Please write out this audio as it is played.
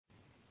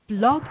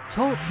Blog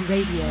Talk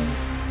Radio.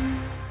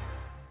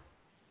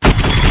 10, 9.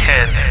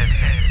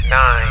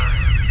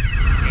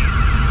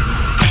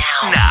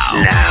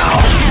 Now,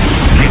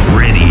 get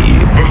ready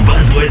for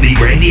BuzzWorthy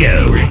Radio,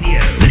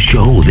 the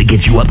show that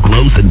gets you up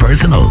close and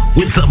personal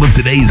with some of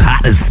today's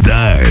hottest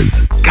stars.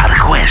 Got a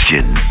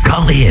question?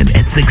 Call in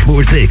at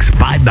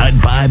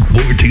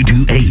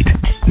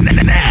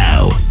 646-595-4228.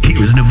 Now,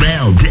 here's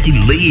NaVell J.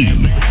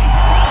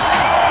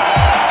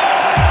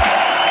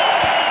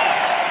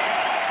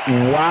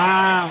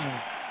 Wow.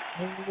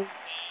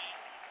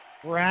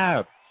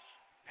 Crap.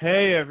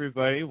 Hey,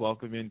 everybody.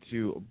 Welcome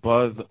into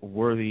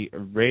BuzzWorthy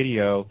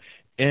Radio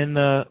in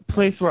the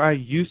place where I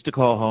used to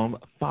call home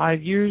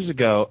 5 years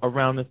ago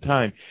around this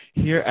time,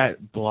 here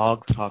at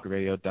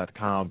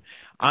BlogTalkRadio.com.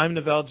 I'm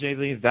NaVell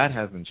J. That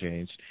hasn't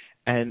changed.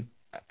 And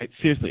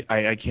seriously,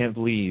 I can't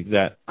believe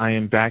that I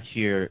am back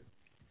here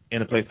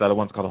in a place that I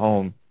once called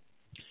home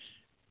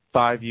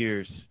 5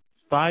 years.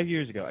 5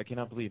 years ago. I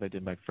cannot believe I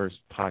did my first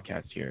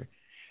podcast here.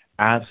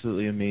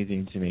 Absolutely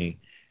amazing to me.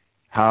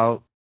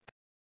 How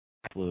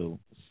flew.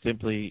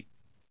 Simply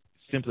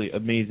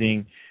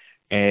amazing.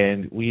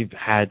 And we've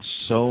had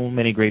so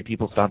many great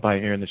people stop by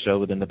here in the show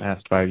within the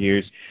past 5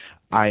 years.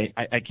 I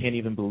can't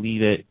even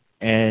believe it.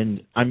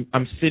 And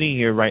I'm sitting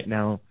here right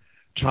now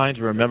trying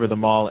to remember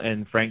them all,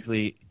 and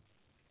frankly,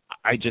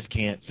 I just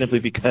can't, simply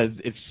because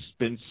it's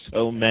been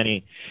so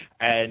many.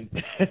 And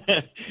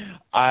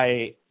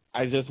I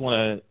just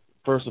want to,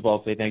 first of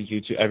all, say thank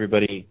you to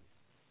everybody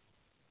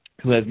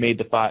who has made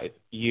the 5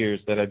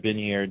 years that I've been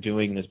here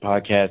doing this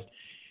podcast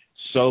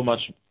so much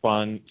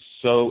fun,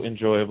 so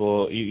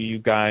enjoyable. You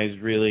guys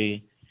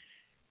really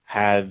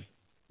have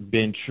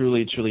been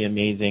truly, truly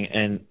amazing,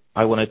 and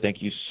I want to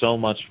thank you so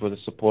much for the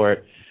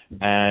support.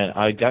 And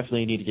I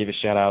definitely need to give a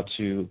shout-out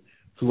to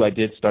who I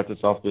did start this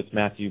off with,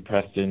 Matthew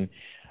Preston,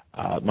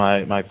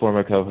 my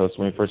former co-host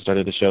when we first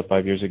started the show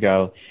 5 years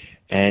ago,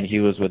 and he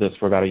was with us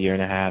for about a year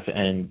and a half.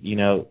 And, you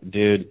know,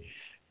 dude,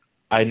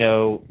 I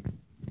know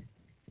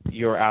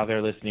you're out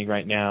there listening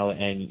right now,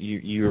 and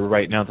you're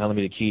right now telling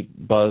me to keep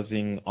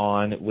buzzing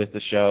on with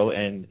the show.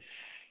 And,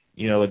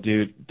 you know,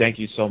 dude, thank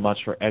you so much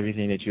for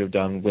everything that you have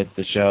done with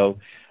the show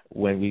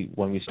when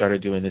we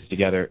started doing this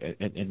together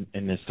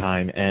in this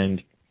time.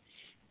 And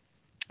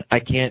I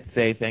can't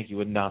say thank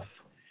you enough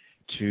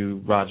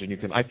to Roger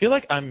Newcomb. I feel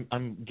like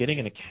I'm getting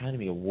an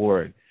Academy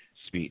Award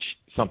speech,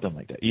 something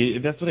like that.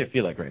 That's what I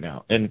feel like right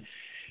now. And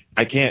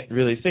I can't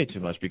really say too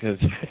much because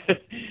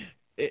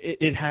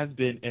It has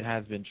been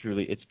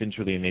truly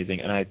amazing,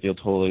 and I feel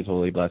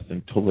totally blessed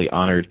and totally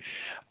honored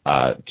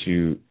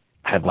to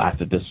have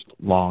lasted this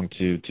long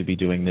to be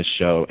doing this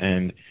show.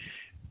 And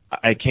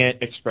I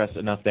can't express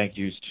enough thank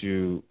yous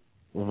to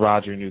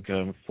Roger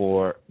Newcomb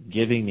for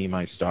giving me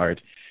my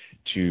start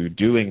to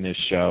doing this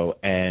show,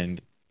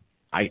 and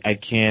I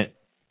can't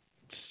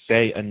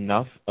say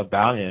enough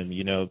about him.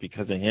 You know,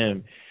 because of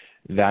him,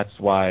 that's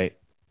why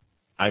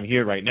I'm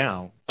here right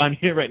now. I'm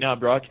here right now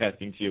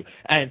broadcasting to you.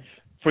 And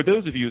for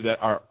those of you that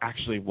are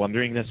actually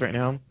wondering this right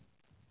now,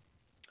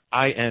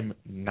 I am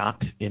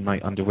not in my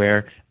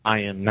underwear. I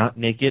am not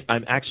naked.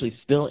 I'm actually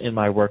still in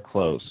my work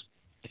clothes.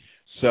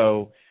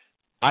 So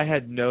I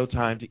had no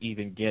time to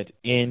even get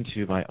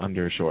into my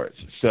undershorts.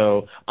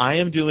 So I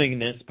am doing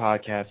this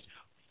podcast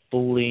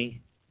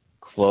fully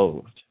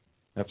clothed.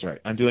 That's right.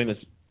 I'm doing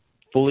this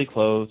fully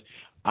clothed.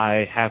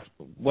 I have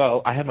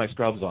my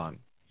scrubs on.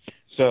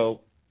 So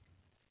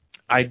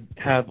I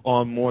have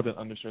on more than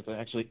undershirts.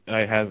 I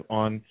have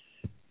on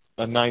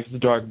a nice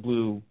dark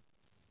blue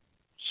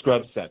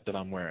scrub set that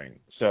I'm wearing.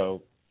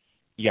 So,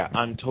 yeah,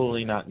 I'm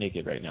totally not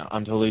naked right now.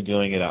 I'm totally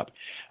doing it up.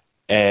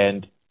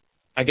 And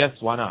I guess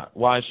why not?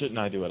 Why shouldn't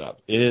I do it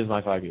up? It is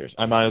my 5 years.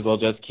 I might as well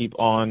just keep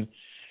on,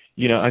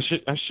 you know, I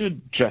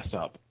should dress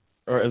up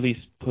or at least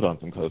put on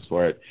some clothes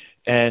for it.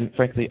 And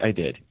frankly, I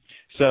did.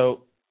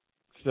 So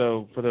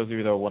for those of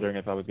you that are wondering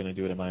if I was going to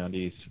do it in my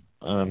undies,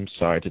 I'm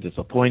sorry to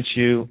disappoint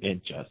you.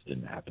 It just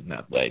didn't happen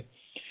that way.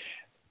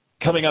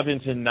 Coming up in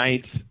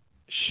tonight's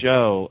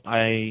show,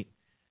 I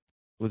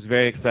was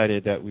very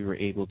excited that we were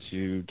able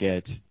to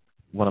get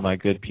one of my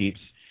good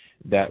peeps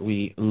that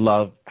we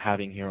love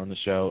having here on the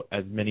show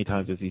as many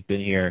times as he's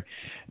been here.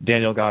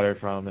 Daniel Goddard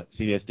from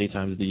CBS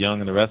Daytime's The Young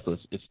and the Restless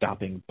is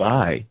stopping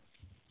by.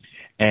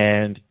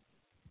 And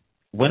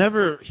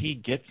whenever he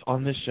gets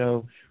on this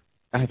show,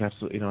 I have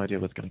absolutely no idea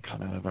what's going to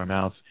come out of our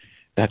mouths.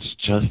 That's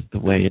just the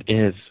way it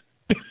is.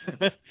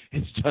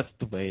 It's just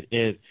the way it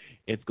is.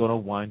 It's going to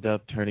wind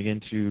up turning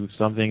into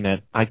something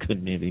that I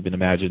couldn't even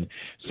imagine.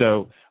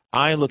 So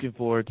I'm looking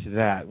forward to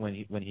that when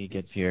he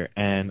gets here.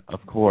 And,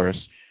 of course,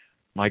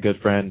 my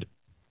good friend,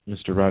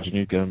 Mr. Roger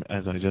Newcomb,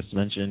 as I just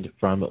mentioned,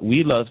 from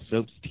We Love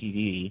Soaps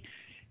TV,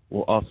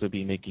 will also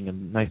be making a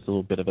nice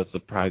little bit of a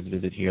surprise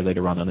visit here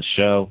later on the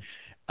show.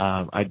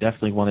 I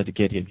definitely wanted to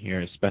get him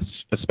here,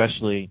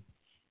 especially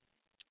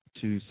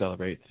to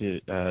celebrate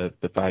the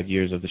 5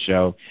 years of the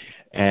show.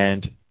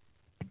 And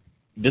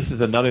this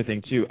is another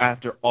thing, too.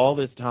 After all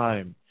this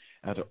time,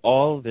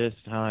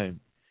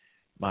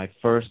 my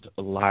first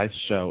live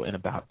show in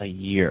about a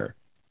year.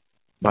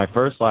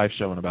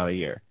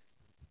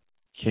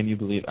 Can you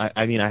believe?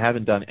 I mean, I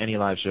haven't done any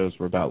live shows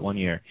for about 1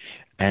 year,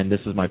 and this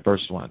is my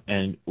first one.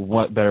 And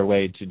what better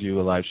way to do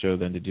a live show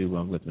than to do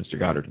one with Mr.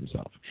 Goddard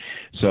himself?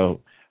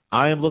 So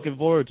I am looking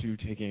forward to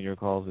taking your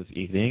calls this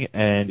evening.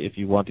 And if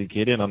you want to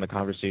get in on the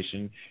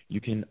conversation,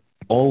 you can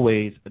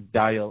always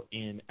dial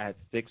in at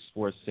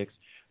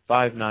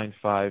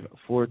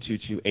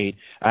 646-595-4228.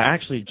 I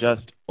actually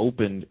just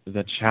opened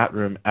the chat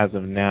room as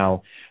of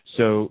now.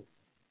 So,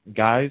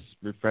 guys,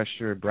 refresh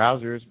your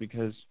browsers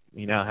because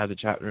we now have the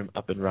chat room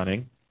up and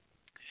running.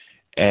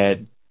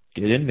 And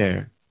get in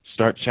there.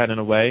 Start chatting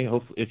away.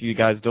 Hopefully, if you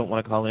guys don't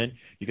want to call in,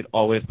 you can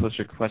always post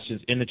your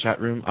questions in the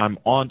chat room. I'm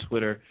on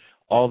Twitter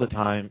all the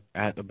time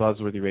at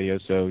BuzzWorthy Radio,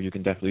 so you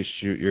can definitely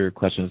shoot your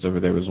questions over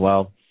there as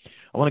well.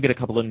 I want to get a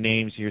couple of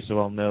names here so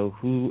I'll know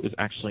who is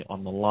actually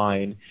on the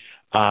line.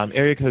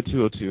 Area code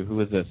 202,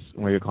 who is this?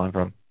 Where you're calling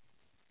from?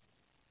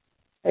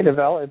 Hey,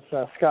 NaVell,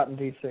 it's Scott in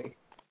D.C.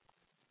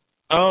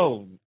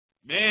 Oh,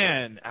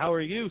 man, how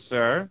are you,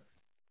 sir?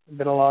 It's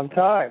been a long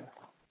time.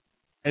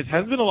 It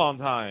has been a long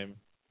time.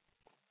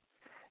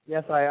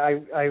 Yes, I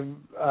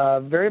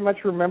very much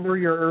remember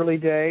your early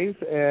days,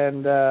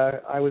 and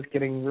I was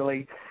getting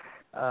really,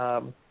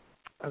 I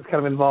was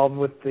kind of involved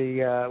with As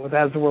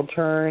the World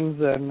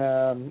Turns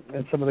and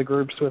some of the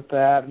groups with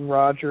that, and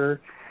Roger,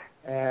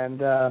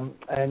 and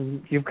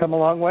you've come a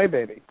long way,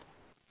 baby.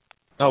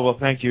 Oh, well,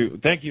 thank you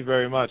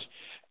very much.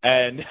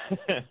 And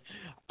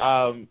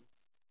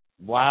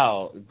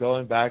wow,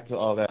 going back to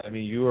all that, I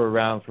mean, you were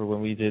around for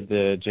when we did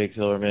the Jake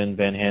Silverman,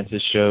 Van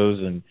Hansis shows,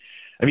 and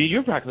I mean,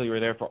 you practically were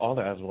there for all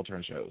the As the World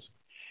Turns shows.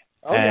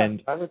 Oh,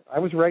 and yeah, I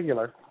was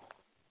regular.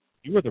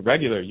 You were the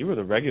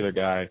regular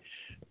guy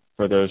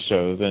for those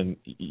shows, and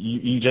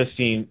you just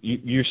seem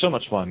you're so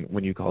much fun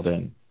when you called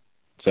in.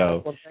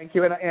 So well, thank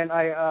you, and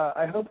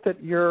I hope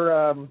that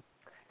your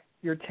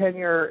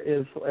tenure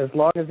is as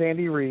long as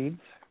Andy Reid's.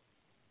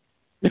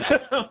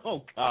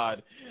 Oh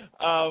God.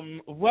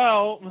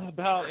 Well,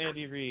 about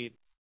Andy Reid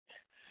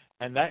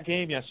and that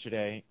game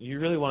yesterday, you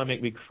really want to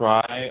make me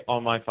cry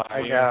on my fire.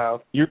 I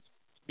know. You make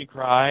me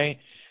cry.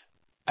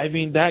 I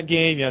mean, that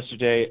game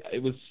yesterday,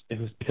 it was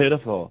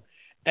pitiful,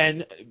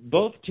 and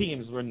both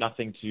teams were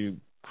nothing to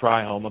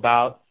cry home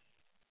about.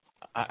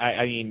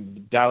 I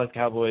mean, Dallas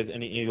Cowboys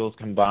and the Eagles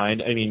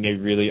combined, I mean, they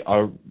really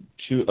are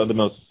two of the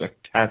most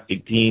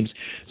fantastic teams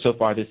so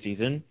far this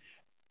season.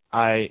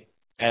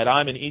 And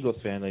I'm an Eagles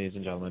fan, ladies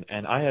and gentlemen,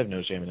 and I have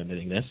no shame in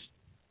admitting this.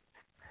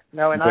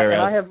 No, and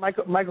I have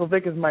Michael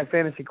Vick as my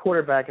fantasy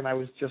quarterback, and I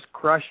was just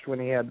crushed when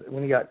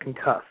he got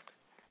concussed.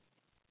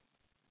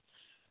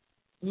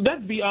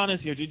 Let's be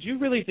honest here. Did you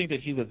really think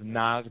that he was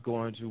not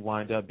going to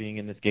wind up being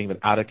in this game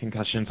without a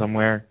concussion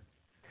somewhere?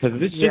 Because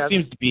this just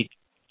seems to be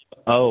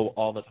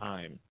all the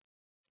time.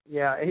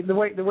 Yeah, the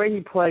way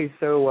he plays,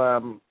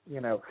 so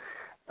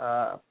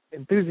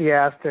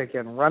enthusiastic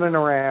and running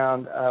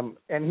around,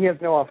 and he has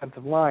no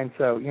offensive line.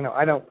 So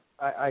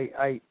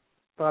I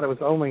thought it was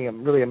only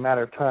really a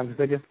matter of time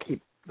because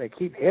they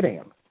keep hitting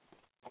him.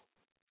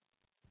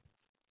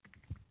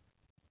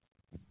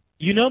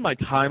 My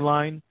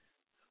timeline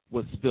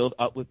was filled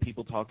up with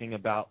people talking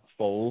about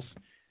Foles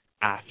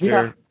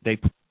after they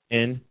put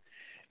in.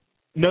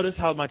 Notice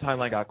how my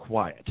timeline got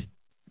quiet.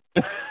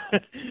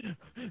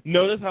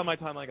 Notice how my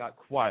timeline got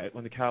quiet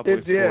when the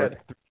Cowboys scored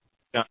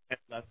in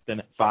less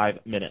than 5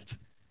 minutes.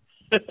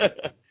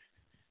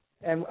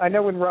 And I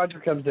know when Roger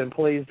comes in,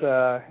 please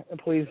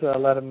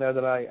let him know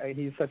that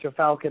he's such a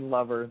Falcon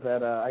lover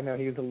that I know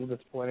he was a little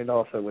disappointed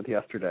also with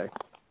yesterday.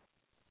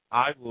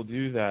 I will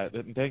do that.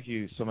 Thank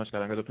you so much,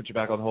 Scott. I'm going to put you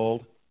back on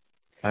hold.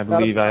 I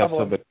believe I have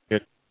somebody here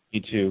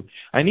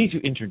I need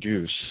to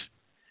introduce.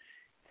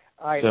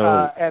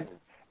 And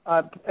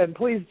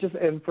please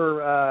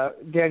for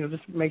Daniel,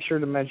 just make sure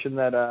to mention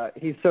that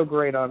he's so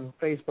great on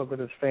Facebook with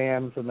his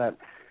fans, and that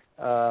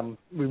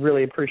we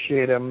really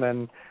appreciate him.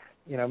 And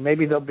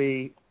maybe there'll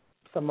be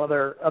some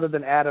other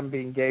than Adam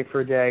being gay for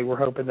a day. We're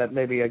hoping that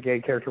maybe a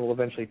gay character will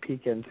eventually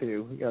peek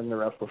into Young the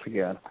Restless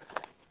again.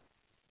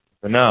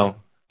 But no,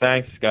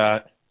 thanks,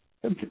 Scott.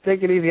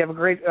 Take it easy. Have a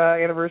great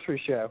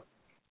anniversary show.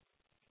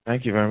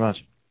 Thank you very much.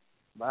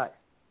 Bye.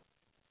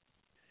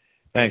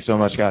 Thanks so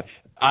much, Scott.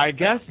 I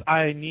guess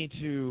I need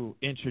to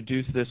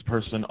introduce this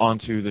person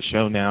onto the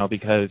show now,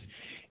 because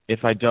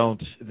if I don't,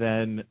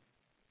 then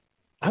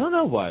I don't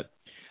know what.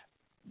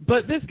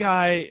 But this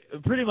guy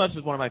pretty much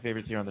is one of my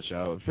favorites here on the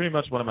show. Pretty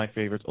much one of my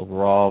favorites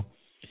overall.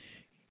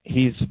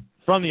 He's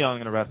from The Young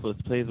and the Restless,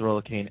 plays the role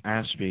of Kane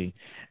Ashby.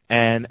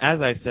 And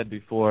as I said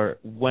before,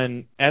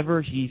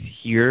 whenever he's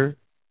here,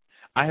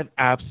 I have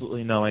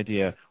absolutely no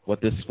idea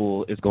what this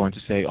fool is going to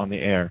say on the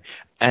air.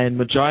 And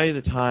majority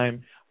of the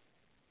time,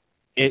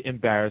 it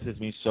embarrasses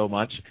me so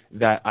much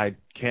that I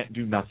can't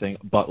do nothing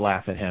but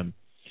laugh at him.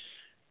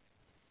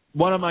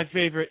 One of my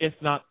favorite, if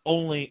not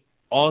only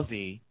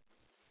Aussie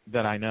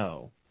that I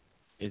know,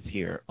 is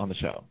here on the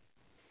show.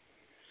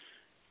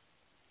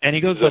 And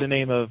he goes by the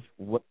name of,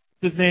 what's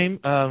his name?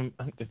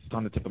 It's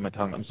on the tip of my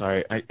tongue. I'm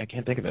sorry. I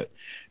can't think of it.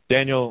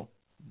 Daniel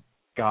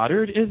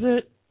Goddard, is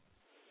it?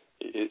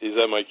 Is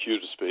that my cue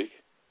to speak?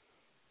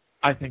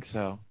 I think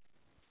so.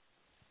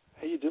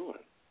 How you doing?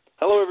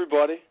 Hello,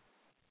 everybody.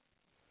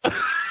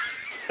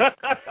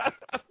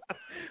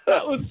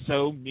 That was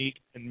so meek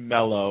and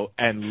mellow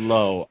and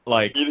low.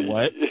 Like,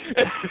 what?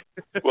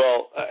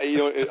 Well,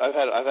 I've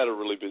had a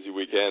really busy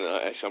weekend.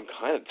 Actually, I'm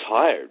kind of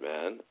tired,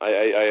 man.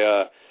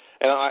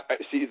 I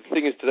see. The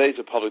thing is, today's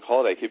a public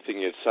holiday. I keep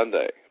thinking it's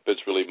Sunday, but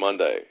it's really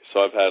Monday. So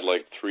I've had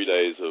like 3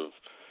 days of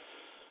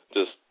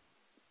just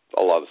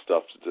a lot of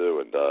stuff to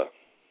do, and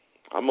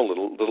I'm a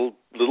little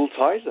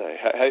tired today.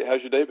 How's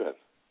your day been?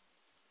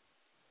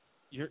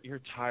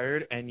 You're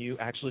tired, and you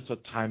actually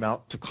took time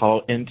out to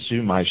call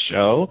into my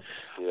show.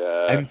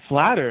 Yeah. I'm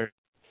flattered.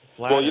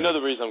 Well, you know the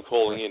reason I'm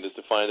calling in is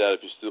to find out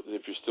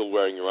if you're still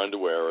wearing your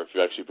underwear, or if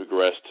you actually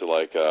progressed to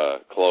like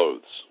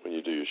clothes when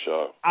you do your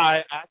show.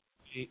 I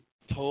actually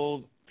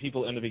told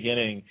people in the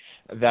beginning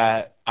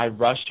that I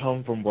rushed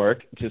home from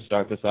work to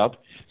start this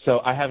up,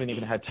 so I haven't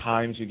even had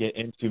time to get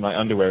into my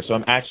underwear. So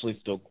I'm actually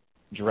still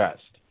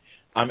dressed.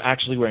 I'm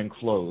actually wearing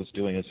clothes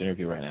doing this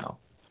interview right now.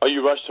 Are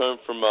you rushed home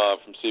from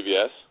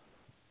CVS?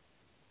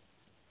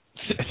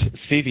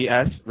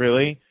 CVS,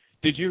 really?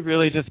 Did you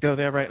really just go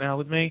there right now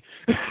with me?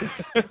 Did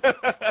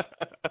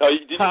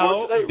you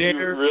work today?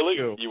 Really?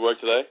 You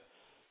worked today?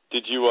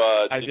 Did you?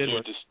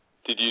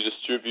 Did you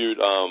distribute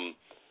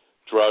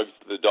drugs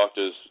the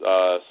doctors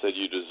said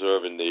you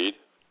deserve and need?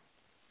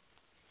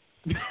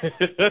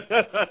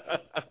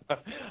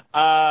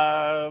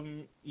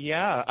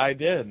 Yeah, I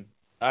did.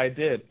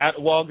 At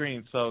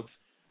Walgreens, folks.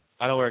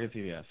 I don't work at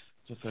CVS,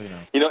 just so you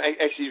know. You know,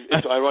 actually,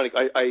 it's ironic.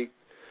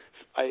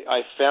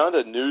 I found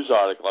a news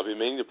article. I've been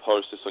meaning to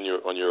post this on your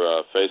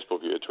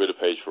Facebook, your Twitter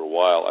page for a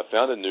while. I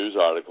found a news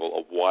article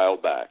a while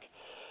back,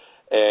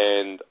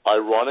 and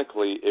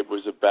ironically, it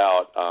was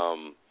about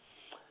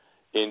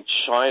in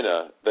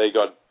China they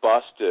got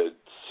busted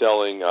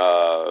selling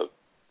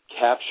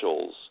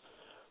capsules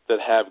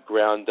that have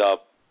ground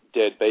up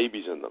dead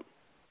babies in them.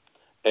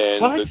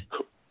 And what?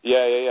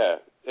 Yeah.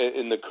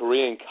 And the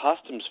Korean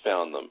customs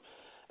found them,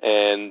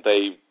 and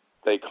they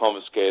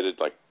confiscated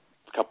like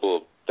a couple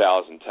of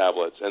 1,000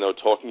 tablets, and they were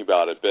talking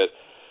about it. But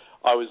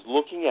I was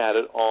looking at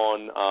it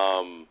on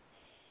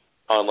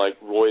like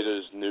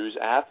Reuters news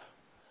app,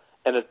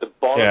 and at the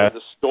bottom of the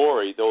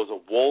story there was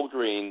a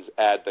Walgreens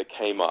ad that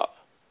came up,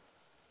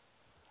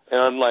 and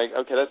I'm like,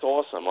 okay, that's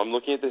awesome. I'm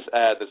looking at this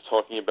ad that's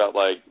talking about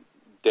like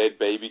dead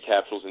baby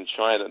capsules in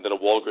China, and then a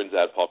Walgreens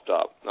ad popped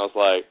up, and I was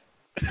like,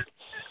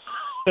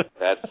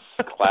 that's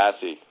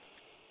classy.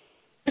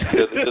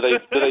 Do they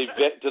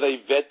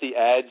vet the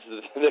ads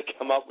that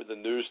come up with the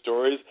news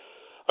stories?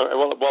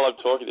 While I'm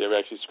talking to you, I'm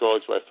actually scrolling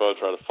through my phone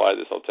trying to find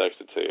this. I'll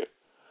text it to you.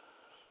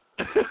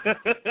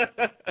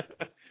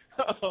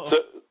 I'm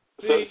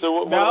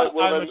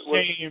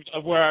ashamed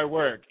of where I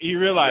work. You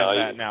realize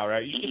that now,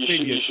 right? You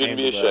shouldn't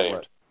be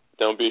ashamed.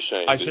 Don't be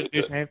ashamed. I shouldn't be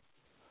ashamed?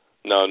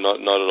 No, not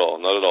at all.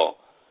 Not at all.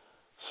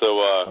 So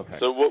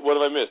what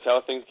have I missed? How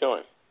are things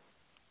going?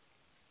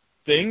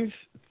 Things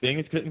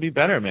couldn't be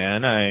better,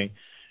 man.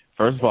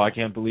 First of all, I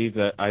can't believe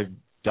that I've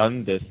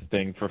done this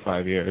thing for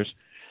 5 years.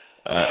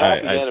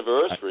 Happy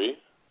anniversary.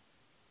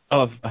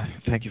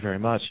 Thank you very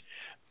much.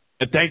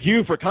 Thank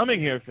you for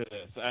coming here for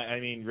this. I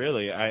mean,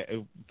 really,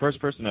 first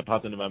person that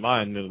popped into my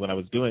mind when I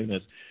was doing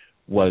this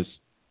was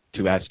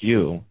to ask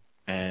you,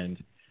 and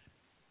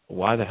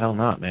why the hell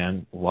not,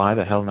 man? Why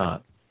the hell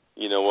not?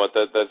 You know what?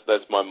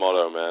 That's my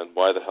motto, man.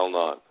 Why the hell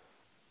not?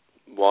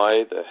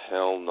 Why the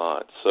hell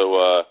not?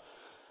 So,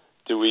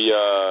 do we?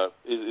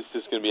 Is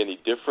this going to be any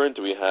different?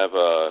 Do we have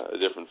a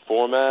different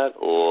format,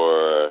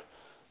 or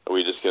are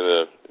we just going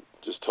to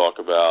talk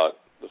about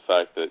the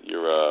fact that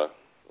you're a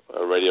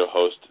radio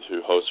host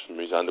who hosts from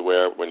his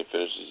underwear when he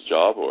finishes his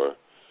job, or?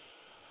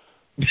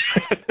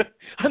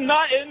 I'm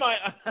not in my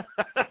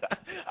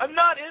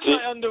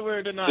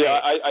underwear tonight. Yeah,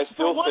 I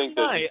still think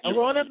that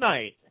we're on a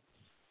night.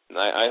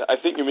 I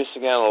think you're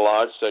missing out on a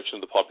large section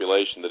of the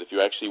population that if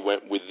you actually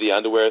went with the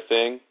underwear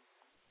thing,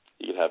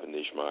 you could have a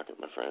niche market,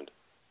 my friend.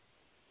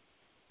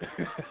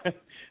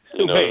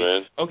 You know what I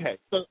mean? Okay,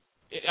 so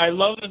I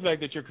love the fact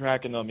that you're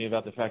cracking on me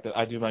about the fact that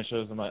I do my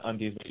shows in my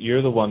undies, but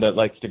you're the one that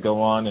likes to go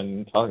on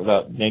and talk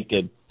about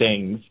naked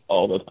things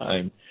all the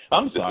time.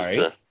 I'm sorry.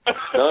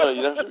 No,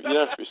 you don't have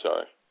to be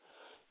sorry.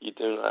 You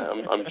do.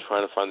 I'm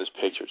trying to find this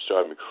picture. It's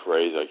driving me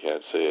crazy. I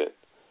can't see it.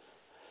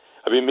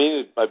 I've been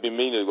meaning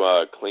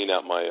to clean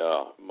out my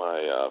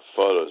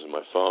photos in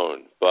my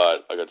phone,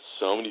 but I got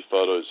so many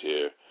photos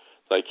here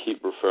that I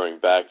keep referring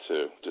back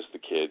to, just the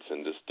kids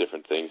and just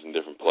different things in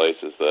different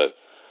places, that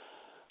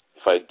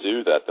if I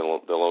do that,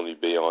 they'll only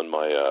be on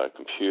my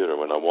computer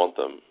when I want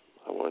them.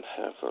 I won't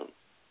have them.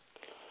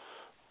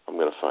 I'm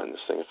going to find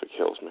this thing if it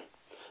kills me.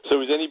 So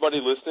is anybody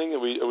listening? Are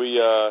we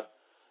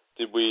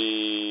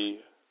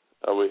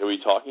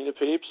talking to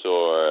peeps,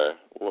 or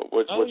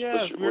what's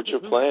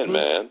your plan,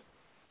 man?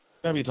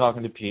 I'm going to be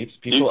talking to peeps.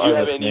 People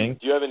are listening.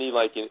 Do you have any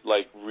like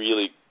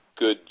really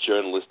good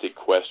journalistic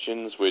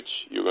questions which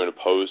you're going to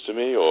pose to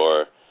me,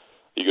 or are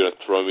you going to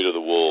throw me to the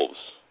wolves?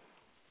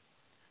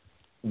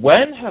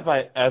 When have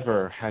I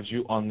ever had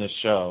you on this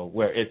show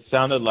where it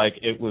sounded like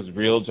it was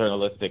real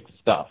journalistic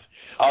stuff?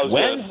 I was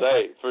going to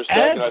say, for a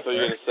second, I thought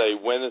you were going to say,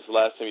 when is the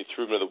last time you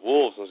threw him to the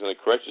wolves? I was going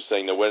to correct you,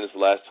 saying, no, when is the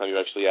last time you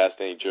actually asked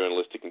any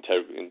journalistic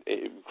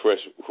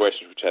questions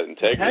which had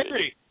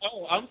integrity?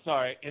 Oh, I'm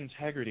sorry,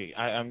 integrity.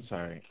 I'm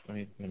sorry.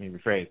 Let me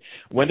rephrase.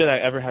 When did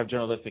I ever have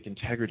journalistic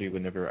integrity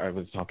whenever I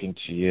was talking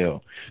to you?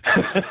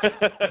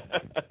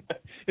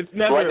 It's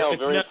never. Right now,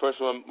 I'm very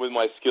impressed with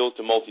my skills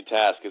to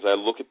multitask, as I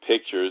look at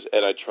pictures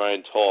and I try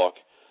and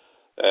talk,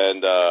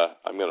 and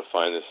I'm going to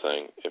find this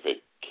thing if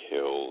it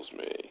kills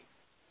me.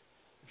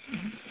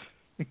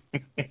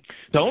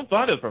 Don't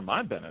find it for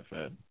my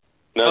benefit.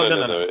 No.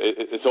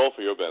 It's all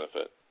for your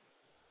benefit.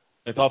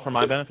 It's all for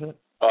my benefit?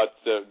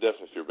 It's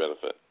definitely for your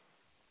benefit.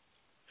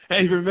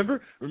 Hey,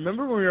 remember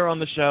when we were on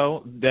the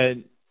show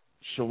that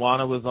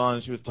Shawana was on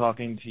and she was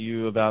talking to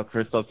you about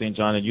Christoph St.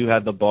 John and you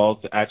had the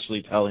balls to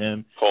actually tell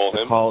him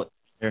to call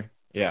here?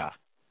 Yeah.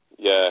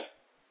 Yeah.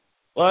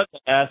 What the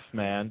F,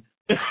 man?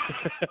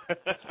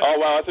 Oh,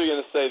 wow, I thought you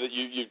were going to say that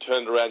you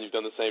turned around, you've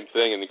done the same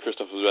thing, and then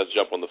Christoph was about to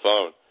jump on the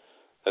phone.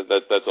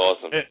 That's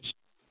awesome.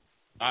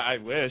 I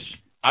wish.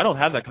 I don't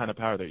have that kind of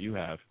power that you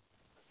have.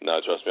 No,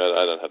 trust me,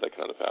 I don't have that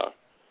kind of power.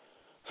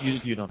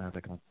 You don't have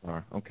that kind of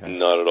power. Okay.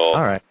 Not at all.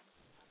 All right.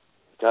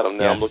 God, I'm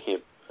looking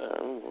at...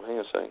 hang on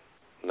a second.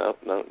 No,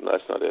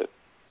 that's not it.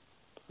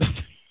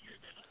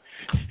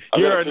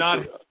 You're not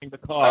hitting the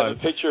cause. I have a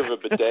picture of a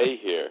bidet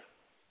here.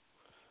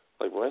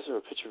 Like, why is there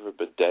a picture of a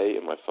bidet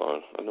in my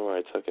phone? I don't know where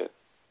I took it.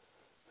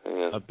 Hang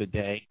on. A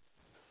bidet?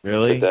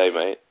 Really? Bidet,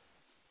 mate.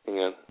 Hang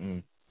on.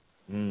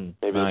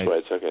 Maybe nice. that's where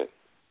I took it.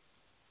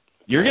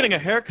 You're getting a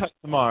haircut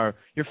tomorrow.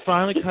 You're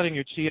finally cutting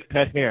your Chia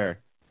Pet hair.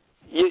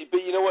 Yeah, but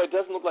you know what? It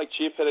doesn't look like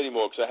Chia Pet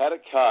anymore because I had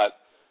it cut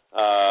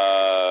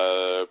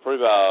probably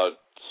about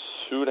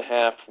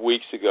 2.5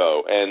 weeks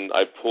ago, and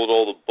I pulled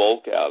all the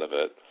bulk out of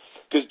it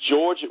because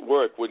George at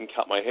work wouldn't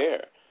cut my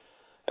hair,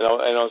 and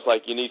I was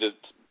like, you need to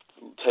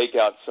take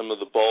out some of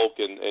the bulk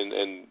and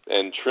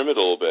trim it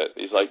a little bit.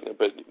 He's like,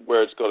 but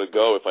where it's going to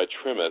go if I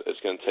trim it, it's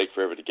going to take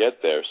forever to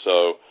get there.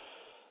 So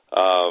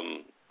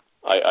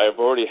I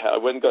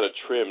went and got it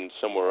trimmed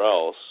somewhere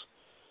else,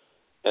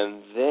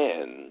 and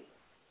then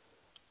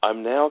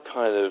I'm now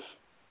kind of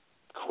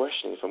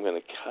questioning if I'm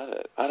going to cut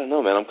it. I don't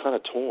know, man. I'm kind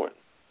of torn.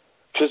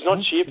 Because it's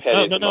not Chia Pet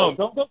at the moment.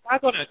 Don't go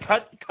back on it.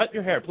 Cut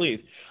your hair, please.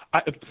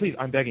 Please,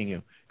 I'm begging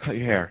you. Cut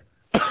your hair.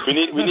 We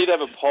need to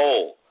have a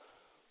poll.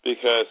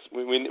 Because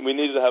we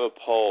needed to have a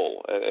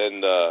poll,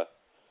 and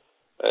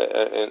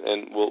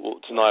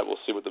tonight we'll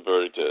see what the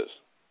verdict is.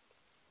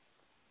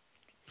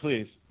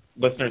 Please,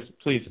 listeners,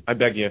 please, I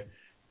beg you,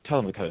 tell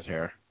him to cut his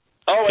hair.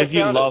 Oh, if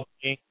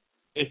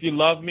you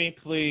love me,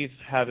 please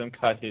have him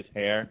cut his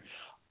hair.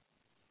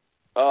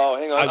 Oh,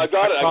 hang on, I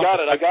got it.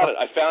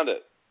 I found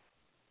it.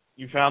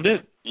 You found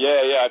it?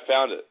 Yeah, I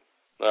found it.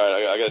 All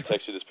right, I got to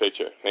text you this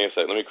picture. Hang on a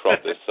sec. Let me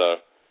crop this.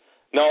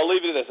 No, I'll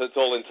leave it at this. It's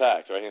all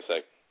intact. Right, hang on a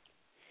sec.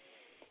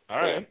 All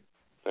right.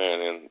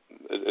 And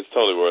it's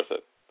totally worth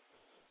it.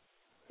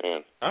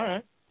 Man. All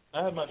right.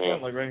 I have my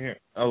phone right here.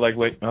 I'll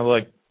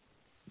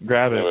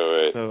grab it.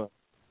 Wait. So.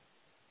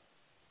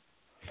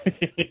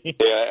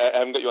 Yeah, I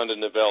haven't got you under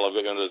NaVell. I've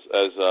got you under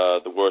as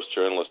the worst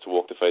journalist to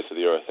walk the face of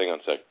the earth. Hang on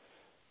a sec.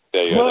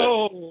 There you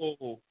go.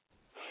 Whoa!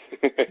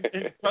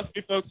 And trust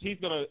me, folks.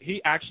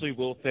 He actually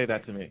will say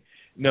that to me.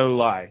 No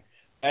lie.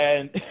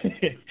 And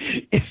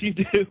if you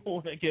do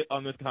want to get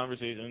on this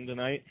conversation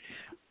tonight,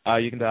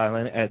 you can dial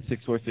in at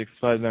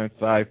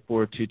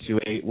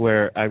 646-595-4228,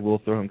 where I will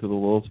throw him to the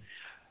wolves.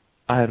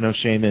 I have no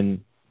shame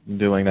in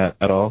doing that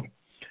at all.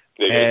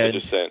 Yeah,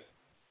 just saying.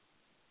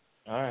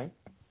 All right.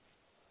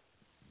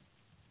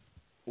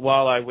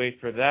 While I wait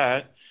for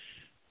that,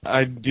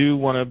 I do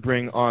want to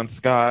bring on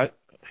Scott,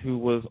 who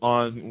was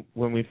on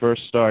when we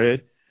first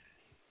started.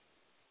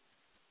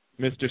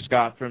 Mr.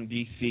 Scott from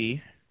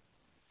D.C.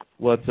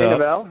 What's up? Hey,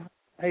 NaVell.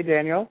 Hey,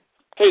 Daniel.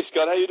 Hey,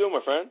 Scott. How you doing,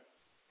 my friend?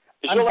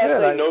 Is your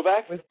last name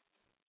Novak?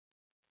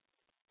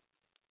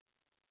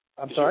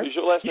 I'm sorry? Is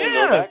your last name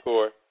Novak,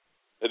 or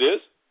it is?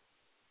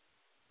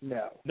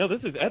 No. No,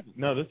 this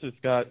is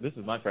Scott. This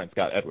is my friend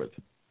Scott Edwards.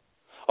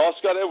 Oh,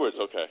 Scott Edwards.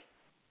 Okay.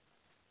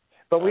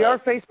 But we are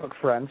Facebook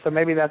friends, so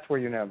maybe that's where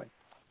you know me.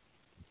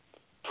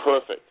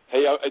 Perfect.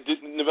 Hey,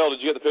 NaVell,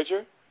 did you get the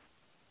picture?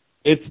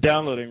 It's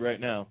downloading right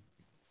now.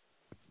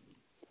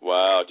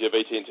 Wow. Do you have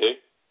AT&T?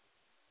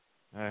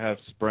 I have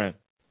Sprint.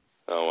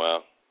 Oh,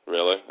 wow.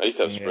 Really? I used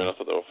to have Sprint. I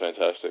thought they were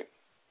fantastic.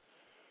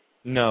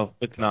 No,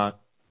 it's not.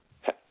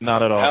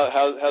 Not at all.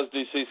 How's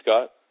D.C.,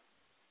 Scott?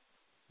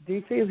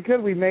 D.C. is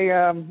good. We may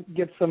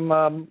get some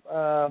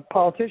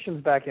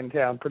politicians back in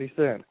town pretty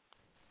soon.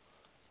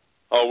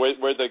 Oh,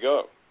 where'd they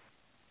go?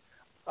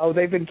 Oh,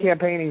 they've been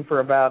campaigning for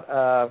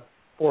about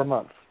 4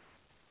 months.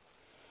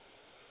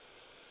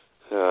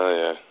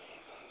 Oh,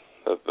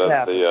 yeah.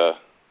 That's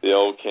the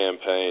old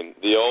campaign.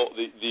 The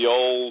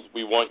old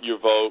we want your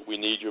vote, we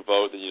need your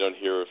vote, and you don't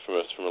hear it from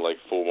us for like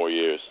 4 more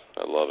years.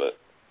 I love it.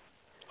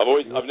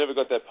 I've never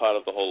got that part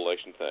of the whole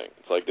election thing.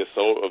 It's like they're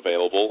so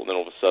available, and then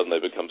all of a sudden they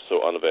become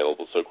so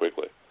unavailable so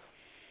quickly.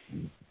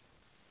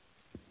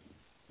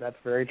 That's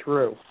very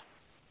true.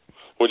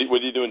 What do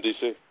you do in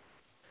D.C.?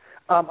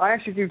 I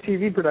actually do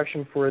TV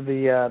production for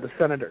the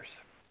Senators.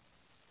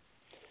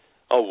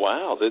 Oh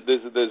wow,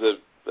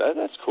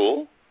 that's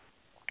cool.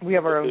 We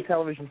have our own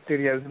television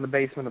studios in the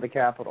basement of the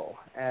Capitol,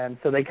 and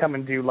so they come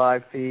and do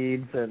live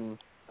feeds, and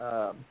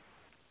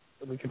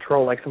we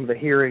control like some of the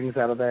hearings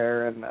out of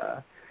there, and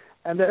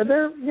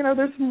they're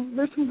there's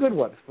some good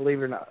ones, believe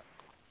it or not.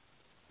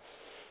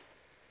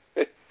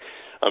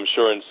 I'm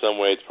sure in some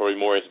way it's probably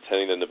more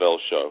entertaining than NaVell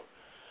show.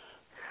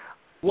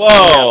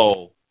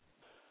 Whoa!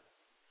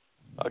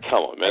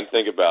 Come on, man,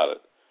 think about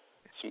it.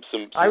 Some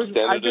senators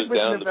down in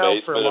the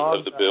basement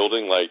of the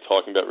building, like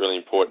talking about really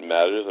important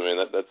matters. I mean,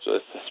 that's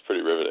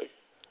pretty riveting.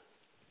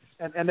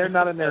 And they're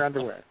not in their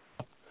underwear.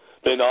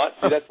 They're not?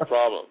 See, that's the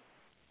problem.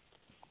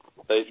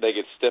 They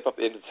could step up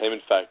the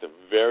entertainment factor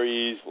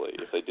very easily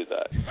if they did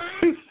that.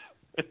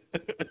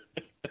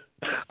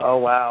 Oh,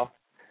 wow.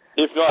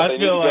 If not,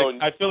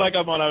 I feel like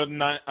I'm on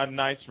a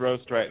nice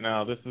roast right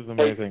now. This is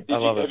amazing. I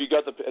love it. Do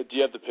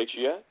you have the picture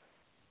yet?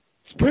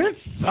 Sprint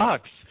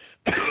sucks.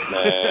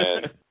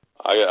 Man,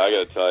 I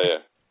got to tell you.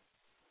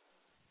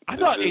 I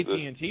thought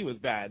AT&T was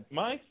bad.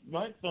 My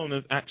phone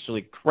is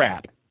actually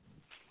crap.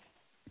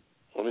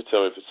 Let me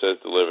tell you if it says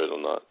delivered or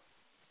not.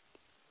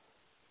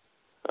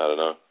 I don't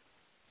know.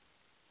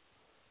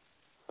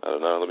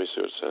 Let me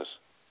see what it says.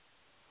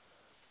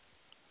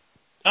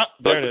 Oh,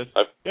 there it is.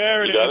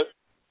 There it is. You got it?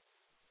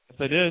 Yes,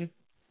 I did.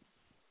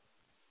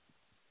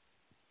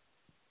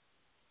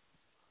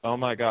 Oh,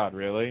 my God,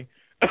 really? Is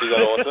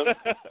that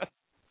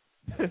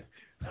awesome?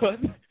 What?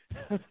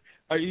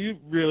 Are you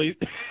really?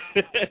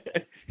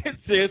 It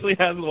seriously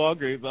has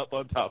Walgreens up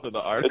on top of the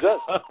arc. It does.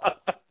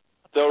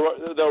 They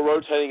were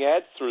rotating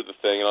ads through the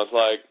thing, and I was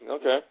like,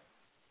 okay.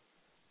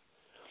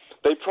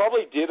 They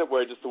probably did it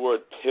where just the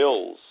word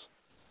pills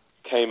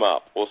came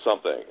up or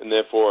something, and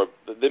therefore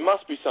there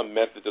must be some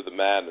method to the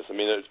madness. I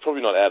mean, it's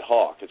probably not ad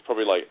hoc. It's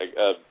probably like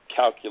a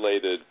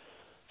calculated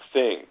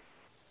thing,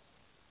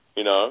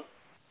 you know?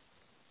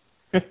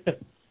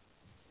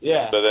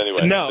 Yeah. But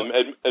anyway, no,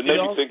 it made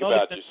me think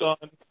about yourself.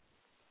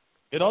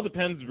 It all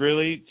depends,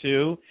 really,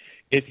 too.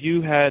 If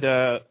you had,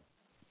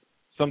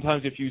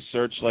 sometimes if you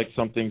search like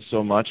something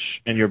so much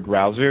in your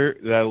browser,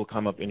 that will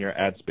come up in your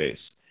ad space.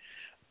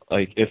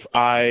 Like if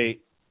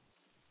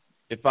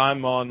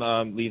I'm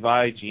on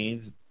Levi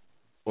jeans,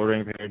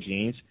 ordering a pair of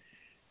jeans,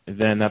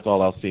 then that's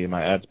all I'll see in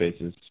my ad space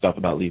is stuff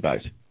about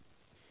Levi's.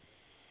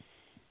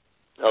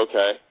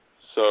 Okay.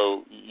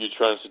 So you're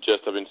trying to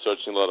suggest I've been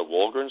searching a lot of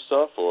Walgreens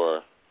stuff,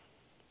 or?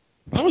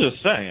 I'm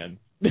just saying.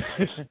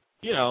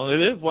 You know, it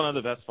is one of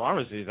the best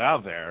pharmacies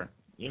out there,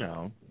 you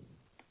know.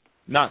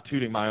 Not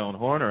tooting my own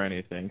horn or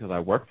anything, because I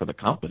work for the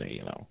company,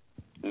 you know.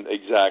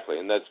 Exactly,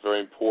 and that's very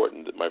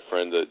important, my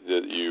friend,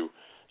 that you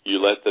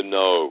let them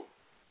know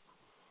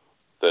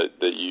that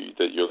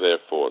you're there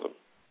for them.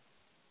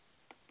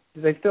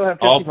 Do they still have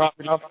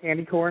 50% off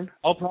candy corn?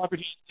 All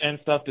property and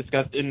stuff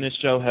discussed in this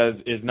show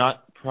is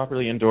not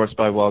properly endorsed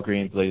by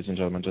Walgreens, ladies and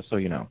gentlemen, just so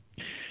you know.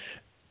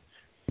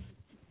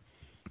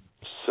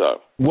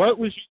 So, what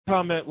was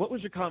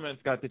your comment,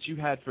 Scott, that you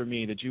had for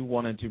me that you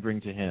wanted to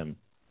bring to him?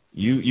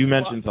 You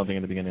mentioned something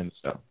in the beginning of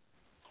the show.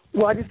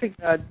 Well, I just think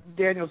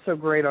Daniel's so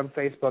great on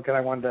Facebook, and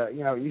I wanted to,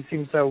 you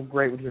seem so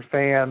great with your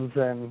fans,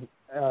 and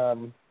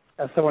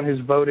as someone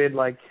who's voted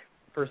like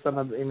for some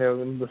of in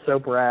the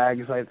soap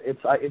rags,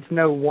 it's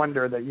no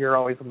wonder that you're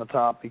always on the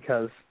top,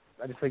 because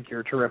I just think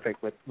you're terrific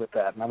with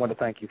that, and I want to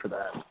thank you for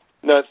that.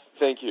 No,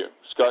 thank you,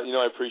 Scott.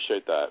 I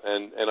appreciate that,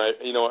 and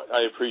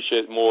I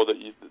appreciate more than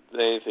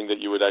anything that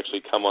you would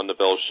actually come on the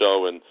Bell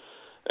Show and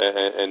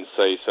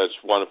say such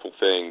wonderful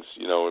things,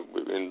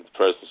 in the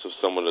presence of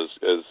someone as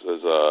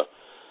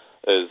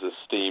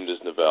esteemed as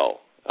NaVell.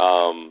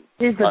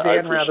 He's the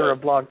Dan Rather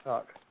of Blog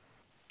Talk.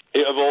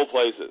 Of all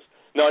places.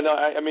 No,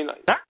 I mean,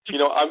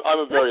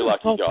 I'm a very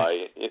lucky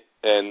guy,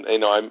 and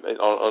I'm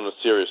on a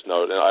serious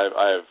note, and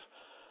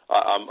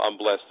I'm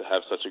blessed to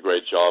have such a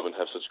great job and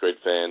have such great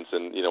fans,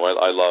 and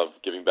I love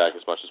giving back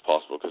as much as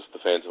possible, because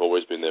the fans have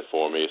always been there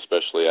for me,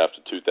 especially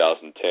after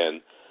 2010.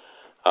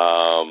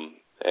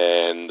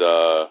 And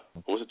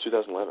what was it,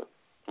 2011?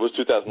 It was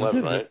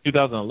 2011, right?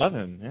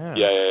 2011, yeah.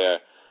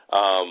 Yeah.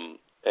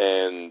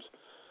 And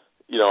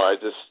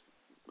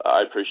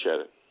I appreciate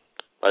it.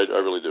 I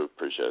really do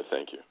appreciate it.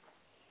 Thank you.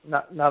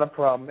 Not a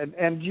problem.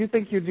 And do you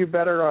think you'd do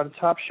better on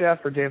Top Chef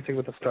or Dancing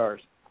with the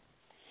Stars?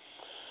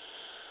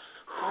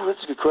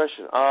 That's a good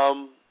question.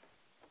 I'll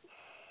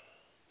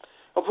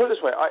put it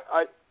this way.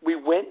 We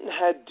went and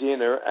had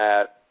dinner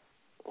at,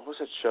 what was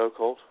that show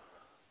called?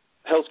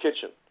 Hell's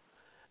Kitchen.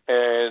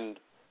 And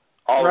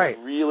I was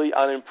really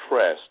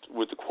unimpressed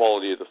with the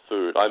quality of the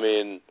food. I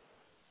mean,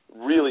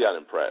 really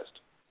unimpressed.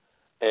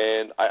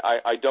 And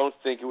I don't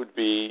think it would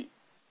be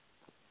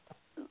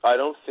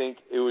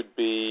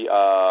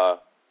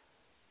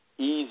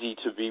easy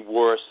to be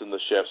worse than the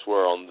chefs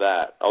were on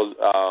that.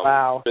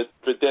 Wow.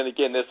 But then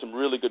again, there's some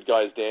really good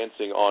guys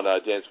dancing on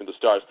Dancing with the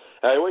Stars.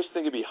 And I always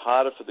think it'd be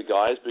harder for the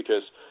guys,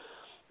 because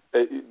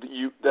as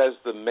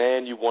the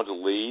man you want to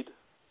lead,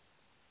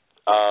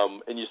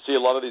 and you see a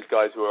lot of these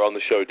guys who are on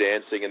the show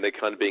dancing, and they're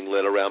kind of being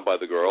led around by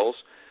the girls.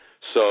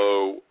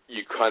 So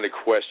you kind of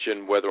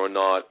question whether or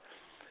not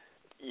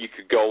you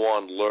could go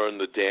on, learn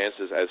the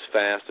dances as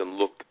fast and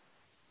look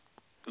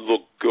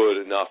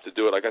good enough to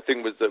do it. Like I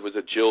think was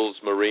it Gilles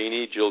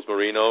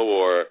Marino,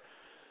 or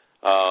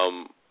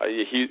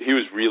he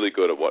was really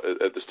good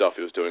at the stuff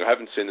he was doing. I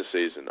haven't seen the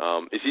season.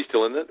 Is he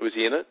still in it? Was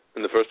he in it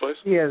in the first place?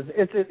 He is.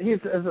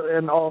 He's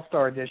an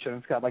all-star edition.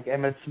 It's got like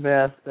Emmett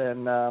Smith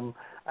and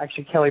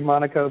actually Kelly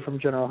Monaco from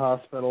General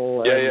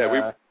Hospital.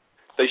 And,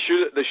 they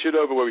shoot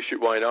over where we shoot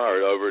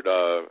YNR over at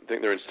I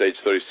think they're in stage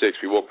 36.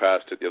 We walked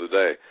past it the other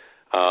day.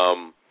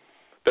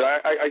 But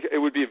it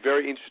would be a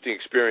very interesting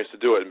experience to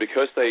do it, and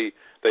because they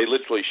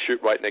literally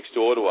shoot right next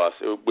door to us,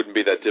 it wouldn't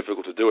be that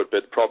difficult to do it.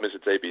 But the problem is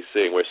it's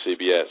ABC and we're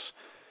CBS.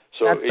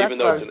 So that's even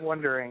though I was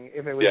wondering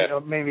if it was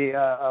maybe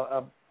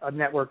a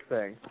network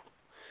thing.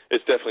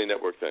 It's definitely a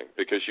network thing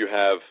because you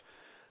have,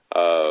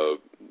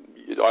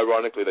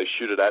 ironically, they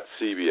shoot it at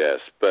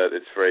CBS, but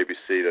it's for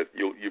ABC that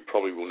you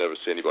probably will never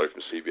see anybody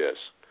from CBS.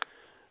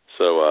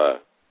 So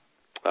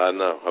I don't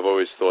know. I've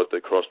always thought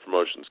that cross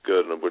promotion's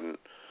good, and I wouldn't.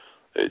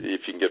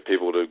 If you can get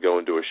people to go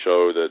and do a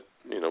show that,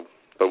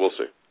 but we'll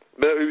see.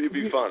 But it'd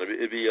be fun.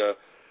 It'd be. I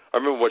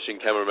remember watching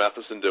Cameron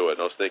Matheson do it,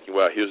 and I was thinking,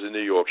 wow, he was in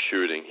New York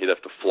shooting. He'd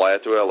have to fly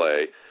out to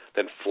L.A.,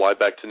 then fly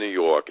back to New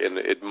York, and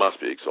it must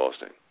be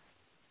exhausting.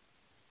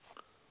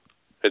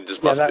 It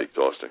just must be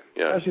exhausting.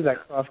 Yeah. Especially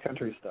that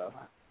cross-country stuff.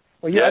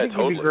 Well, I think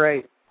totally. You'd be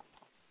great.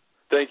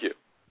 Thank you.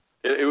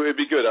 It would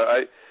be good.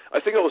 I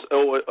think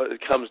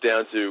it comes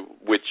down to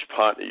which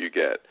partner you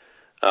get.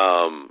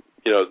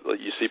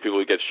 You see people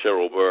who get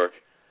Cheryl Burke.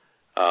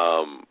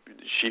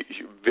 She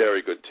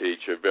very good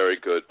teacher, very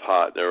good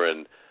partner,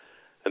 and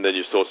then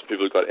you saw some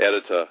people who got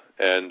editor,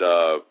 and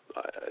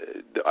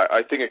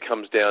I think it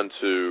comes down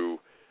to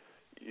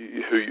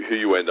who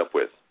you end up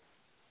with.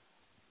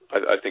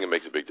 I think it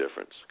makes a big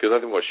difference because I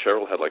think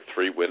Cheryl had like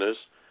 3 winners.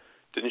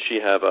 Didn't she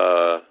have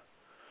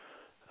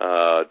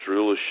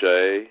Drew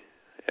Lachey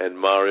and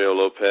Mario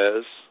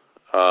Lopez?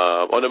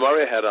 No,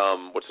 Mario had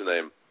what's her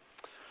name?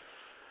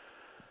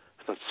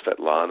 Not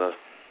Svetlana.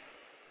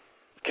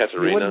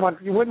 Katerina.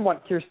 You wouldn't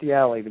want Kirstie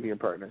Alley to be your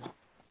partner.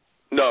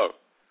 No,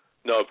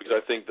 because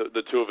I think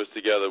the two of us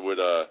together would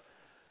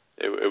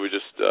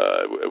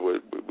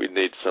we'd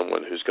need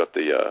someone who's got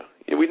the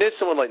we need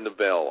someone like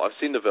NaVell. I've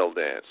seen NaVell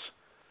dance.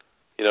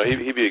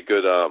 He'd be a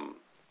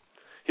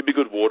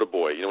good water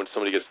boy. When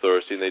somebody gets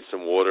thirsty and needs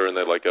some water, and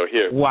they're like, "Oh,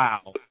 here,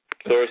 wow,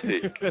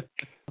 thirsty,"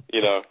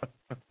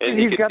 and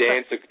he could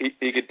dance.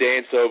 He could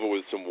dance over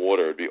with some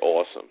water. It'd be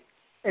awesome.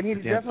 And he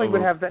definitely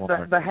would have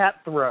the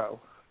hat throw.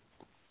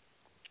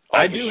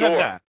 I do have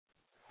that.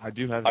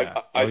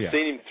 I've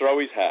seen him throw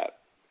his hat.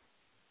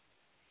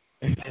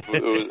 Hey,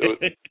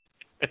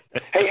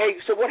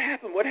 so what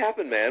happened? What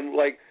happened, man?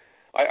 Like,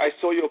 I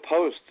saw your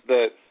post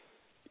that,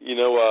 you,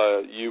 hang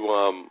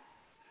on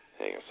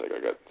a second, I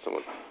got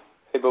someone.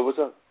 Hey, Bo, what's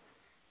up?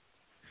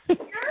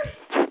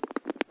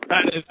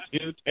 That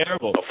is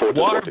terrible.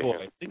 Water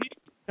boy.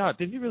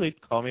 Did you really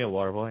call me a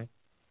water boy?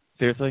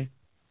 Seriously?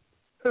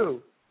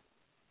 Who?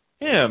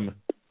 Him.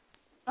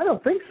 I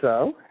don't think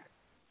so.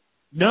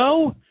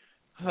 No?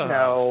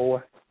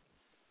 No.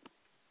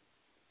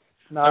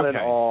 Not at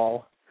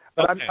all.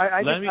 But okay,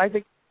 I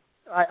think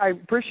I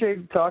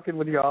appreciate talking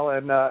with y'all,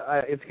 and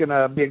it's going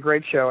to be a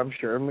great show, I'm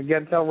sure. And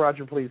again, tell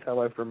Roger, please,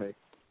 hello for me.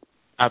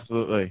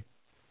 Absolutely.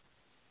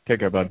 Take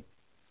care, bud.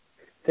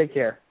 Take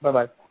care.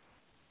 Bye-bye.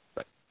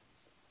 Bye.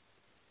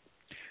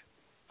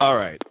 All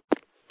right.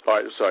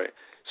 Sorry.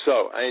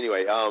 So,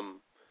 anyway,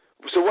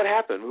 so what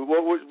happened?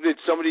 Did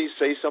somebody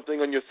say something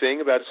on your thing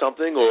about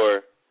something,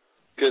 or...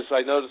 Because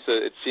I noticed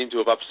that it seemed to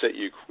have upset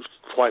you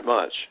quite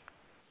much.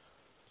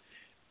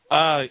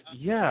 About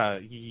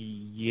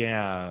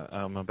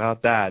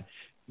that.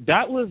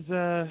 That was,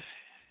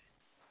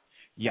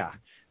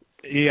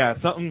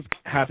 something's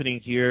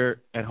happening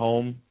here at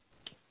home,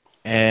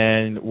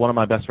 and one of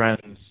my best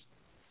friends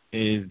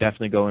is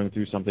definitely going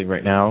through something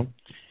right now,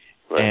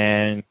 right.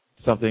 And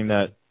something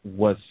that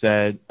was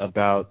said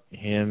about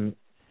him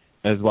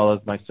as well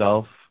as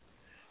myself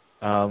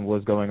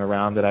was going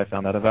around that I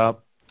found out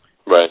about.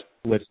 Right.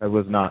 Which I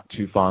was not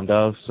too fond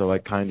of, so I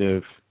kind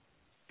of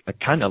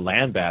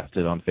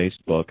lambasted on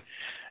Facebook,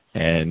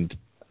 and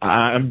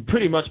I'm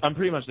pretty much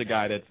the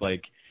guy that's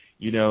like,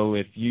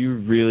 if you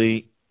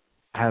really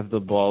have the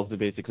balls to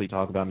basically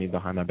talk about me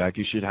behind my back,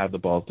 you should have the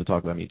balls to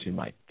talk about me to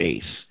my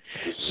face.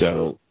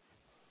 So,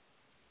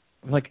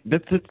 like,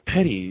 that's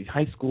petty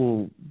high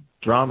school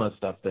drama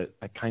stuff that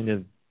I kind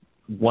of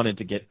wanted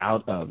to get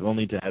out of,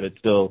 only to have it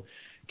still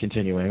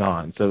continuing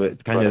on. So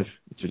it's kind of,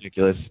 it's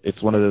ridiculous.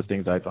 It's one of those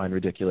things I find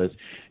ridiculous.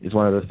 It's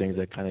one of those things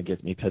that kind of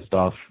gets me pissed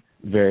off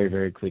very,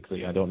 very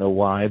quickly. I don't know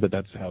why, but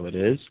that's how it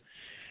is.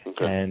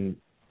 Okay. And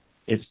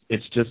it's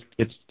just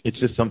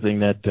something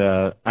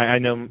that I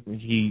know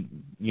he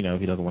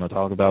doesn't want to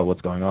talk about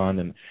what's going on,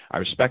 and I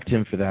respect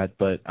him for that,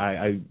 but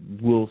I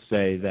will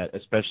say that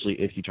especially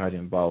if you try to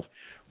involve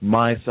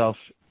myself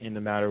in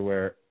the matter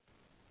where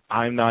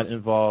I'm not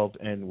involved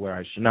and where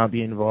I should not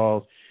be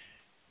involved,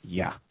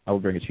 I will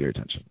bring it to your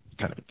attention,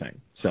 kind of a thing.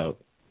 So,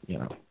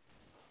 Yeah.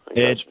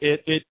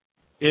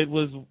 It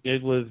was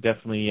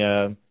definitely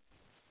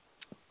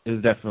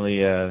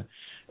a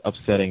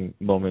upsetting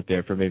moment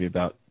there for maybe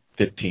about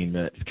 15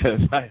 minutes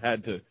because I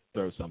had to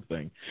throw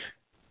something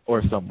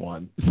or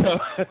someone. So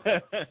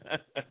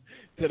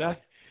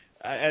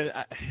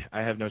I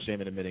have no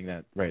shame in admitting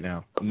that right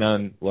now.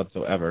 None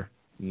whatsoever.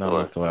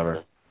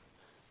 Whatsoever.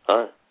 All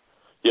right.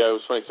 Yeah, it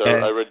was funny because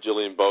I read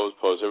Jillian Bowe's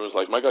post. Everyone's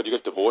like, "My God, you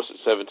got divorced at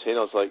 17?"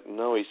 I was like,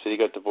 "No, he said he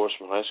got divorced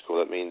from high school.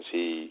 That means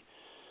he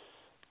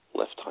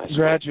left high school."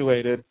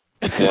 Graduated.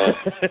 Yeah.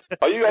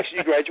 Are you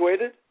actually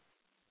graduated?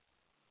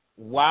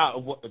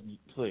 Wow.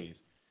 Please.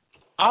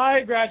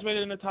 I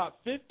graduated in the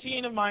top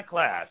 15 of my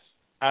class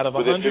out of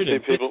 150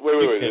 people. Wait.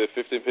 Were there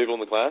 15 people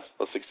in the class?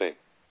 Or 16?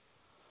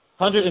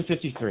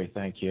 153,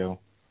 thank you.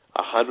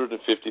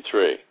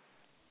 153.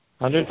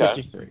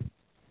 153. Okay.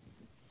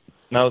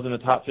 And I was in the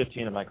top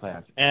 15 of my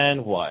class.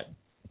 And what?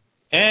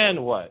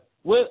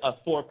 With a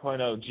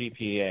 4.0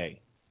 GPA.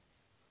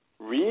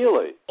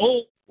 Really?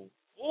 Oh,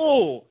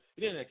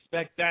 you didn't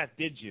expect that,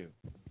 did you?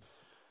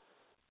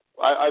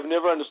 I've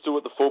never understood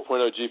what the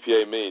 4.0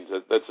 GPA means.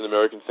 That's an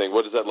American thing.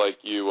 What is that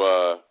like?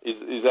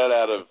 Is that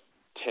out of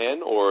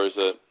 10 or is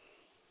it?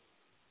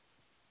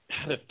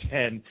 Out of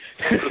 10.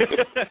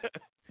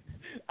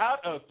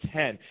 Out of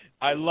 10.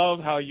 I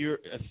love how you're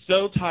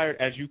so tired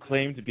as you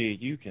claim to be.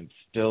 You can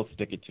still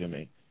stick it to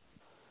me.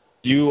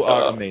 You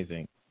are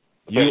amazing.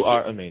 You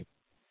are amazing.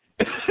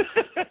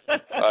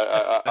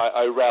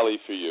 I rally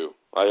for you.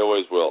 I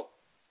always will.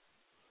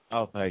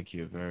 Oh, thank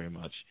you very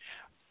much.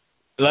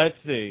 Let's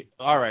see.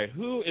 All right,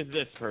 who is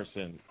this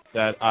person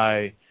that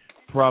I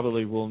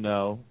probably will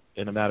know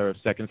in a matter of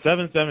seconds?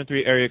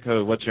 773 area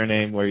code. What's your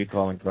name? Where are you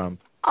calling from?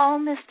 Oh,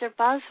 Mr.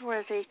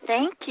 Buzzworthy,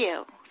 thank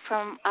you.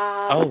 From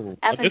Mr.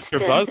 Evanston.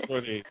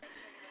 Buzzworthy.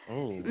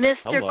 Oh, Mr.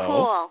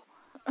 Hello.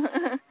 Cool.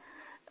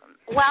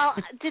 Well,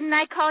 didn't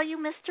I call you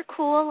Mr.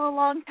 Cool a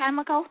long time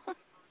ago?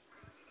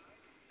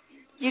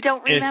 You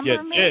don't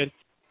remember me?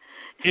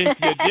 If you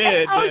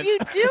did. Oh, you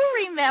do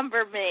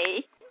remember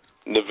me.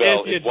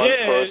 NaVell, if one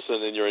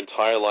person in your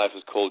entire life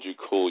has called you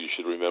cool, you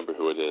should remember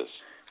who it is.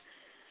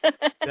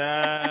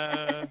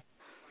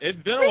 It's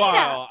been a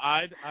while.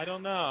 I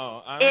don't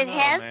know. It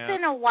has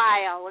been a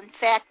while. In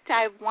fact,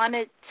 I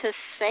wanted to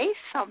say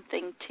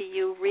something to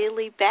you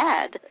really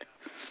bad.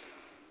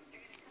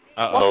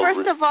 Well,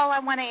 first of all, I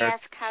want to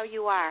ask how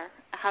you are,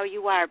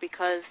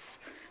 because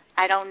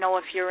I don't know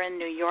if you're in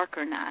New York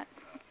or not.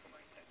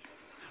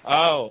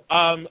 Oh,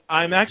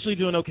 I'm actually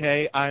doing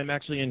okay. I'm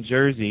actually in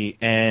Jersey,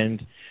 and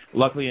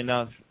luckily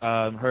enough,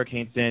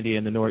 Hurricane Sandy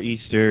and the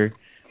nor'easter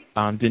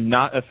did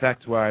not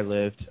affect where I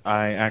lived.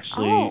 I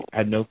actually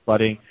had no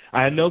flooding.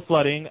 I had no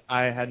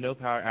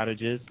power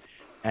outages,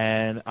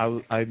 and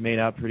I made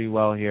out pretty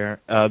well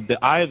here. The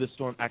eye of the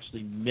storm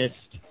actually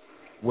missed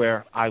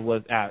where I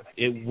was at.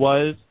 It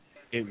was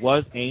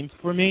aimed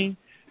for me,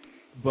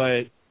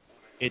 but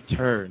it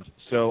turned.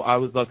 So I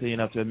was lucky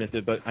enough to miss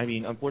it. But, I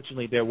mean,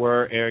 unfortunately, there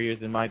were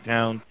areas in my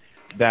town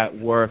that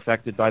were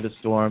affected by the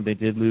storm. They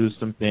did lose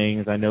some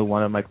things. I know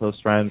one of my close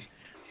friends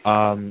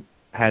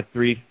had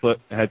 3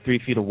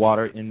 feet of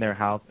water in their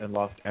house and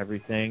lost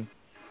everything.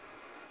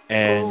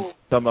 And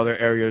some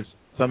areas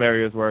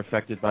were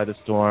affected by the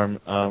storm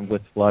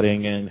with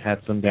flooding and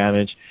had some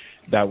damage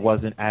that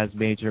wasn't as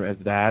major as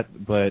that.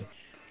 But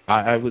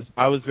I was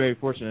very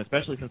fortunate,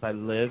 especially since I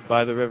live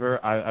by the river.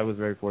 I was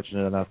very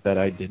fortunate enough that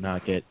I did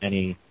not get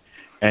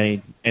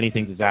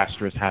anything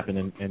disastrous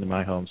happen in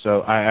my home.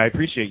 So I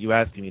appreciate you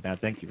asking me that.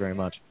 Thank you very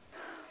much.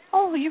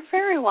 Oh, you're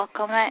very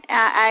welcome.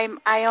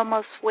 I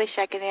almost wish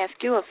I could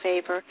ask you a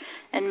favor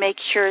and make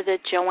sure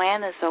that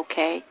Joanne is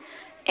okay,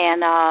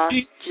 and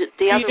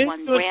the other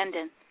one,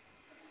 Brandon.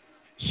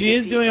 She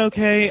is doing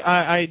okay.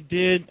 I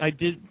did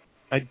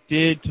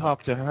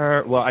talk to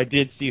her. Well, I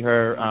did see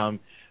her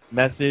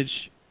message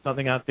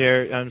something out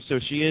there. So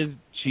she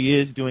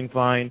is doing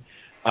fine.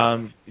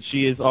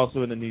 She is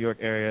also in the New York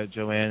area.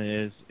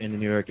 Joanne is in the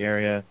New York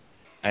area.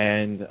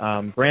 And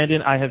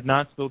Brandon, I have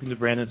not spoken to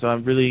Brandon,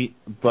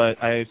 but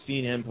I have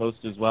seen him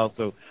post as well,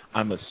 so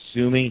I'm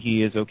assuming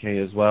he is okay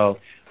as well.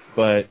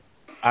 But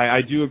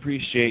I do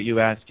appreciate you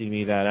asking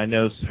me that. I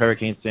know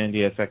Hurricane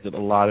Sandy affected a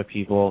lot of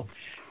people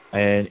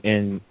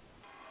in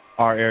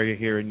our area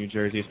here in New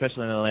Jersey,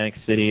 especially in Atlantic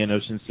City and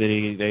Ocean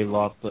City. They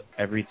lost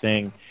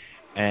everything.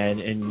 And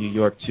in New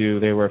York, too,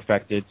 they were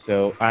affected.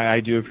 So I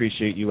do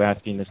appreciate you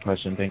asking this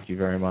question. Thank you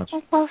very much.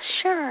 Well,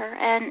 sure.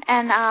 And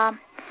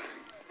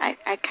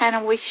I kind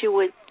of wish you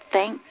would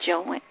thank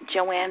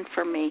Joanne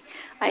for me.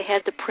 I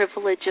had the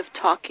privilege of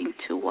talking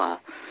to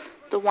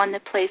the one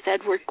that plays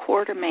Edward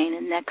Quartermain,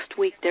 and next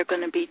week they're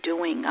going to be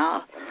doing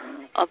a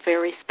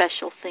very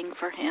special thing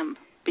for him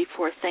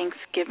before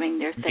Thanksgiving.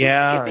 Their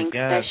Thanksgiving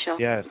special.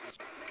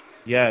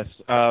 Yes.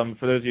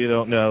 For those of you who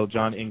don't know,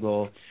 John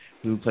Ingle,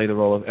 who played the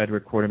role of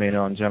Edward Quartermain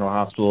on General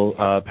Hospital,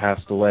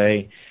 passed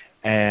away,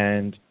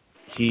 and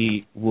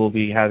he will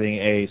be having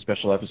a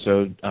special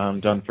episode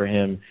done for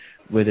him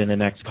within the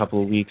next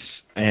couple of weeks.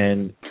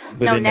 And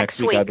within next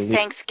week, I believe.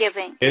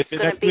 Thanksgiving. It's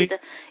going to be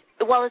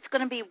Well, it's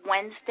going to be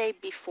Wednesday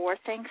before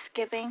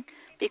Thanksgiving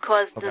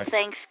because the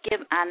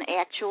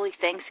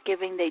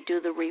Thanksgiving they do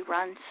the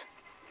reruns.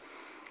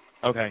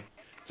 Okay,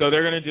 so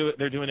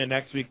they're doing it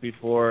next week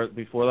before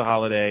the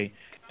holiday,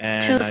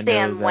 and Tuesday I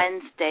know and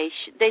Wednesday.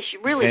 They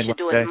should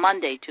do it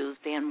Monday,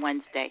 Tuesday, and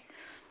Wednesday,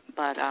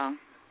 but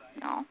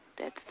no,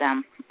 that's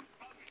them.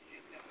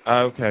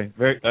 Okay,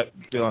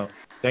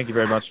 thank you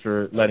very much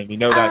for letting me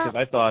know that,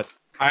 because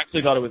I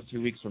actually thought it was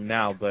 2 weeks from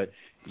now, but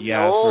yeah.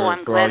 No,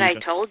 I'm glad I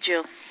told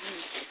you.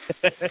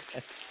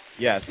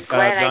 Yes,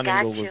 glad John I got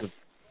Ingle you.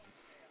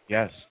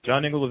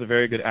 John Ingle was a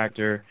very good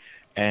actor,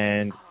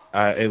 and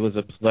it was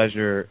a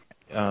pleasure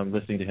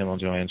listening to him on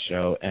Joanne's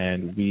show,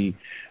 and we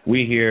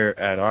here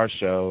at our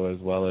show, as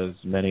well as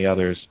many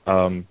others,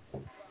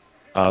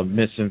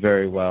 miss him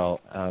very well,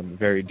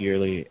 very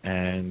dearly,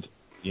 and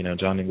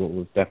John Ingle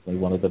was definitely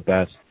one of the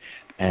best,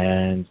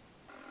 and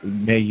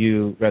may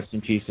you rest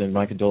in peace, and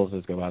my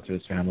condolences go out to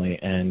his family,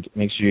 and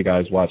make sure you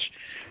guys watch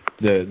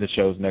the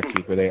shows next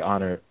week where they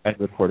honor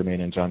Edward Quartermain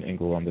and John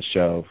Ingle on the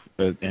show,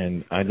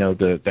 and I know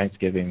the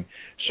Thanksgiving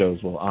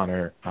shows will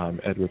honor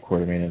Edward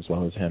Quartermain as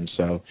well as him,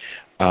 so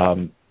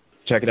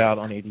check it out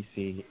on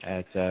ABC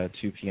at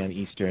 2 p.m.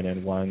 Eastern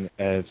and 1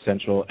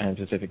 Central and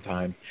Pacific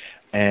time.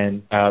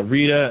 And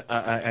Rita,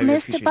 I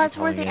Mr.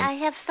 Buzzworthy, I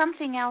have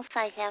something else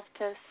I have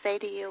to say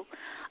to you.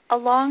 A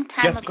long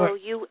time ago,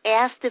 you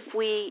asked if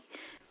we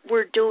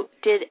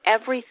did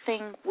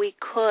everything we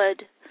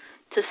could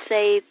to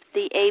save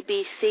the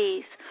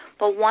ABCs,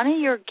 but one of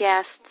your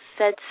guests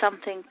said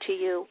something to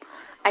you.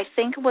 I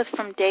think it was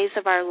from Days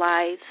of Our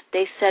Lives.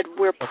 They said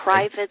we're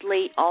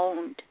privately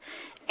owned,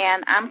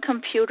 and I'm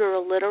computer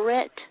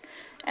illiterate,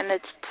 and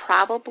it's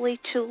probably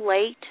too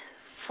late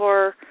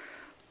for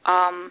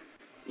all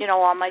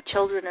my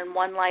children in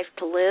one life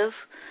to live.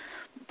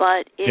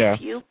 But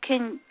if you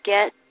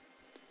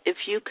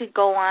could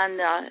go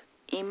on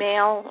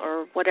email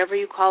or whatever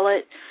you call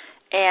it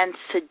and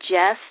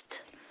suggest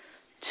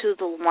to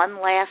the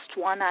one last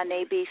one on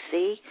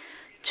ABC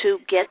to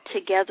get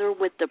together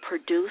with the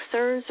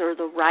producers or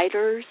the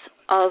writers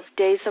of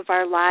Days of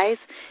Our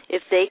Lives,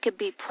 if they could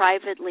be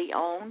privately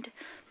owned,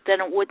 then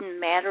it wouldn't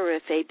matter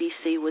if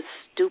ABC was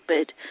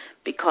stupid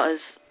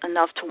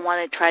enough to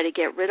want to try to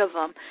get rid of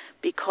them,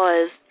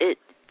 because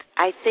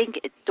I think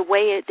the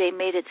way they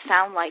made it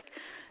sound like,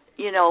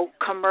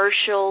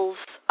 commercials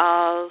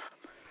of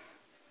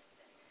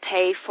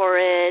pay for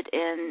it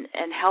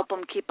and help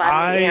them keep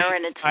on the air,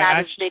 and it's not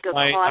as big a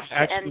cost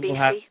to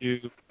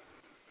NBC.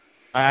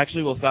 I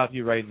actually will stop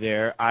you right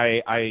there.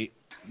 I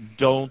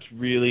don't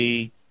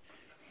really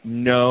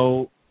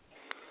know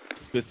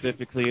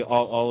specifically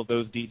all of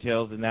those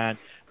details in that,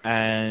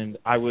 and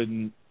I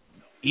wouldn't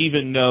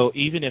even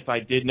if I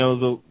did know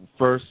the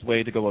first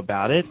way to go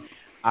about it,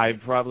 I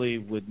probably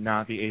would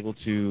not be able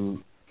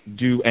to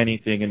do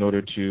anything in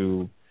order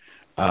to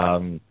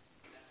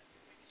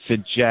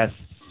suggest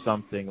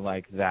something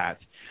like that.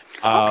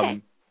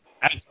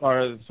 As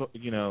far as,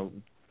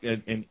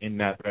 in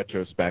that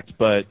retrospect.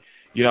 But,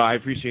 I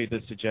appreciate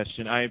the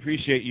suggestion. I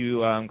appreciate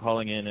you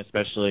calling in,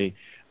 especially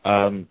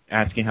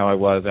asking how I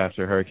was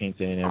after Hurricane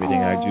Sandy and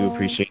everything. I do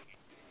appreciate it.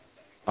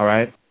 All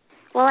right?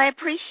 Well, I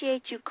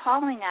appreciate you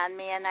calling on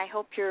me, and I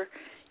hope your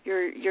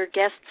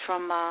guest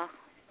from,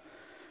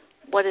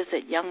 what is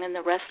it, Young and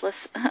the Restless?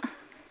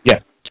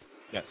 Yes.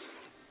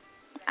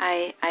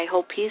 I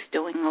hope he's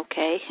doing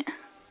okay.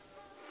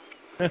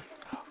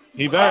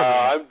 He better.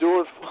 I'm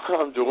doing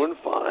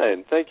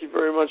fine. Thank you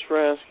very much for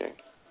asking.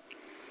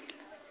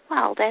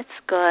 Well, that's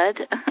good.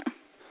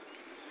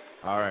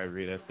 All right,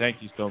 Rita.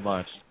 Thank you so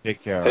much.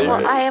 Take care.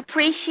 Well, I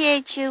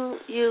appreciate you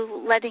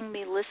letting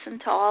me listen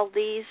to all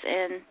these,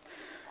 and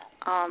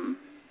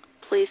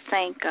please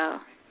thank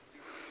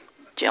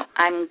Joe.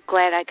 I'm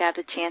glad I got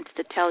a chance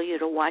to tell you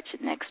to watch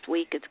it next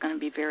week. It's going to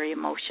be very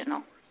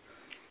emotional.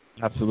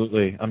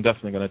 Absolutely. I'm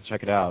definitely going to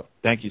check it out.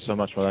 Thank you so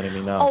much for letting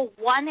me know.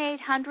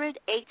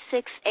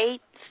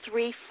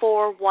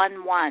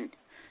 1-800-868-3411.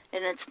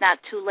 And it's not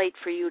too late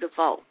for you to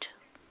vote.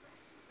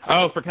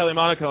 Oh, for Kelly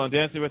Monaco and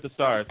Dancing with the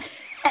Stars.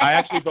 I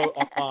actually vote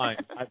online.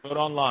 I vote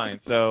online,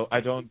 so I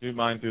don't do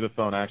mine through the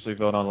phone. I actually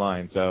vote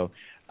online. So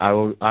I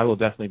will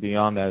definitely be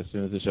on that as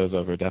soon as the show's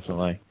over,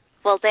 definitely.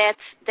 Well, that's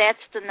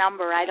the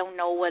number. I don't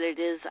know what it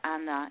is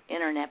on the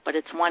Internet, but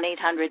it's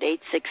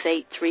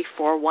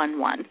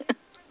 1-800-868-3411.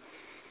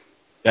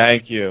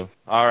 Thank you.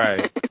 All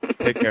right.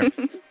 Take care.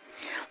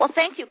 Well,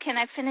 thank you. Can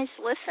I finish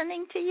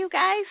listening to you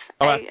guys?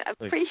 I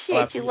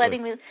appreciate you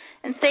letting me,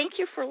 and thank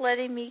you for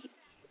letting me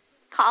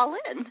call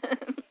in.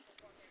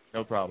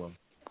 No problem.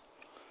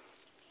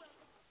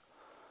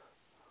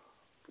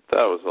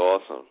 That was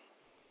awesome.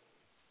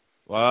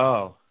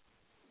 Wow.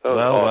 That was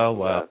awesome.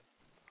 Well.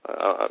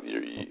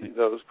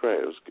 That was great.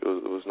 It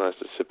was nice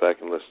to sit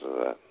back and listen to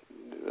that.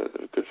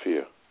 Good for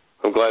you.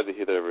 I'm glad to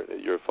hear that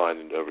you're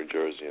finding over in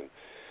Jersey, and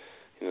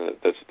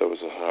that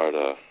was a hard.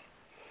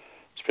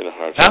 It's been a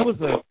hard. That was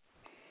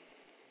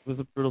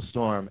a brutal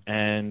storm,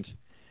 and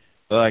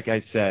like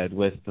I said,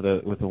 with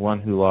the one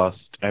who lost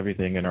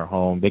everything in her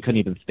home, they couldn't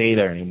even stay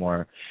there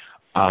anymore.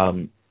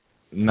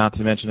 not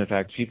to mention the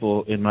fact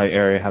people in my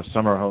area have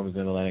summer homes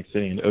in Atlantic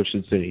City and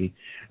Ocean City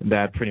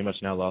that pretty much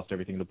now lost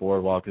everything. The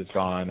boardwalk is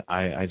gone.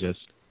 I just,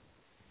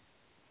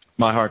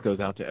 my heart goes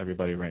out to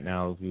everybody right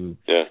now who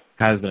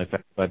has been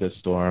affected by this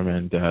storm,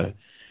 and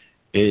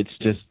it's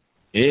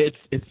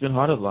been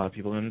hard on a lot of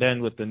people. And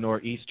then with the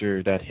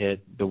nor'easter that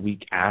hit the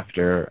week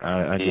after,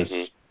 I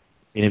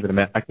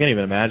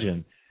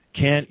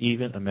can't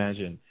even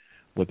imagine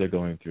what they're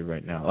going through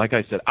right now. Like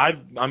I said,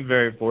 I'm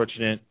very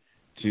fortunate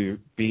to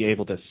be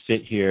able to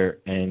sit here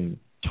and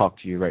talk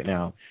to you right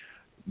now.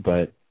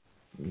 But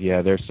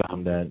yeah, there's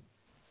some that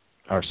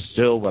are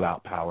still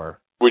without power.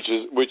 Which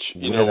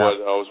you know what,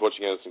 I was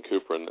watching Anderson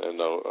Cooper, and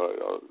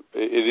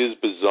it is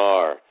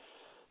bizarre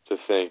to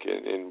think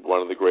in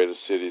one of the greatest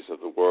cities of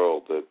the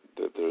world that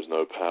there's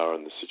no power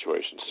and the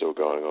situation's still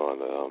going on.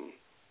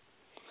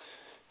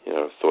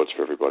 Thoughts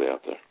for everybody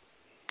out there.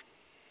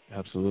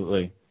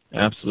 Absolutely.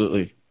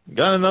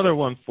 Got another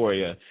one for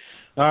you.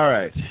 All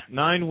right,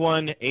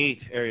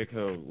 918 area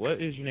code.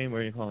 What is your name?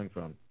 Where are you calling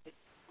from?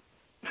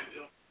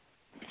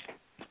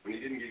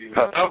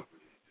 Hello?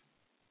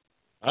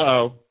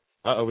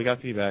 Uh-oh, we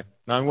got feedback.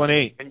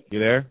 918, you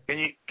there? Can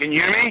you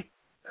hear me?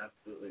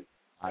 Absolutely.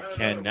 I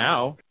can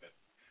now.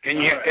 Can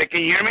you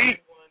hear me?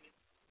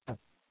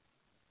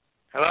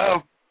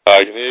 Hello?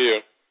 I can hear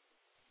you.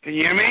 Can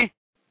you hear me?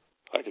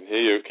 I can hear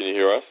you. Can you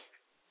hear us?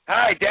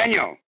 Hi,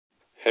 Daniel.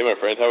 Hey, my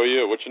friend. How are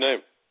you? What's your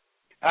name?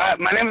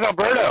 My name is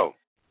Alberto.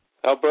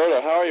 Alberto,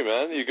 how are you,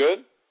 man? You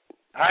good?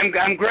 I'm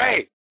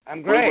great.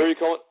 Where are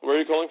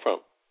you calling from?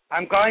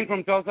 I'm calling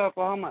from Tulsa,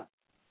 Oklahoma.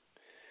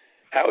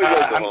 How is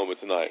Oklahoma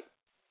tonight?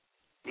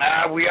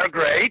 We are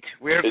great.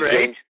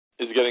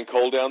 Is it getting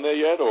cold down there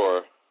yet,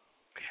 or?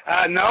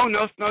 No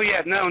snow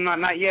yet. No,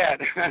 not yet.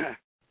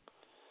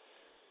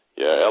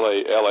 Yeah,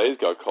 LA's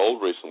got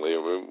cold recently.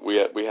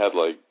 We had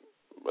like,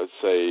 let's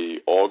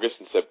say, August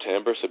and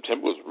September.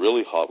 September was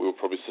really hot. We were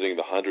probably sitting in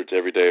the hundreds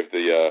every day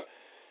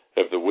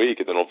of the week,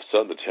 and then all of a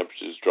sudden the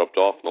temperatures dropped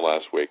off in the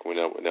last week.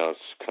 Now it's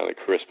kind of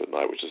crisp at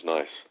night, which is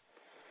nice.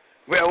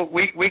 Well,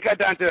 we got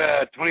down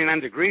to 29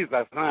 degrees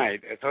last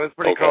night, so it's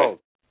pretty cold.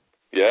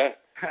 Yeah.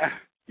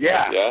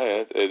 Yeah.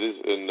 Yeah, it is.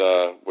 And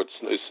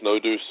is snow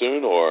due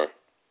soon, or?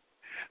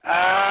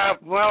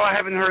 Well, I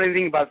haven't heard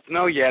anything about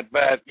snow yet,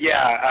 but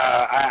yeah,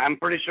 I'm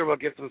pretty sure we'll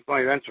get some snow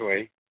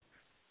eventually.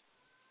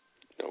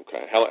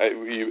 Okay. How are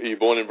you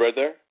born and bred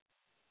there?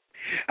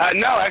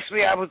 No,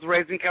 actually, I was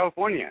raised in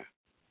California.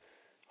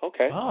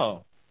 Okay.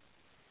 Oh.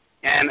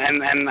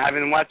 And I've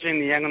been watching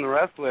The Young and the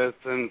Restless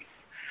since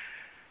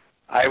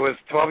I was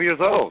 12 years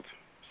old.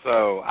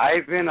 So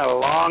I've been a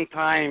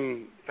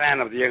long-time fan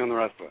of The Young and the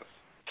Restless.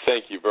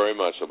 Thank you very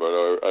much,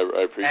 Alberto.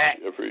 I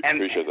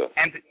appreciate that.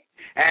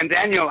 And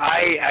Daniel,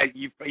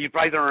 you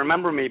probably don't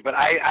remember me, but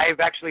I've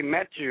actually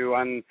met you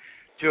on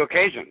 2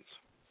 occasions.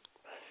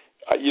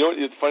 You know,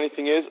 the funny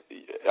thing is,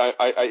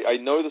 I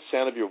know the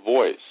sound of your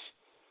voice.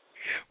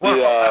 Well,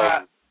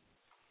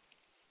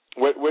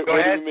 where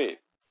did we meet?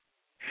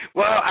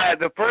 Well,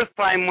 the first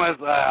time was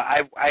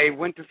I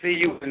went to see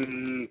you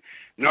in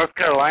North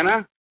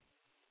Carolina.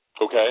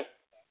 Okay.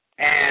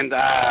 And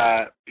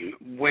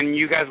when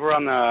you guys were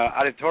on the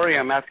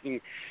auditorium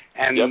asking,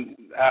 and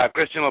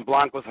Christian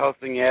LeBlanc was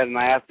hosting it, and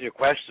I asked you a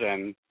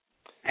question,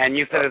 and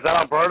you said, "Is that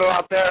Alberto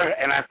out there?"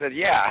 And I said,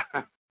 "Yeah."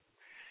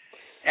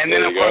 And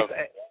then of course,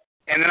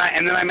 and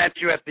then I met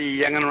you at the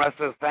Young and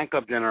Restless fan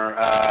club dinner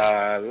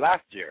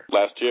last year.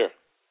 Last year.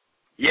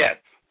 Yes.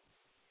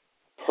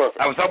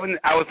 Perfect. I was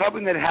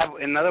hoping they'd have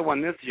another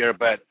one this year,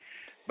 but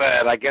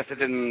I guess it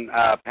didn't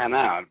pan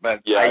out.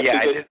 But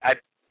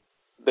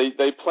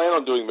they plan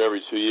on doing them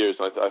every 2 years.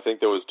 I think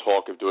there was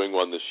talk of doing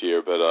one this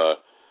year, but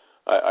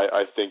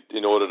I think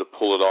in order to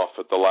pull it off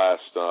at the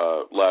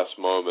last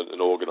moment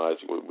and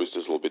organizing was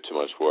just a little bit too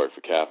much work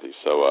for Kathy.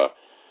 So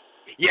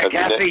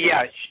Kathy,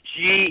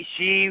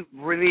 she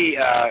really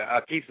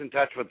keeps in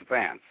touch with the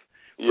fans.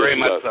 Very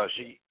much so.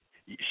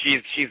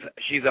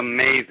 She's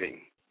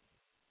amazing.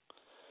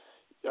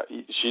 Yeah,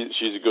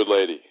 she's a good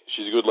lady.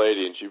 She's a good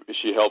lady, and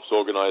she helps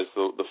organize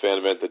the fan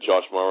event that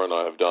Josh Morrow and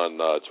I have done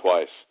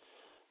twice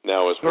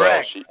now as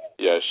Correct.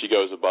 well. She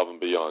goes above and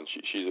beyond.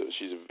 She's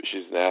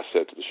an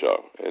asset to the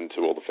show and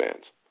to all the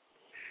fans.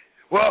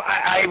 Well,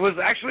 I was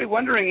actually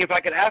wondering if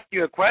I could ask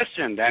you a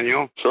question,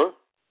 Daniel. Sure.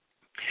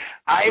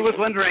 I was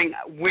wondering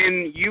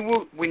when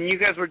you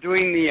guys were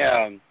doing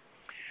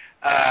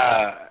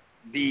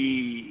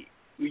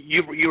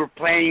you were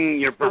playing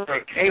your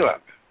brother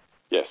Caleb.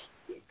 Yes.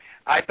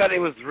 I thought it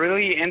was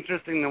really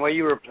interesting the way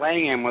you were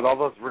playing him with all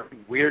those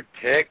weird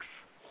tics.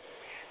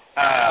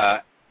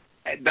 I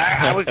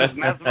was just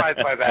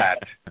mesmerized by that.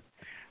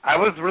 I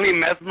was really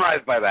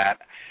mesmerized by that.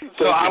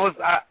 So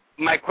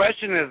my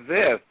question is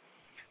this: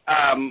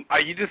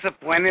 are you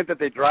disappointed that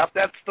they dropped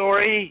that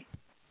story?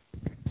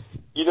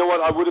 You know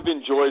what? I would have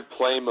enjoyed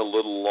playing him a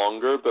little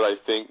longer, but I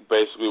think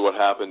basically what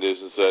happened is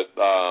that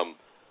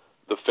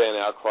the fan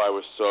outcry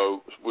was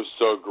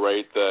so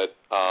great that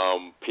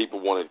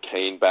people wanted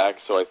Kane back.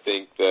 So I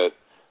think that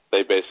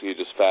they basically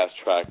just fast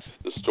tracked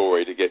the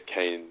story to get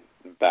Kane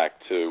back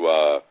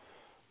to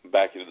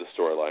back into the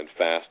storyline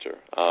faster.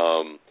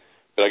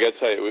 But I got to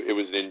tell you, it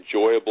was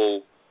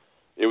enjoyable.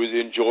 It was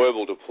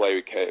enjoyable to play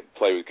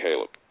with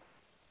Caleb.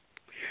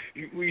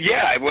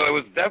 Yeah, well, it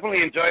was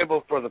definitely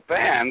enjoyable for the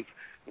fans.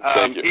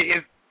 Thank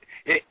you.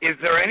 Is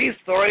there any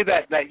story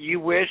that you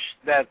wish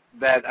that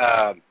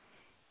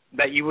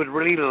you would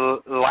really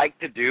like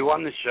to do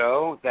on the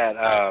show? That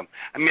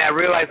I mean, I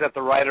realize that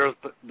the writers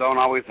don't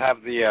always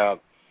have the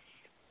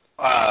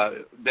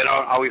they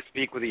don't always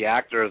speak with the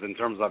actors in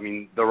terms of, I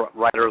mean, the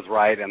writers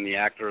write and the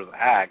actors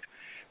act.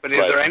 But is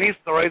there any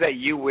story that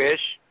you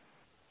wish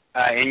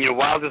in your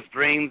wildest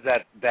dreams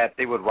that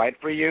they would write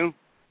for you?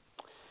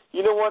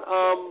 You know what?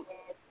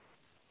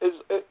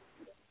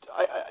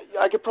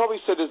 I could probably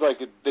say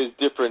there's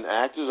different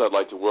actors I'd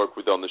like to work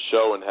with on the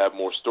show and have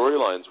more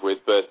storylines with,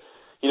 but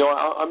you know,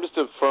 I'm just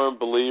a firm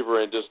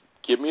believer in just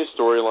give me a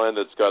storyline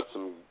that's got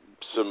some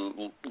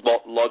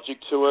logic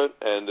to it,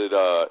 and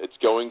it's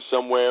going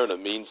somewhere and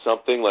it means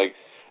something. Like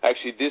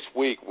actually, this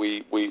week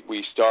we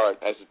start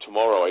as of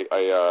tomorrow.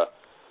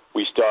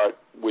 We start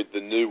with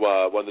the new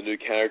one of the new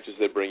characters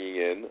they're bringing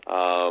in.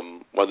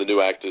 One of the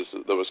new actors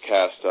that was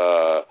cast,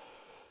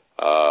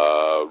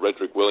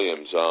 Redrick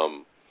Williams.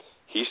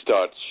 He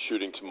starts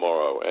shooting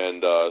tomorrow,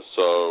 and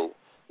so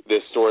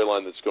there's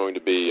storyline that's going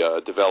to be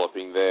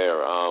developing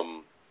there.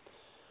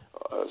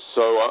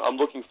 So I'm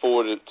looking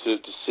forward to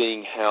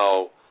seeing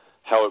how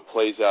it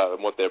plays out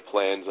and what their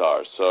plans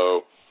are.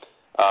 So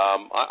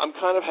I'm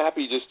kind of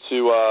happy just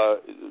to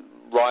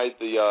ride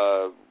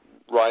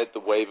the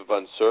wave of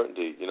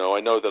uncertainty. You know,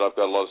 I know that I've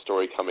got a lot of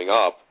story coming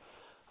up,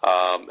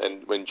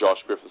 and when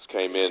Josh Griffiths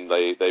came in,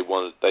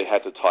 they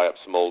had to tie up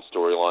some old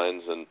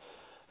storylines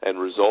and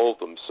resolve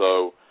them.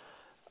 So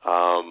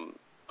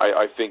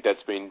I think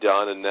that's been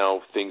done, and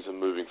now things are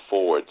moving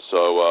forward.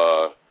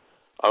 So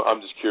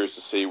I'm just curious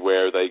to see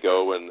where they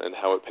go and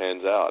how it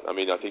pans out. I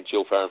mean, I think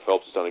Jill Farron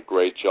Phelps has done a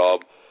great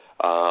job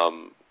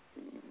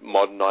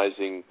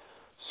modernizing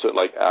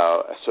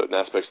certain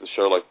aspects of the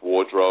show, like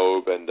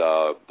wardrobe, and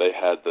they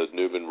had the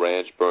Newman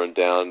Ranch burned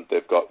down.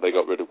 They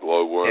got rid of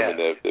Glowworm, and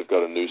they've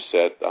got a new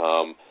set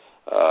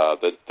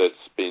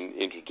that's been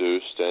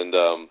introduced.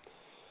 And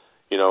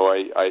you know,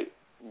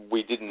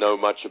 we didn't know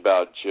much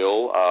about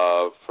Jill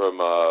from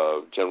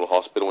General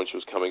Hospital when she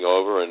was coming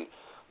over, and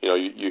you know,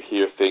 you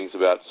hear things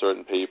about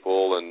certain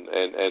people and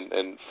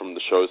from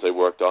the shows they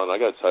worked on. I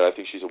got to tell you, I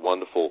think she's a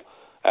wonderful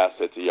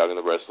asset to Young and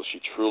the Restless. She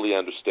truly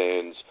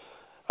understands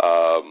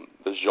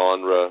the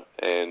genre,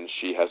 and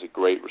she has a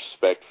great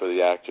respect for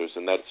the actors,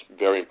 and that's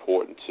very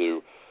important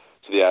to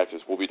the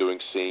actors. We'll be doing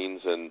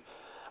scenes, and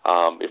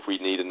if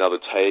we need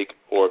another take,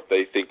 or if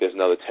they think there's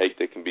another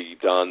take that can be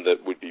done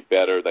that would be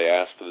better, they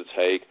ask for the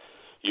take.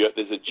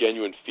 There's a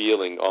genuine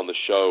feeling on the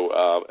show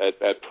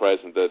at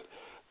present that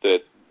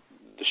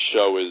the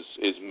show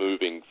is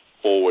moving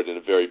forward in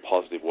a very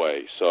positive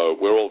way. So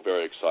we're all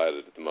very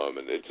excited at the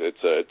moment.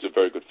 It's a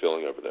very good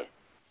feeling over there.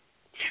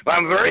 Well,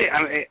 I'm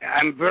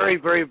very,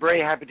 very,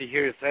 very happy to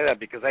hear you say that,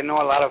 because I know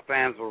a lot of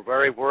fans were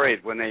very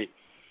worried when they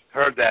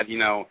heard that, you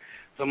know,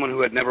 someone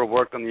who had never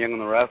worked on The Young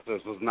and the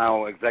Restless was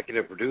now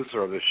executive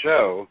producer of the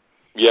show.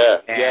 Yeah.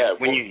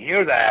 When you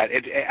hear that,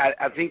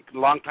 I think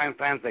longtime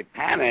fans, they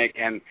panic,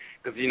 and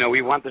because you know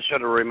we want the show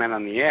to remain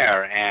on the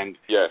air, and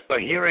so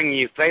hearing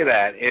you say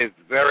that is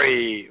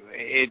very.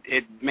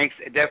 It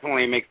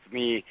definitely makes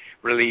me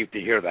relieved to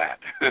hear that.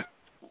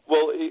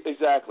 Well,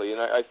 exactly,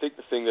 and I think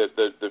the thing that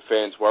the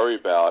fans worry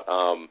about,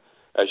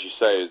 as you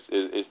say,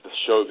 is the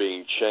show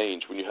being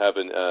changed. When you have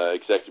an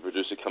executive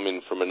producer come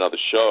in from another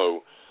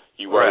show,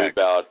 you worry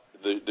about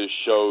the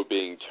show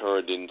being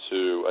turned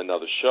into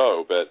another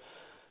show, but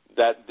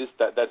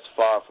that's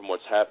far from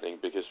what's happening,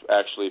 because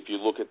actually if you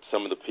look at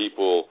some of the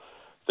people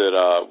that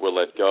were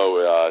let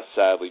go,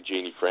 sadly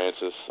Jeannie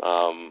Francis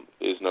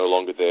is no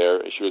longer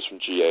there. She was from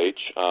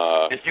GH.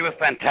 And she was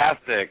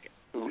fantastic.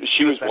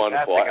 She was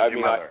wonderful.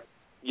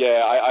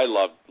 I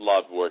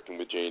loved working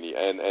with Jeannie,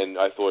 and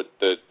I thought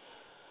that,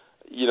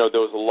 you know,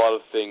 there was a lot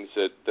of things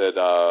that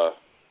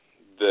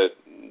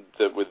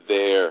were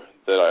there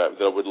that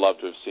I would love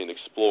to have seen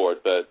explored,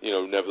 but you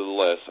know,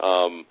 nevertheless,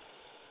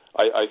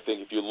 I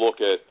think if you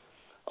look at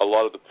a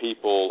lot of the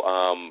people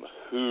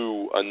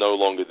who are no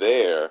longer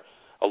there,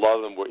 a lot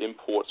of them were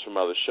imports from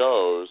other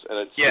shows,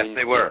 and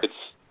they were.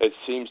 It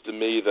seems to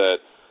me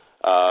that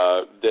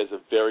there's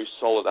a very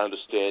solid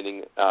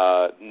understanding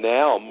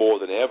now more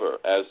than ever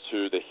as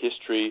to the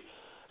history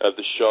of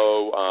the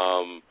show,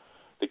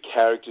 the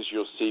characters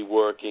you'll see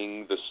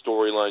working, the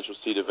storylines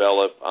you'll see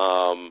develop,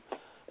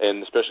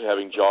 and especially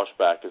having Josh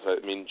back. Because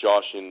I mean,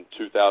 Josh in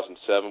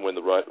 2007, when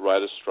the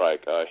writers'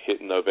 strike hit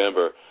in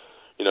November,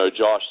 you know,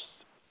 Josh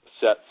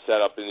sat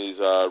up in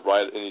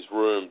his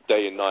room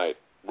day and night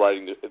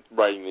writing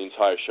the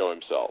entire show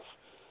himself,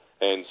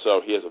 and so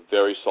he has a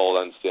very solid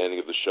understanding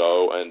of the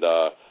show, and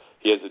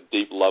he has a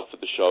deep love for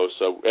the show.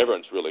 So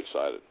everyone's really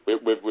excited.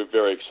 We're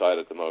very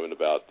excited at the moment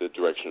about the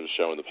direction of the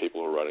show and the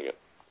people who are running it.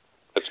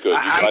 That's good.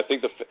 I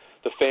think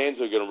the fans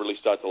are going to really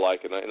start to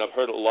like it, and I've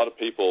heard a lot of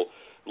people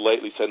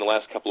lately say in the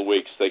last couple of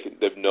weeks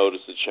they've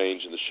noticed a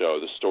change in the show,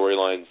 the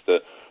storylines, the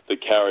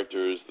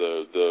characters,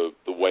 the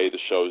way the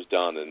show's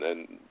done,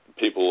 and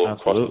people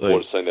across the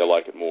board are saying they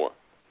like it more.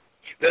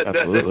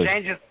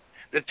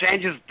 The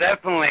change is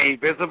definitely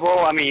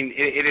visible. I mean,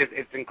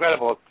 it's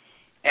incredible.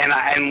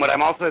 And what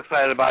I'm also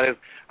excited about is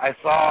I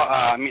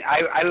saw.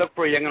 I look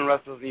for Young and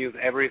Restless news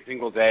every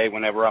single day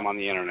whenever I'm on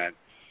the internet.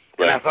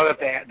 Right. And I saw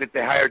that they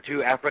hired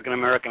 2 African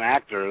American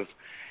actors.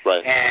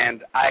 Right.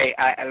 And I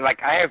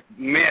have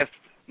missed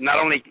not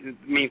only. I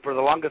mean, for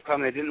the longest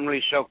time they didn't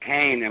really show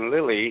Kane and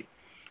Lily,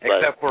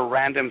 except for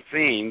random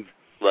scenes.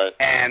 Right.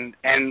 And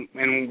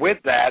with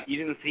that, you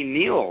didn't see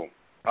Neil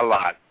a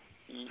lot.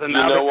 So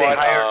now you know that they what?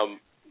 hired.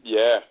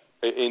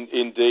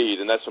 Indeed,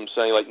 and that's what I'm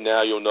saying. Like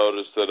now, you'll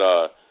notice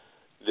that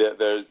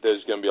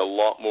there's going to be a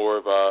lot more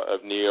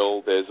of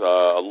Neil. There's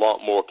a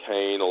lot more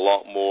Kane, a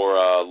lot more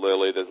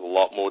Lily. There's a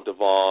lot more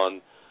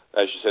Devon.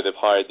 As you said, they've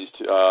hired these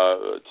two.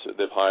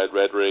 They've hired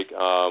Redrick,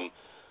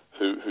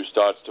 who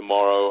starts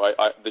tomorrow.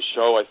 The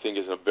show, I think,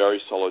 is in a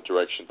very solid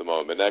direction at the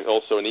moment. And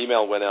also, an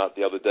email went out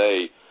the other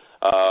day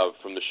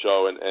from the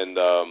show and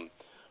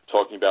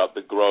talking about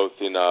the growth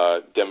in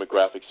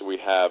demographics that we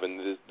have,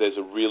 and there's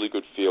a really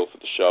good feel for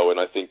the show. And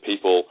I think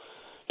people,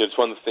 it's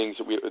one of the things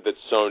that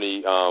Sony,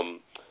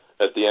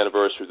 at the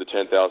anniversary of the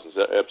 10,000th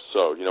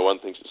episode, one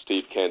of the things that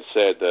Steve Kent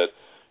said that,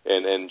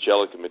 and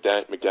Angelica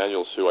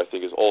McDaniels, who I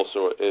think is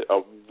also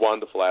a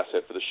wonderful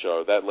asset for the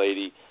show, that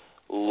lady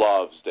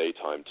loves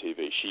daytime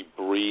TV. She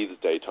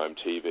breathes daytime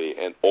TV,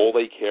 and all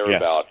they care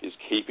about is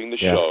keeping the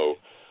show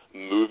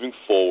moving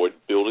forward,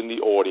 building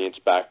the audience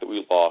back that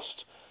we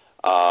lost.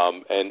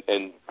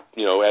 And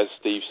as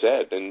Steve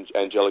said and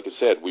Angelica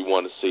said, we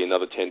want to see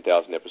another 10,000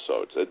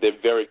 episodes.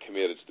 They're very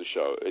committed to the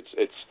show.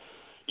 It's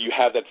you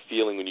have that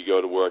feeling when you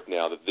go to work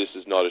now that this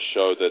is not a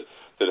show that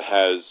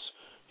has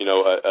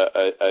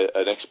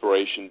an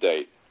expiration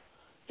date.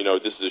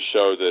 This is a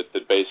show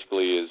that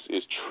basically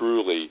is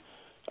truly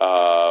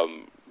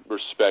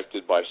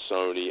respected by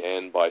Sony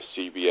and by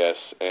CBS,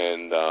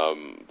 and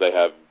they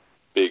have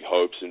big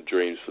hopes and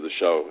dreams for the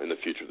show and the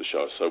future of the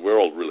show. So we're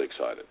all really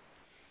excited.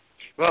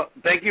 Well,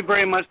 thank you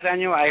very much,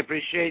 Daniel. I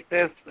appreciate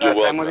this. You're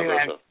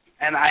welcome.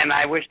 And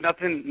I wish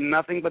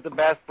nothing but the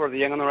best for the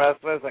Young and the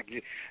Restless.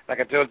 Like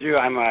I told you,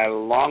 I'm a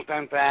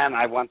longtime fan.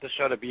 I want the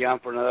show to be on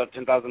for another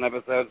 10,000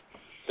 episodes.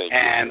 Thank you.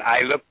 And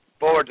I look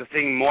forward to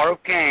seeing more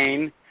of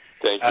Kane.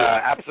 Thank you.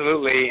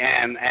 Absolutely.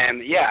 And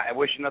I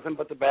wish you nothing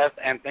but the best.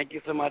 And thank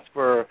you so much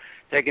for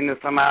taking this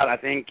time out. I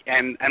think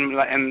and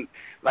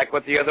like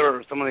what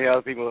some of the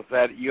other people have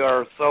said, you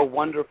are so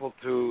wonderful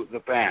to the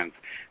fans.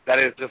 That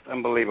is just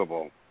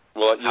unbelievable.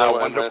 Well, how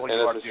wonderful and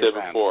you are as to I your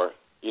said fans. before,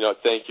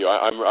 thank you.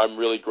 I'm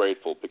really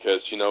grateful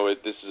because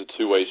this is a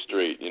two-way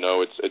street.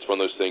 It's one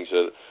of those things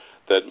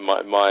that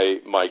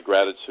my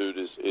gratitude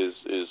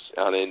is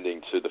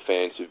unending to the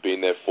fans who've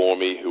been there for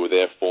me, who were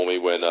there for me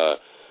when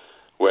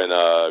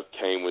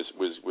Kane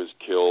was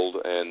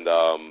killed, and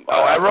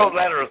I wrote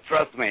letters.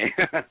 Trust me.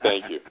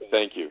 Thank you.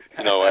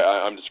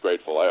 I'm just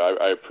grateful.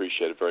 I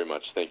appreciate it very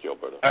much. Thank you,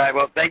 Alberto. All right.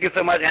 Well, thank you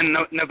so much, and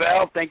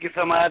NaVell, thank you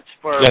so much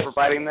for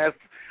providing this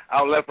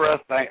outlet for us.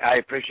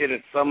 I appreciate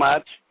it so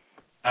much.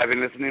 I've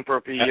been listening for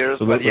a few years,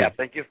 but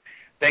thank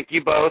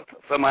you both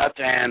so much,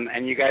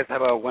 and you guys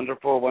have a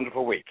wonderful,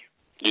 wonderful week.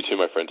 You too,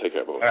 my friend. Take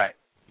care, both. All right.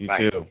 You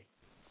Bye. too.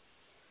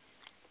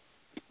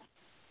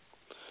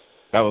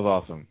 That was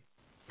awesome.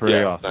 Pretty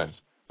awesome. Nice.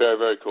 Very,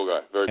 very cool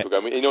guy. Very cool guy.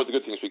 I mean, the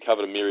good thing is we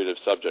covered a myriad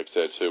of subjects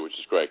there too, which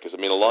is great. Because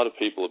a lot of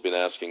people have been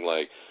asking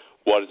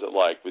what is it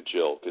like with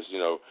Jill? Because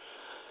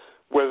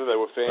whether they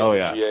were fans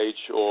of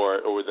GH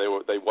or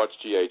they watched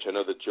GH. I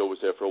know that Jill was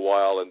there for a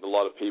while, and a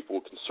lot of people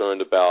were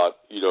concerned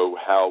about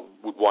how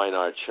would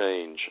Wynard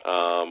change.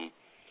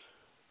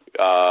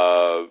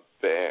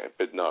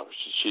 But no,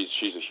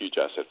 she's a huge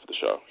asset for the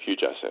show.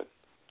 Huge asset.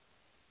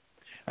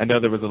 I know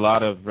there was a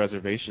lot of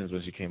reservations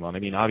when she came on. I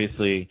mean,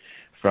 obviously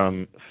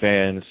from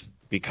fans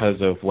because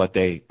of what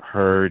they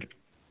heard.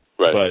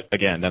 Right. But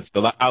again, that's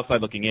the outside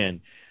looking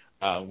in.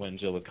 When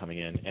Jill was coming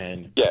in,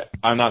 and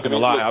I'm not going to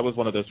lie, I was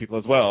one of those people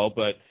as well.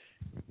 But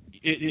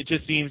it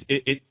just seems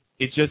it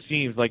just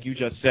seems like you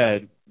just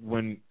said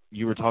when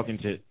you were talking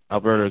to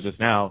Alberto just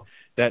now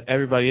that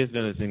everybody is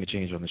noticing a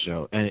change on the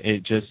show, and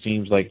it just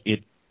seems like it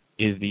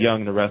is the Young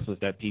and the Restless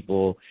that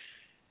people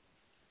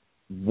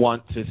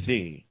want to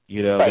see.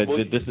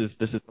 This is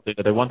something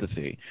that they want to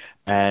see,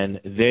 and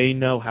they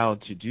know how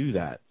to do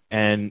that.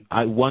 And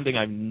one thing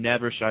I've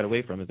never shied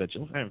away from is that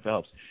Jill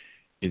Phelps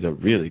is a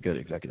really good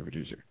executive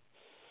producer.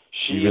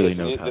 She really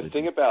knows how to do it. The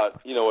thing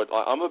about,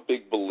 I'm a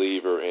big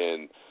believer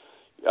in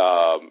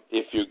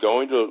if you're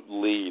going to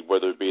lead,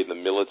 whether it be in the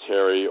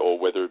military or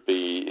whether it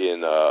be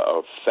in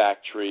a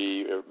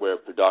factory where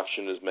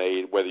production is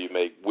made, whether you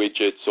make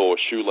widgets or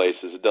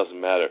shoelaces, it doesn't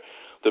matter.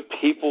 The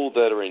people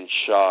that are in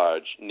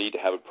charge need to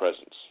have a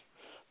presence.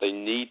 They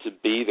need to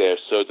be there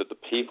so that the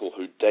people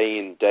who day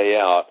in, day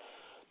out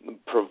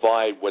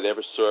provide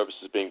whatever service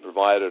is being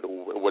provided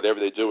or whatever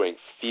they're doing,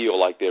 feel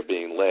like they're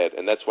being led.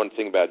 And that's one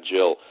thing about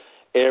Jill.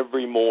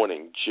 Every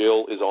morning,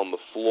 Jill is on the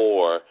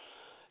floor,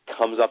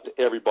 comes up to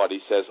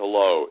everybody, says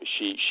hello.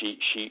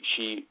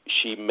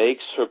 She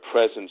makes her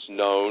presence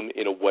known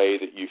in a way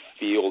that you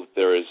feel that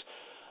there is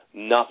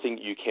nothing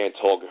you can't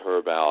talk to her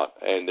about,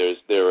 and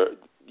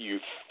you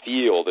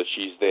feel that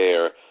she's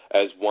there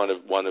as one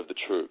of the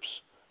troops.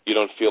 You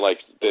don't feel like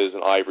there's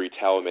an ivory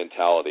tower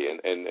mentality,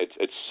 and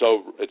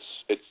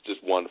it's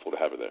just wonderful to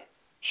have her there.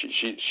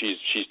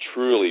 She's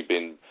truly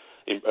been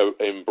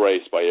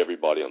embraced by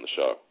everybody on the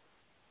show.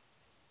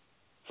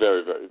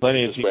 Very, very.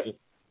 Plenty of people.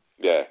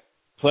 Yeah.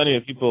 Plenty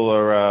of people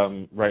are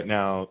right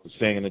now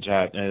saying in the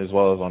chat as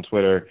well as on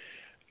Twitter,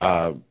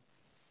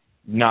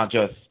 not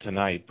just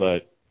tonight,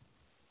 but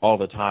all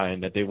the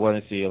time, that they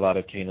want to see a lot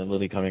of Kane and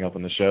Lily coming up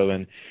on the show.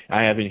 And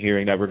I have been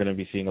hearing that we're going to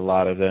be seeing a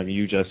lot of them.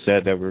 You just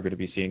said that we're going to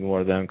be seeing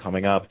more of them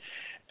coming up.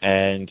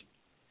 And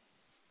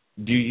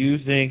do you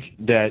think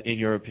that, in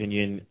your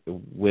opinion,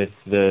 with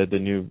the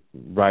new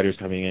writers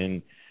coming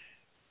in,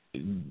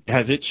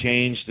 has it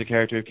changed the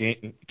character of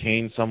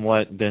Kane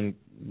somewhat than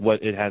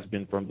what it has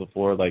been from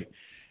before? Like,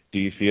 do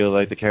you feel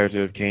like the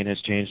character of Kane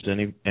has changed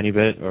any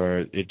bit, or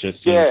it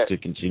just seems to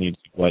continue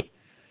what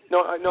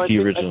he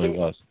originally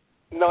was?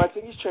 No, I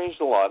think he's changed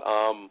a lot.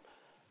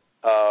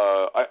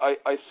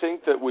 I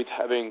think that with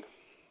having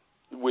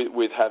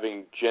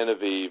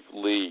Genevieve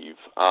leave,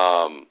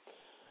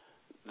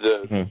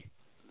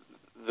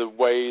 the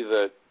way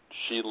that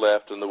she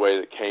left and the way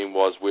that Kane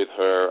was with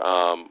her,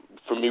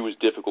 for me was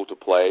difficult to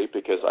play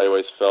because I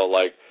always felt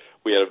like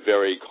we had a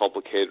very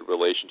complicated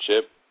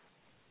relationship.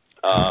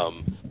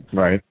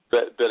 Right.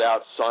 But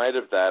outside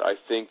of that, I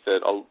think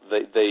that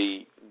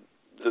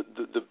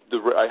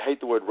I hate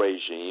the word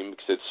regime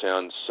because it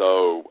sounds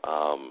so,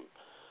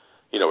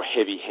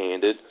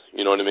 heavy-handed.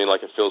 You know what I mean?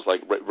 Like, it feels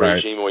like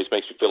regime always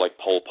makes me feel like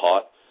Pol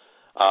Pot.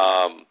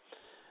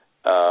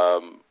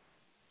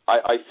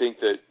 I think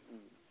that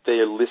they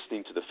are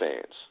listening to the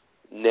fans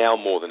now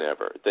more than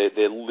ever.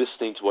 They're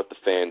listening to what the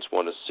fans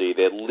want to see.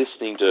 They're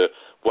listening to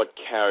what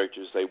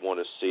characters they want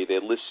to see.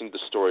 They're listening to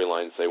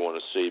storylines they want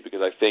to see,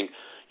 because I think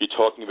you're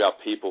talking about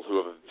people who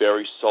have a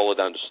very solid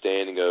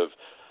understanding of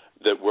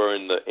that we're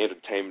in the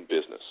entertainment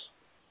business,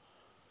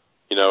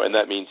 and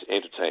that means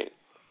entertain.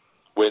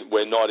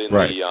 We're not in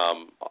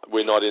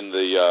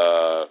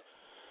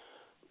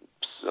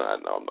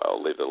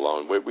I'll leave it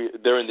alone.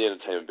 They're in the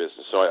entertainment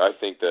business. So I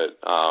think that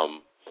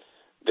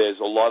there's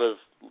a lot of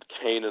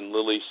Kane and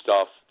Lily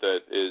stuff that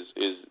is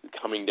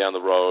coming down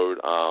the road.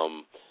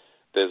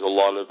 There's a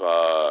lot of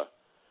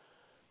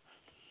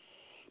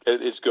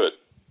it's good.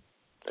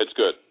 It's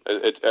good.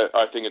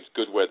 I think it's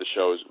good where the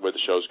show's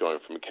going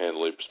from a Kane and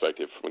Lily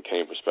perspective, from a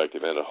Kane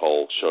perspective, and a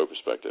whole show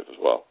perspective as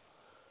well.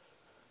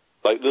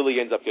 Like, Lily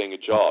ends up getting a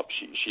job.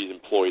 She's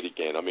employed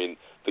again. I mean,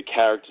 the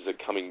characters are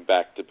coming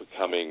back to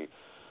becoming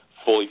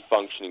fully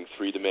functioning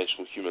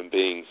three-dimensional human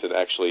beings that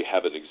actually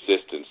have an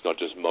existence, not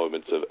just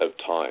moments of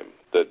time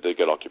that they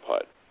get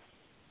occupied.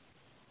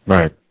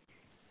 Right.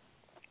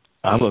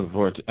 I'm looking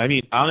forward to. I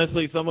mean,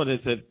 honestly, someone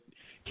that said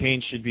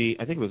Kane should be,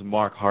 I think it was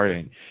Mark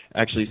Harding,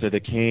 actually said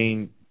that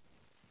Kane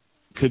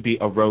could be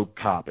a rogue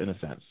cop in a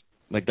sense.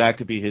 Like, that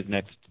could be his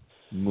next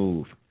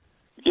move.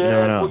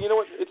 Yeah, well, you know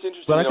what? It's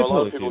interesting. But I can a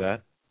lot of people see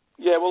that.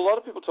 Yeah, well, a lot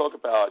of people talk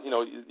about,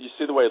 you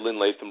see the way Lynn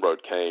Latham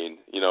wrote Kane.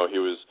 He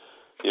was,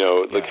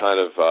 the kind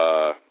of,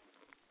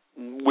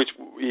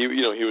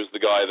 he was the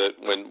guy that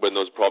when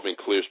there was a problem in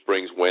Clear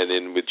Springs went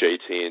in with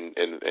JT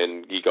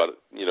and he got,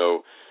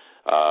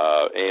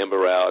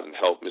 Amber out and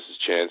helped Mrs.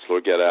 Chancellor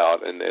get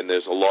out. And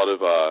there's a lot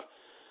of a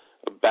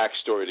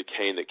backstory to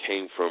Kane that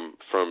came from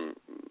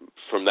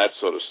that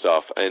sort of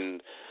stuff.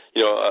 And,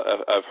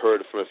 I've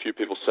heard from a few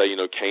people say,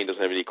 Kane doesn't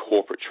have any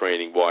corporate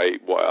training. Why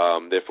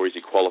therefore is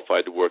he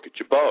qualified to work at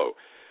Jabot?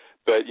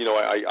 But,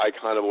 I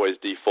kind of always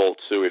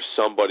default to, if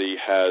somebody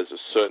has a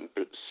certain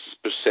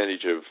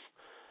percentage of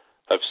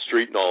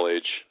street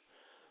knowledge,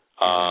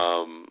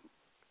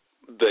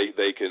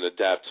 they can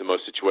adapt to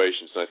most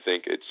situations. And I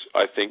think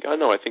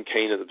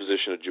Kane at the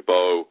position of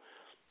Jabot,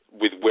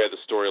 with where the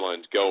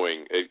storyline's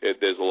going,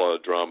 there's a lot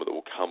of drama that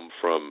will come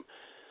from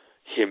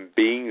him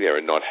being there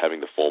and not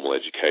having the formal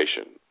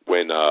education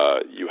when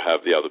you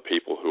have the other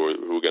people who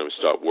are going to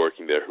start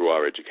working there who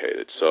are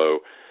educated.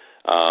 So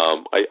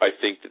I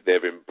think that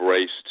they've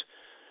embraced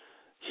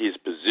his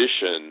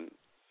position,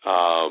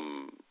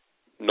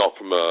 not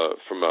from a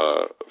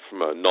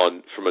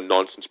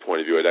nonsense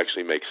point of view. It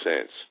actually makes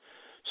sense.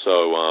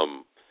 So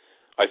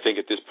I think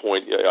at this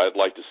point I'd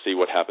like to see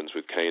what happens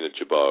with Kane at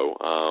Jabot,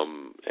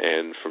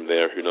 and from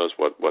there, who knows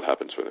what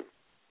happens with him.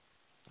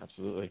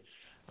 Absolutely.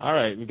 All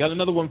right, we got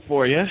another one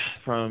for you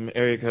from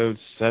area code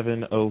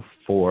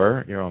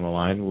 704. You're on the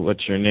line.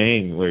 What's your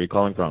name? Where are you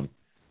calling from?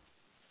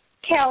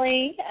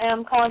 Kelly.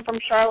 I'm calling from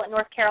Charlotte,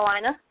 North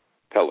Carolina.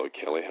 Hello,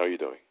 Kelly. How are you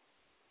doing?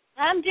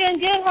 I'm doing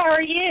good. How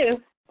are you?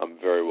 I'm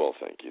very well,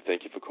 thank you.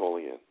 Thank you for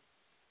calling in.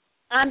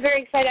 I'm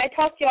very excited. I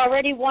talked to you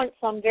already once,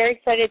 so I'm very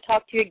excited to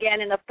talk to you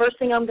again. And the first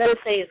thing I'm going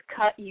to say is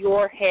cut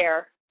your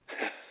hair.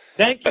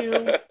 Thank you.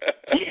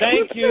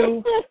 Thank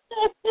you.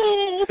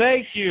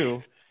 Thank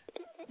you.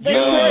 The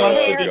short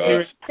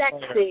hair is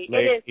sexy.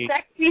 It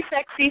is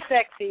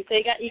sexy. So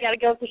you got to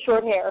go for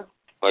short hair.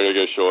 Oh, you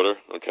gotta go shorter?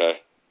 Okay.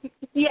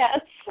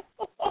 Yes.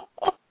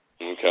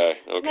 Okay.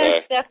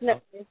 Most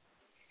definitely.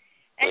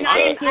 And I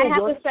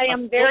have to say,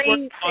 I'm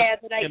very sad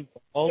that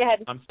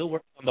I'm still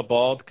working on the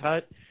bald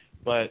cut,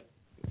 but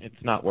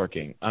it's not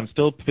working. I'm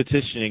still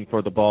petitioning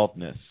for the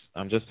baldness.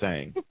 I'm just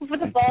saying. For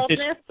the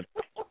baldness?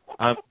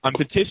 I'm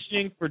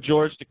petitioning for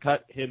George to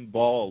cut him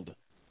bald.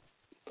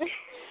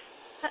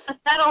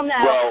 I don't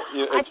know. Well,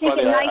 I think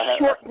a nice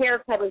short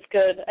haircut is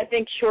good. I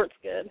think short's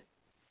good.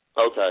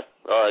 Okay.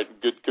 All right.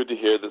 Good to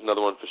hear. There's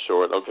another one for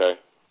short. Okay.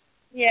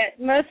 Yeah,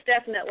 most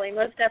definitely.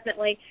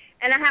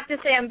 And I have to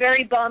say, I'm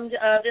very bummed.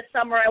 This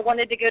summer, I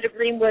wanted to go to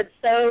Greenwood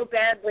so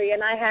badly,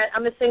 and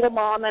I'm a single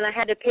mom, and I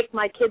had to pick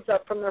my kids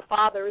up from their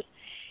fathers.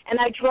 And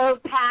I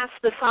drove past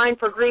the sign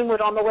for Greenwood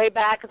on the way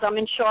back because I'm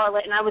in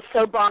Charlotte, and I was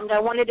so bummed. I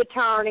wanted to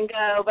turn and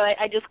go, but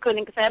I just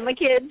couldn't because I had my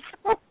kids.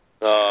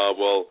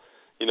 Well,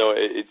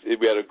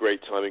 we had a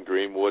great time in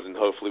Greenwood, and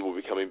hopefully we'll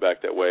be coming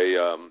back that way,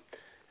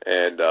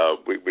 and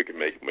we can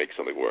make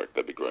something work.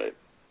 That'd be great.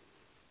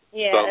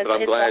 Yeah, but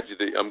I'm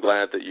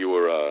glad that you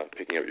were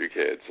picking up your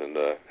kids. And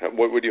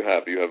what do you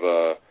have? You have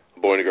a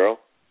boy and a girl?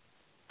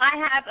 I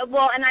have,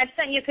 and I've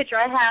sent you a picture.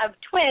 I have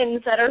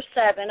twins that are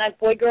 7. I have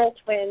boy-girl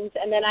twins,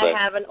 and then I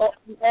have an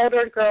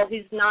older girl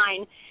who's 9,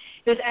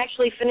 who's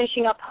actually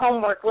finishing up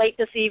homework late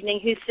this evening,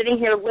 who's sitting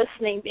here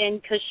listening in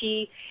because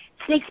she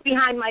sneaks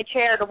behind my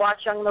chair to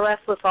watch Young and the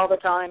Restless all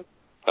the time.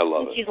 I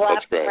love it. She's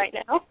laughing right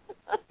now.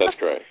 That's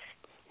great.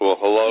 Well,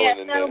 hello, yeah,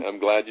 and I'm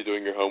glad you're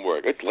doing your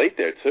homework. It's late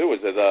there, too.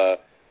 Is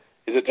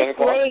it 10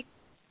 o'clock? Late.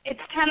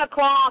 It's 10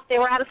 o'clock. They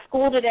were out of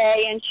school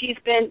today, and she's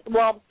been a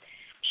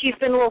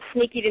little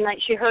sneaky tonight.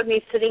 She heard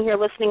me sitting here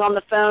listening on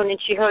the phone, and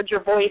she heard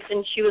your voice,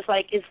 and she was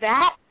like, is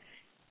that?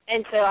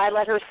 And so I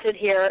let her sit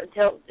here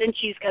then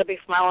she's got a big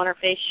smile on her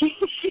face.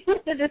 She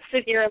wanted to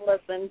sit here and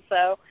listen.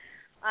 So,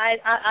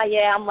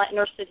 I'm letting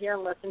her sit here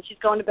and listen. She's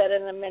going to bed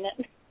in a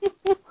minute.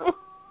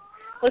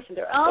 Listen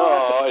to her.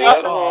 Oh.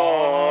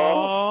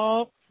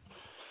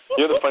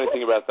 You know the funny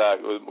thing about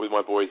that with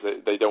my boys,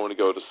 they don't want to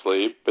go to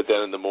sleep, but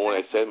then in the morning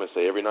I say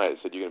every night, I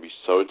said, you're going to be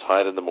so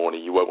tired in the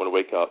morning, you won't want to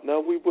wake up.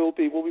 No, we'll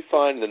be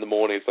fine. And in the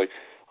morning it's like,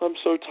 I'm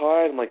so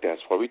tired. I'm like,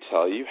 that's why we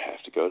tell you have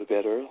to go to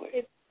bed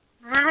early.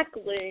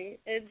 Exactly.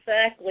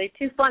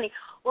 Too funny.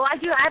 Well, I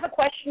have a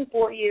question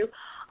for you.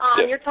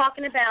 You're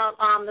talking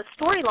about the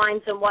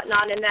storylines and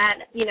whatnot, and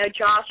that,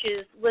 Josh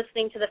is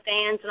listening to the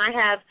fans, and I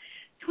have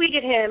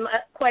tweeted him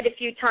quite a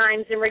few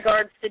times in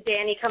regards to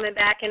Danny coming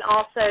back and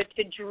also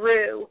to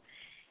Drew.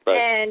 Right.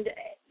 And,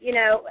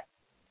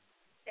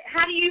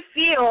 how do you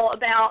feel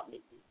about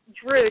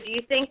Drew? Do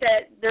you think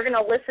that they're going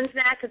to listen to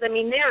that? Because,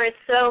 there is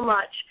so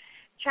much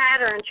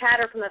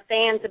chatter from the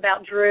fans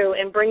about Drew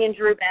and bring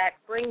Drew back.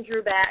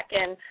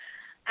 And,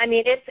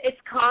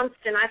 it's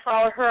constant. I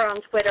follow her on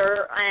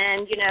Twitter,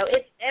 and,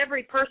 it's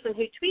every person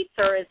who tweets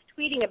her is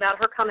tweeting about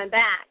her coming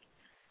back.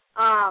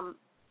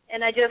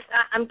 And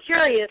I'm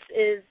curious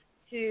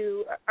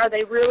are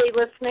they really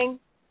listening?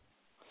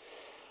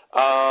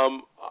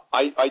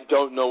 I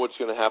don't know what's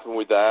going to happen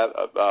with that.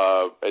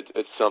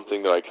 It's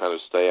something that I kind of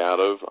stay out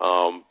of.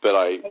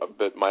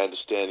 But my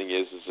understanding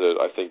is that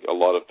I think a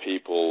lot of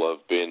people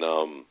have been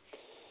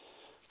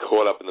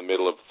caught up in the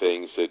middle of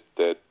things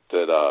that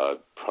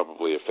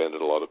probably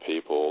offended a lot of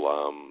people.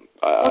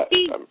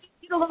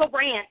 He did a little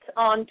rant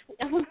on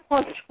the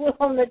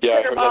Twitter.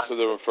 Yeah, that's what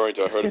they're referring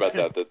to. I heard about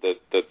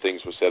that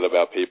things were said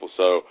about people.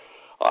 So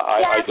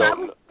I don't. I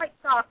was quite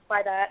shocked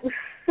by that.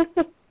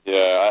 Yeah,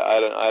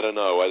 I don't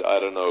know. I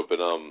don't know, but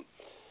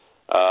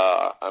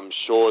I'm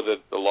sure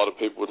that a lot of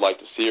people would like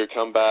to see her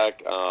come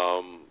back.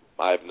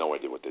 I have no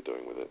idea what they're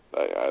doing with it.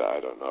 I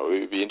don't know. It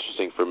would be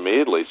interesting for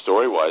me, at least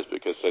story-wise,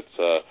 because it's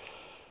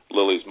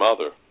Lily's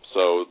mother.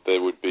 So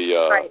there would be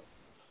right.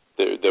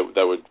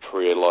 That would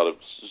create a lot of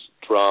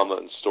drama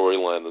and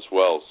storyline as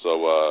well.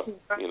 So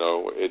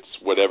it's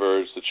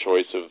whatever is the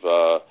choice of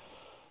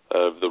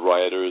the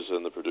writers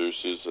and the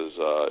producers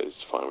is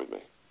fine with me.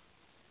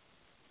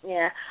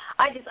 Yeah,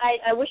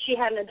 I wish she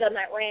hadn't done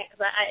that rant,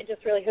 because I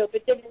just really hope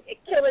it didn't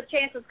kill the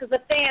chances, because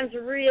the fans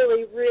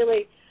really,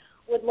 really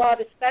would love,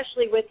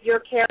 especially with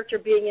your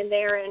character being in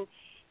there, and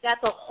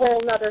that's a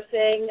whole other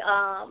thing,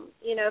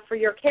 for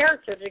your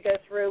character to go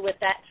through with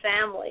that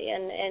family,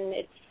 and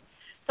it's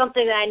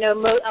something that I know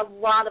a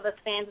lot of us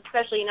fans,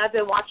 especially, I've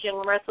been watching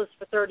Restless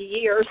for 30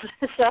 years,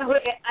 so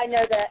I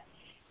know that,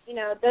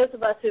 those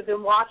of us who've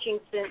been watching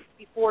since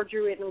before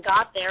Drew even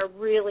got there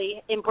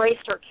really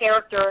embraced her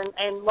character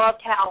and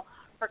loved how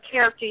her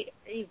character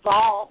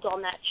evolved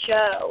on that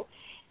show.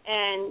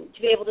 And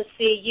to be able to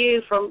see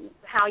you from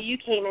how you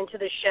came into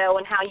the show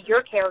and how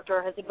your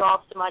character has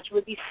evolved so much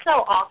would be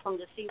so awesome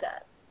to see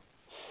that.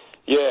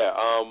 Yeah,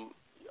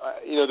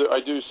 I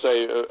do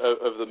say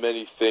of the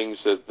many things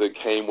that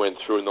Kane went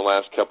through in the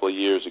last couple of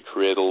years, it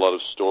created a lot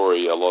of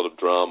story, a lot of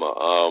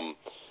drama.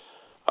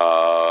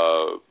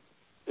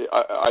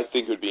 I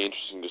think it would be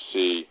interesting to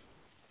see,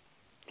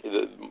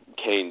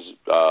 Kane's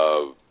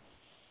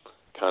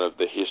kind of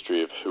the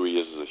history of who he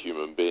is as a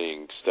human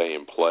being stay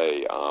in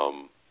play.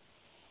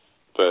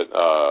 But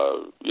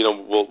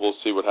we'll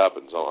see what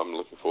happens. I'm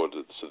looking forward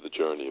to the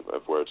journey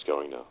of where it's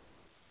going now.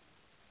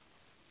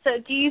 So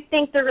do you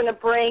think they're going to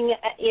bring,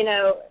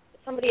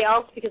 somebody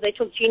else because they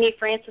took Jeannie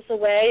Francis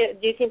away?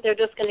 Do you think they're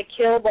just going to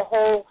kill the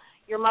whole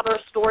Your Mother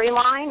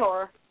storyline,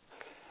 or?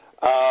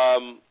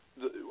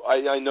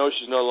 I know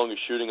she's no longer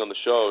shooting on the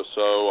show,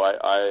 so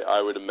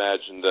I would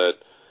imagine that,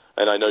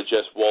 and I know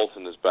Jess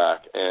Walton is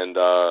back, and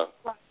I'm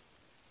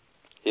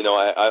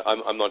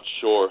not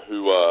sure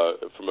who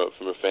from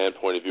a fan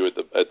point of view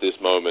at this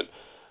moment,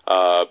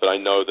 but I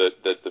know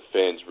that the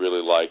fans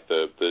really like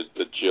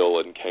the Jill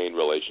and Kane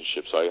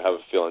relationship, so I have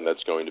a feeling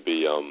that's going to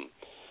be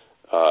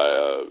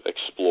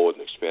explored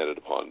and expanded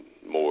upon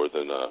more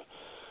than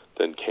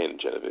Kane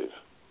and Genevieve.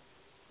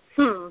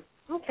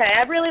 Okay,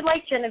 I really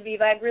like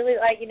Genevieve. I really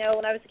like,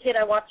 when I was a kid,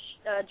 I watched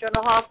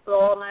General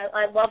Hospital, and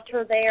I loved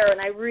her there,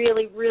 and I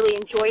really, really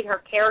enjoyed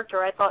her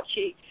character. I thought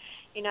she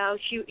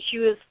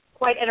was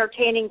quite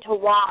entertaining to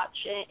watch,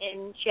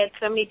 and she had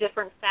so many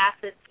different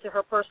facets to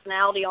her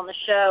personality on the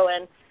show,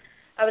 and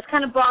I was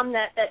kind of bummed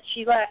that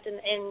she left, and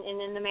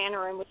in the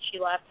manner in which she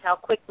left, how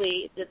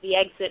quickly the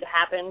exit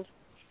happened.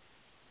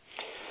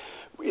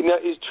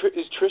 Now, is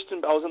Tristan?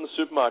 I was in the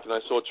supermarket and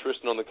I saw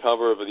Tristan on the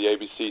cover of the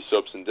ABC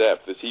Soaps in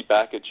Depth. Is he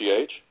back at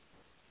GH?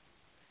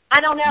 I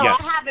don't know. Yes.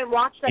 I haven't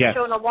watched that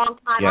show in a long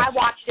time. Yes. I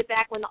watched it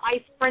back when the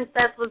Ice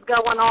Princess was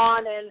going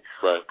on, and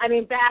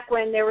back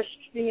when there was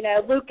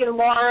Luke and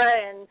Laura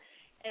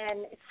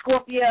and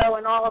Scorpio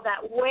and all of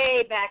that,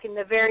 way back in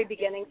the very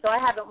beginning. So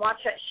I haven't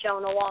watched that show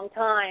in a long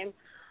time.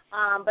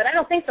 But I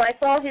don't think so. I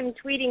saw him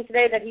tweeting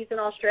today that he's in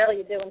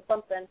Australia doing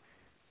something.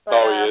 But,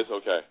 he is?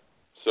 Okay.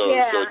 So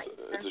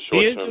it's a short-term.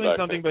 He is doing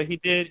something, but he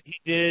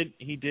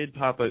did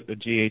pop a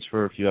GH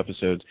for a few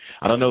episodes.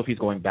 I don't know if he's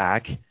going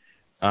back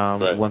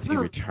once he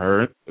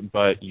returns,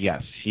 but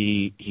yes,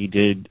 he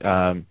did.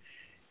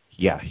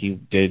 He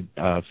did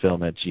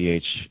film at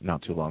GH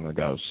not too long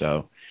ago.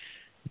 So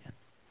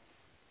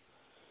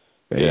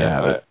I'm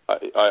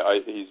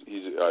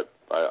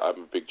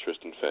a big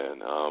Tristan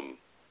fan.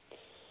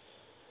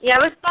 Yeah,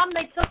 it was fun.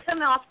 They took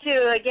him off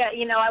too.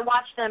 Again, I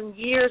watched them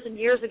years and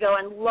years ago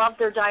and loved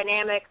their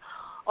dynamic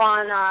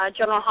on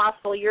General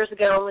Hospital years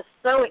ago, and was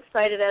so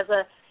excited as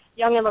a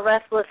Young and the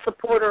Restless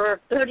supporter of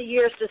 30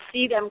 years to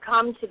see them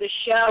come to the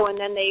show, and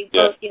then they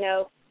both,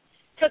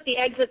 took the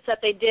exits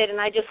that they did,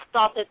 and I just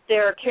thought that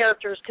their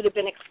characters could have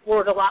been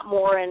explored a lot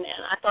more, and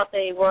I thought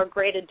they were a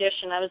great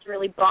addition. I was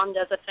really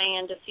bummed as a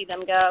fan to see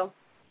them go.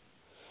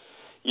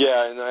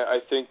 Yeah, and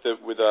I think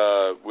that with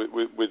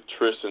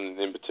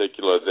Tristan in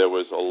particular, there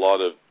was a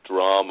lot of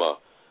drama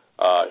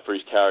for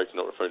his character,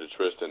 not referring to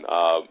Tristan,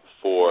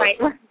 for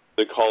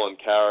the Colin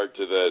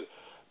character that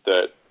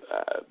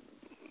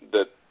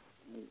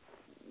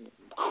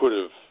could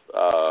have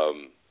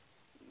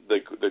they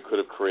could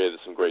have created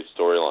some great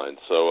storylines.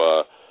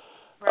 So,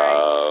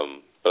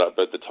 but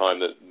at the time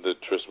that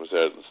Tristan was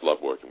there, I just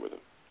loved working with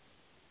him.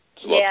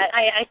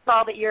 I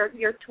saw that your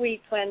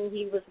tweets when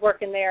he was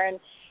working there, and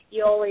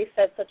you always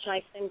said such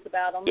nice things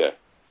about him. Yeah,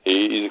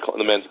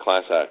 the man's a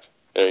class act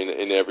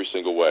in every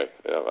single way.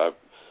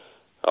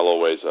 I'll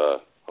always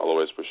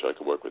wish I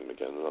could work with him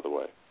again another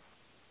way.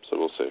 So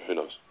we'll see. Who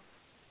knows?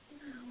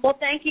 Well,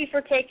 thank you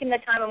for taking the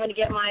time. I'm going to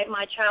get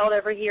my child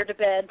over here to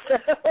bed. So.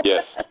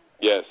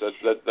 Yes,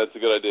 that's a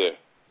good idea.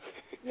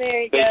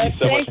 There you go. Thank you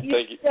so much.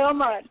 Thank you so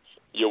much.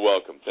 You're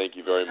welcome. Thank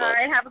you very much. All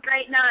right, have a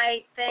great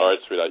night. Thanks. All right,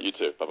 sweetheart. You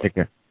too. Bye-bye. Take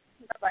care.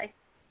 Bye-bye.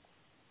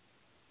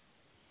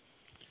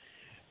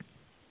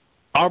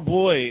 Our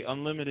boy,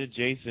 Unlimited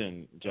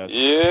Jason. Just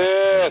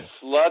yes,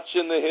 Slutch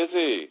in the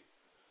hizzy.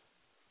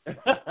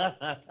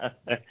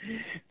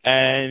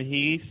 And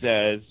he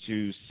says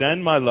to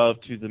send my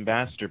love to the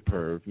master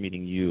perv,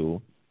 meaning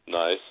you.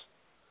 Nice.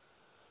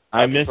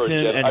 I miss him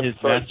and his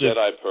massive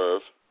Jedi perv.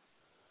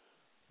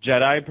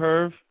 Jedi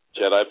perv?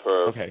 Jedi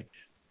perv. Okay.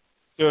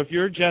 So if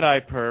you're Jedi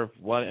perv,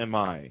 what am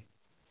I?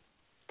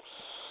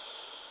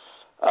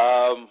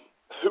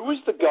 Who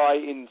was the guy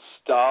in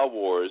Star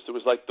Wars that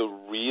was like the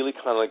really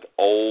kind of like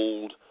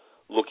old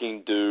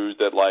looking dude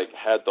that like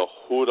had the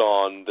hood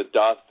on that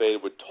Darth Vader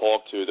would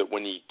talk to, that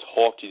when he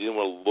talked you didn't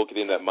want to look at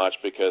him that much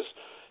because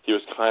he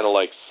was kind of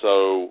like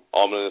so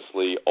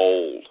ominously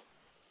old.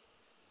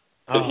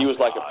 But he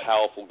was like a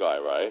powerful guy,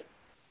 right?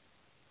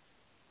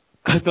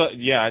 I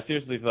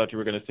seriously thought you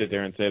were going to sit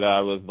there and say that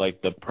I was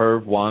like the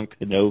perv Wan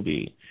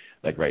Kenobi,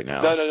 like right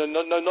now. No,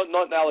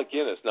 not Alec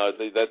Guinness. No,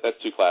 that's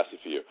too classy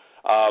for you.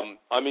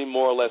 I mean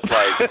more or less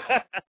like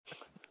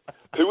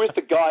who is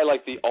the guy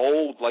like the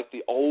old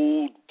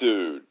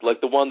dude, like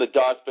the one that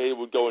Darth Vader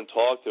would go and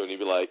talk to, and he'd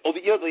be like, oh,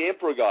 the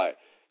Emperor guy.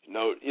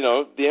 No,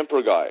 the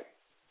Emperor guy.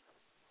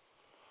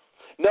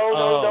 No.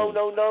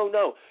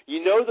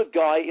 You know the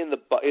guy in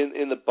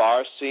the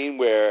bar scene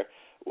where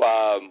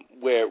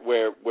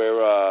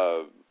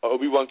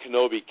Obi-Wan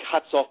Kenobi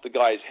cuts off the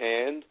guy's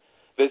hand.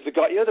 There's the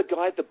guy, the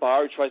guy at the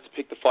bar who tries to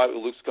pick the fight with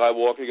Luke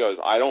Skywalker. He goes,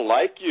 I don't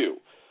like you.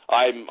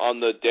 I'm on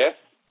the death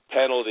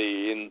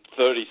penalty in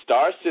 30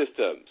 star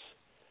systems.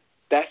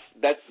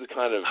 That's the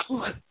kind of...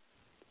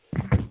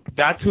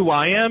 That's who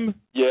I am?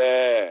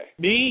 Yeah.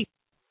 Me?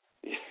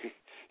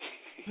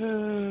 Yeah,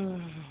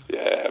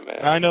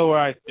 man. I know where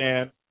I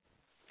stand.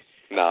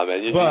 Nah,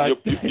 man, your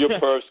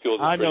perv skills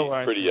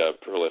are pretty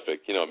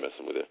prolific. You know I'm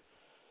messing with you.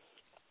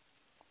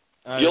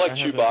 You're like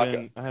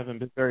Chewbacca. I haven't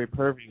been very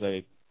pervy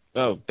lately.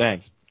 Oh,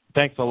 thanks.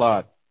 Thanks a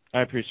lot.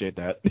 I appreciate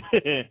that.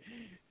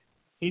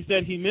 He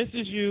said he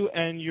misses you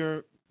and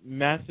your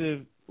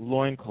massive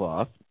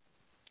loincloth.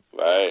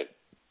 Right.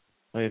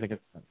 What do you think of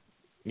that?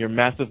 Your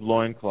massive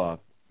loincloth.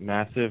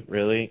 Massive?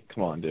 Really?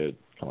 Come on, dude.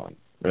 Come on.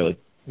 Really?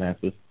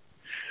 Massive?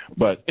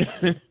 But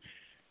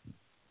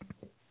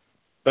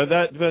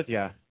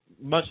yeah.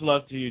 Much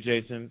love to you,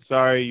 Jason.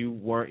 Sorry you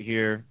weren't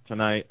here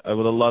tonight. I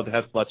would have loved to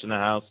have Fletch in the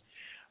house,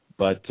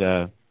 but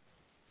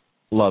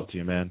love to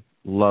you, man.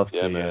 Love to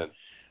you. Man.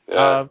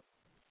 Yeah.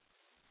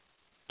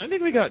 I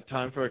think we got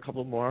time for a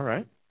couple more,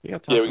 right? We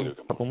got time we can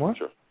do a couple more?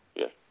 Sure.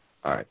 Yeah.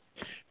 All right.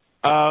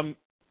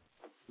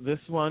 This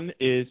one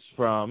is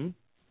from...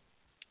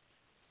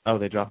 Oh,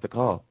 they dropped the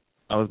call.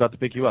 I was about to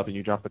pick you up, and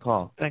you dropped the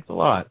call. Thanks a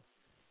lot.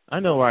 I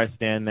know where I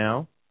stand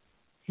now.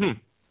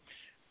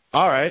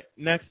 All right.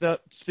 Next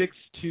up,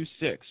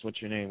 626.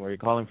 What's your name? Where are you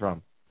calling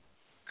from?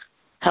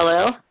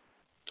 Hello.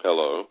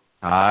 Hello.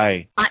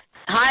 Hi.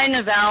 Hi,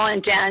 NaVell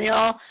and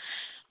Daniel.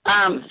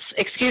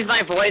 Excuse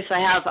my voice. I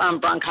have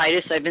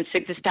bronchitis. I've been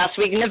sick this past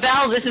week.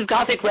 NaVell, this is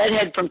Gothic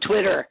Redhead from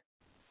Twitter.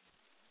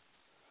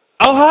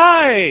 Oh,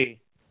 hi.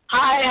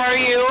 Hi, how are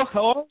you?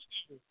 How are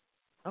you?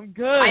 I'm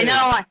good. I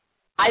know.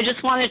 I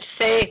just wanted to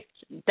say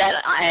that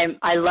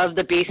I love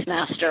the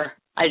Beastmaster.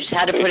 I just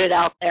had to put it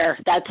out there.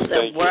 That's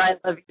where I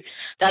love you.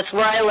 That's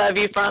where I love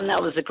you from.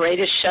 That was the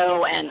greatest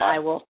show, and I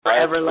will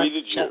forever love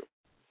the show.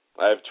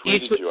 I have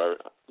tweeted you.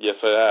 Yes,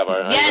 I have.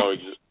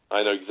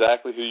 I know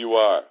exactly who you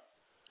are.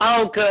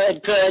 Oh, good.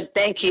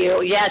 Thank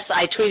you. Yes,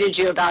 I tweeted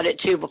you about it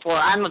too before.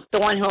 I'm the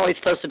one who always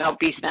posts about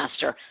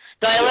Beastmaster.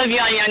 So I love you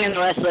on Young and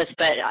the Restless,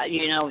 but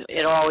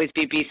it'll always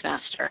be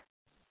Beastmaster.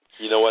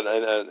 You know what?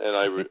 And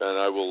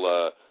I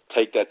will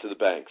take that to the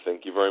bank.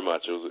 Thank you very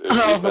much. It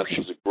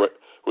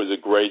was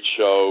a great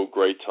show,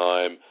 great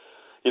time.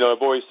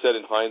 I've always said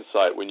in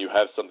hindsight, when you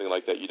have something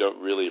like that, you don't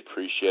really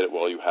appreciate it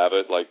while you have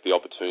it, like the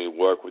opportunity to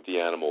work with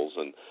the animals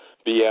and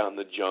be out in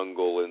the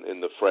jungle in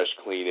the fresh,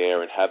 clean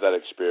air and have that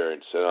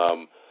experience.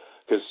 And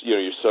because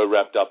you're so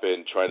wrapped up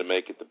in trying to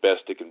make it the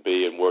best it can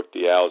be and work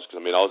the hours.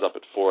 Because I was up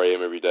at 4 a.m.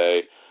 every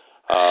day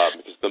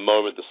because the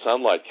moment the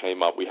sunlight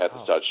came up, we had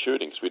to start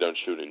shooting because we don't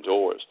shoot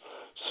indoors.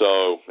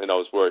 So, and I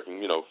was working,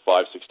 5-6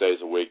 days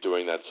a week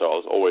doing that, so I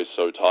was always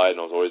so tired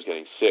and I was always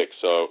getting sick.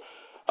 So,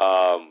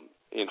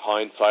 in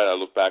hindsight, I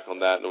look back on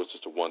that and it was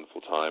just a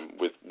wonderful time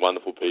with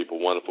wonderful people,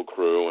 wonderful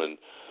crew, and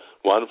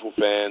wonderful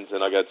fans.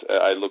 And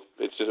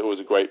it was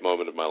a great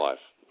moment of my life.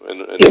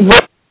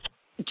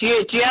 Do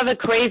you have a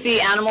crazy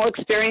animal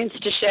experience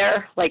to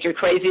share, like your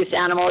craziest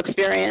animal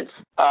experience?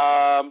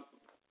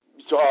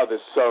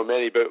 There's so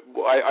many, but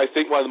I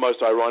think one of the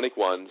most ironic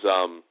ones.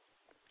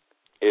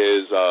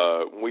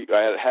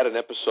 I had an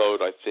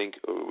episode, I think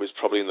it was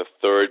probably in the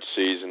 3rd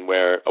season,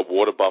 where a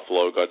water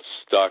buffalo got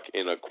stuck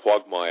in a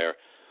quagmire,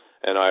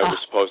 and I was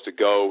supposed to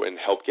go and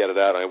help get it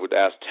out. I would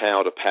ask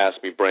Tao to pass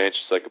me branches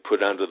so I could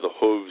put it under the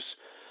hooves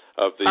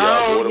of the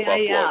water buffalo.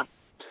 Yeah.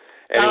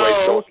 Anyway,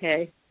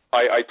 okay.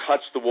 I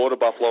touched the water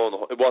buffalo,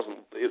 and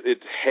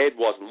its head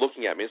wasn't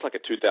looking at me. It's like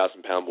a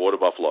 2,000-pound water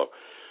buffalo.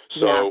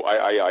 So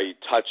I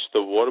touched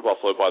the water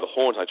buffalo by the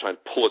horns. I try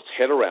and pull its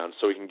head around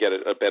so we can get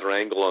a better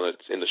angle on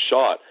it in the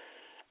shot,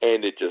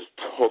 and it just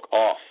took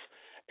off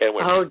and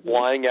went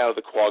flying out of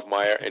the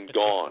quagmire and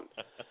gone.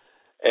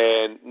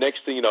 And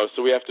next thing you know,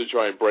 so we have to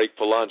try and break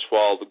for lunch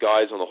while the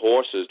guys on the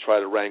horses try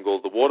to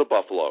wrangle the water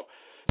buffalo.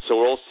 So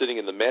we're all sitting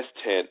in the mess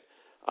tent,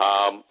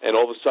 and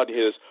all of a sudden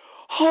you hear this,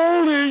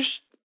 holy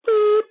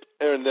beep,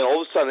 and then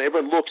all of a sudden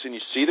everyone looks and you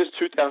see this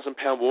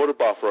 2,000-pound water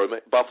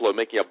buffalo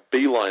making a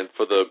beeline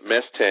for the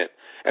mess tent,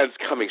 and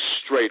it's coming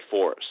straight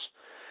for us.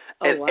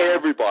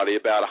 Everybody,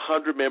 about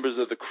 100 members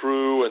of the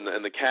crew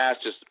and the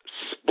cast, just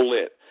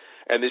split,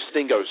 and this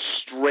thing goes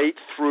straight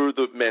through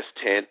the mess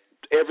tent.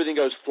 Everything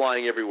goes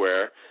flying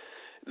everywhere.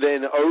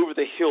 Then over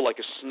the hill, like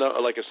a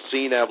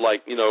scene out of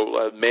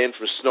a Man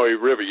from Snowy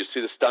River, you see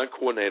the stunt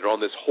coordinator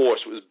on this horse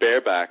with his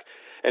bareback,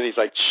 and he's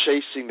like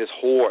chasing this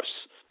horse.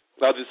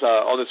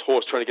 On this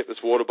horse trying to get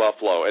this water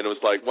buffalo, and it was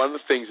like one of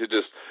the things that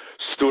just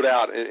stood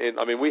out. And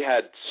we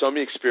had so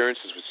many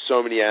experiences with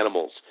so many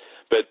animals,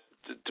 but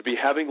to be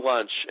having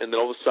lunch and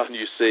then all of a sudden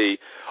you see,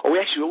 we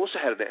actually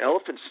also had an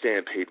elephant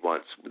stampede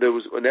once. There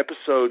was an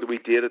episode that we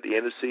did at the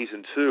end of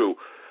season 2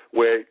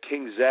 where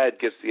King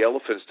Zad gets the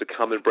elephants to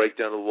come and break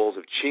down the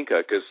walls of Chinka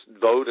because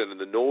Voden and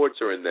the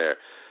Nords are in there,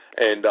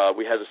 and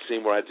we had a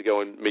scene where I had to go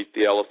and meet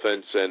the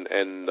elephants and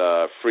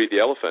free the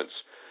elephants.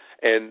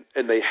 And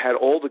they had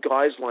all the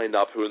guys lined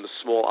up who were in the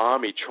small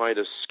army trying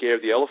to scare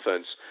the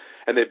elephants,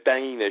 and they're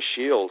banging their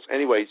shields.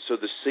 Anyway, so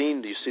the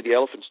scene, you see the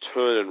elephants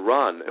turn and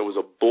run. It was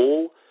a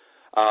bull,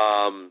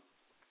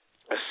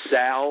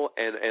 sow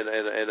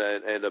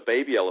and a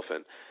baby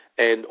elephant.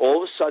 And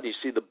all of a sudden, you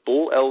see the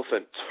bull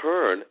elephant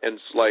turn, and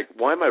it's like,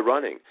 why am I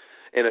running?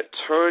 And it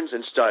turns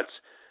and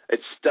it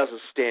does a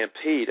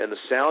stampede, and the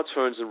sow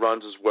turns and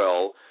runs as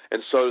well,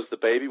 and so does the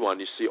baby one.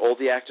 You see all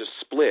the actors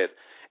split,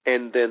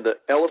 and then the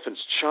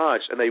elephants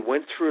charged, and they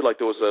went through, like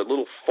there was a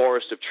little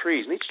forest of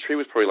trees, and each tree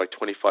was probably like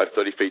 25,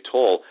 30 feet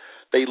tall.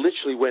 They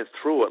literally went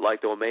through it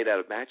like they were made out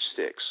of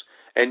matchsticks.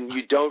 And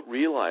you don't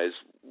realize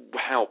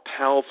how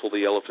powerful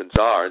the elephants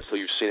are until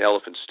you've seen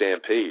elephants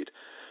stampede.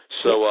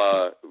 So,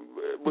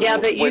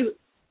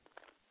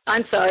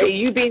 I'm sorry,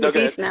 you being the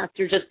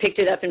Beastmaster just picked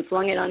it up and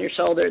flung it on your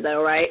shoulder,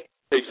 though, right?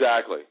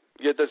 Exactly.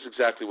 Yeah, that's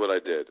exactly what I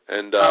did.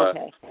 And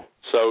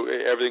so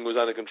everything was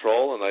under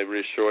control, and I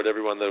reassured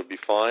everyone that it would be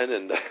fine.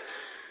 And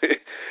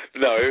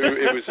no,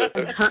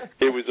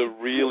 it was a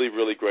really,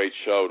 really great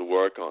show to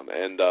work on,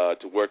 and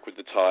to work with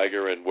the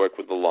tiger and work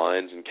with the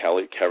lions and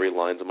carry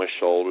lines on my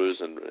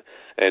shoulders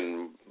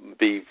and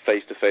be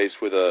face to face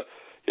with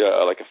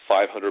like a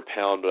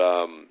 500-pound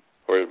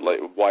or like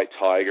white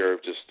tiger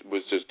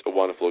was just a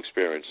wonderful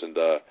experience. And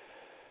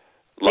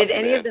did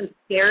any of them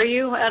scare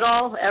you at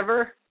all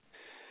ever?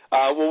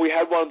 Well, we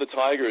had one of the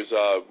tigers,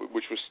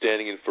 which was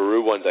standing in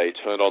Faru one day,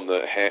 turned on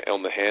the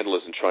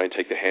handlers and tried and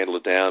take the handler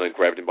down and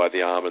grabbed him by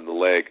the arm and the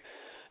leg,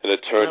 and it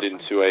turned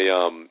into a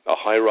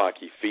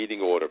hierarchy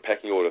pecking order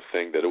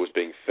thing that it was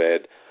being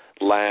fed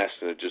last,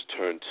 and it just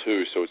turned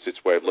too. So it's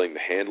its way of letting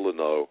the handler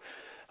know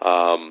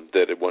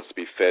that it wants to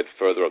be fed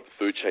further up the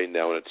food chain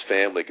now in its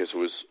family, because it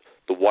was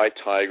the white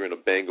tiger and a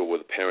Bengal were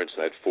the parents,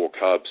 and they had 4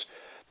 cubs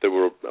that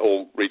were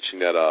all reaching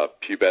that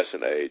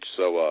pubescent age.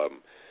 So.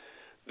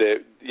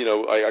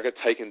 I got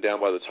taken down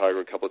by the tiger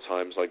a couple of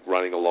times, like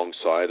running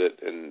alongside it,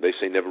 and they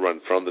say never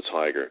run from the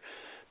tiger,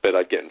 but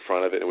I'd get in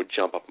front of it and it would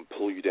jump up and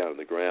pull you down on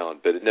the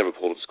ground, but it never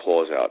pulled its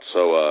claws out.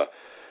 So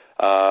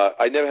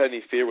I never had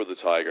any fear with the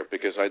tiger,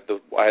 because I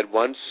had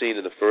one scene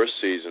in the first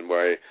season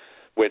where I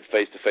went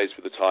face-to-face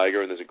with the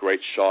tiger, and there's a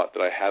great shot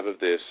that I have of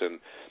this, and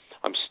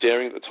I'm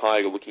staring at the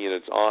tiger, looking in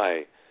its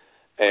eye,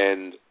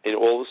 and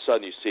all of a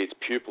sudden you see its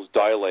pupils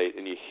dilate,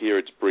 and you hear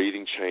its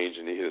breathing change,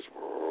 and you hear this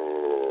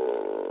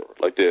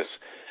like this.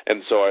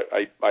 And so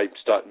I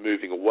start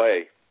moving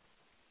away.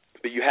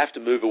 But you have to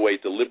move away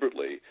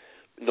deliberately,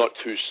 not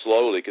too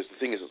slowly, because the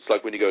thing is, it's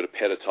like when you go to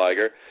pet a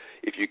tiger,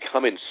 if you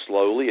come in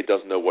slowly, it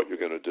doesn't know what you're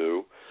going to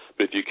do.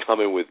 But if you come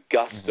in with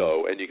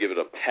gusto and you give it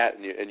a pat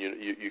and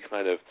you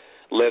kind of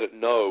let it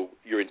know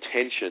your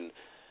intention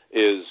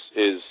is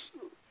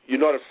you're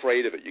not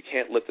afraid of it. You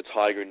can't let the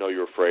tiger know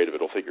you're afraid of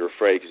it or think you're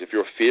afraid, because if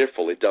you're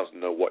fearful, it doesn't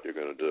know what you're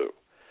going to do.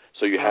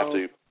 So you have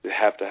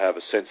to have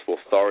a sense of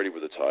authority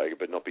with the tiger,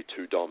 but not be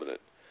too dominant.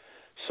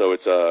 So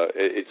it's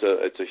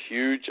a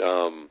huge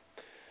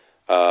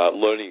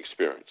learning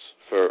experience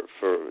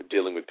for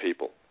dealing with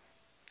people.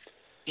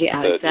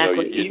 Yeah,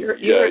 exactly.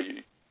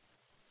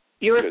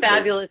 You were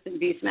fabulous in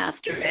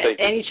Beastmaster.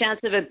 Any chance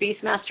of a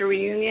Beastmaster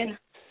reunion?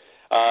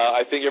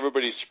 I think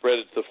everybody's spread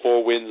it to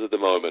 4 winds at the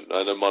moment.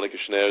 I know Monica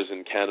Schneer's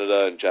in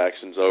Canada, and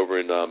Jackson's over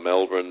in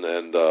Melbourne,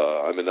 and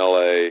I'm in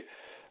LA.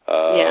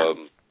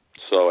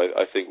 So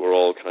I think we're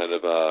all kind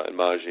of, and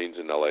Marjine's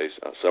in LA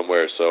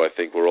somewhere, so I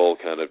think we're all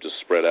kind of just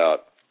spread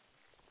out.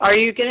 Are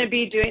you going to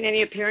be doing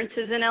any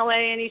appearances in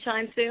LA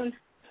anytime soon?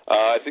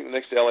 I think the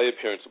next LA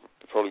appearance will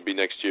probably be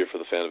next year for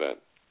the fan event.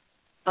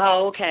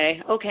 Oh,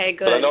 okay. Okay,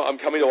 good. But I know I'm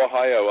coming to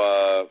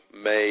Ohio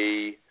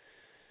May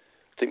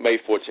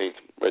 14th.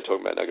 We're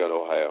talking about now going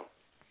to Ohio.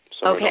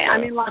 Okay,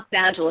 I'm in Los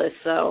Angeles,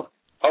 so.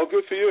 Oh,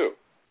 good for you.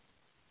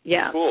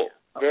 Yeah. Cool.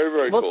 Very,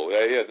 very cool.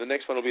 Yeah, the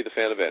next one will be the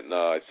fan event,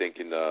 I think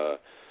in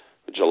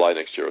July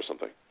next year or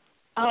something.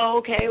 Oh,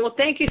 okay. Well,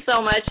 thank you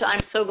so much.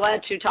 I'm so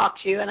glad to talk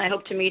to you, and I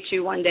hope to meet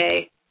you one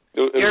day.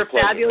 You're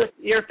fabulous.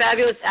 You're a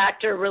fabulous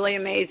actor. Really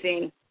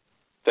amazing.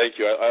 Thank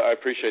you. I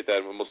appreciate that,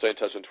 and we'll stay in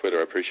touch on Twitter.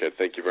 I appreciate it.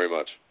 Thank you very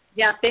much.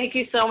 Yeah, thank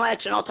you so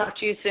much, and I'll talk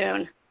to you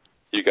soon.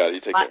 You got it.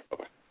 You take care.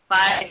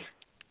 Bye-bye.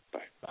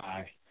 Bye.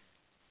 Bye.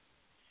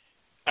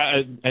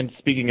 And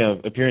speaking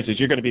of appearances,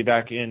 you're going to be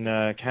back in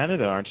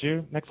Canada, aren't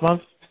you, next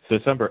month?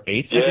 December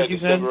 8th, yeah, I think you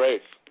said? December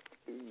 8th.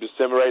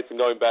 December 8th, I'm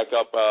going back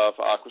up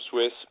for Aqua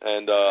Swiss,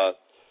 and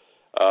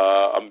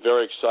I'm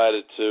very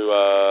excited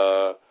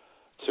to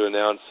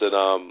announce that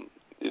I'm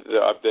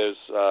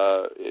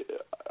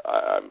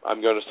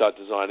going to start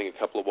designing a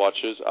couple of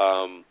watches,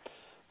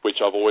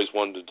 which I've always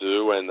wanted to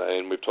do,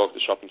 and we've talked to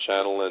the shopping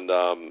channel, and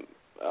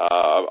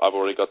I've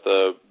already got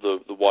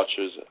the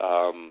watches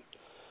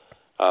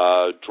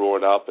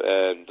drawn up,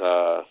 and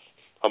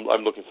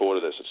I'm looking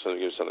forward to this. It's going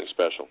to give something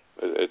special.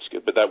 It's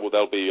good, but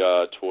that'll be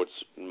towards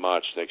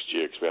March next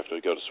year, because we have to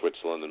go to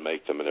Switzerland and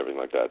make them and everything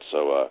like that.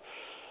 So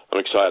I'm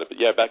excited. But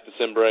yeah, back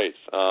December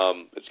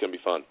 8th. It's going to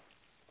be fun.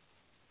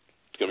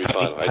 It's going to be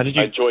fun. I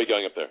enjoy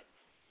going up there.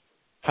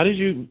 How did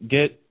you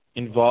get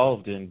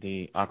involved in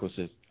the Aqua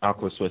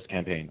Swiss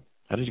campaign?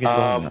 How did you get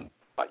involved in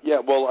that? Yeah,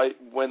 well,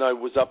 when I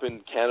was up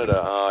in Canada,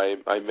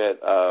 I met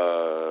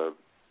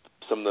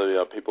some of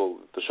the people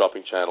at the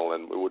shopping channel,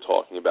 and we were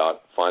talking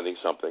about finding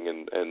something,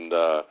 and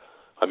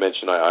I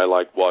mentioned I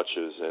like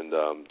watches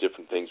and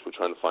different things. We're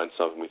trying to find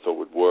something we thought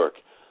would work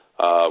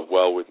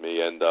well with me.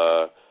 And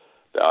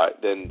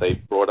then they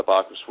brought up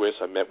Aqua Swiss.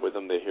 I met with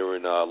them. They're here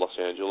in Los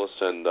Angeles,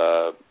 and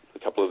a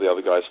couple of the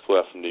other guys flew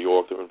out from New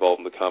York that were involved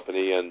in the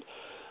company. And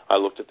I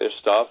looked at their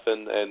stuff,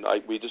 and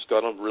we just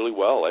got on really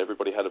well.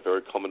 Everybody had a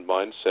very common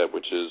mindset,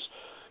 which is,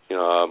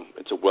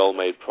 it's a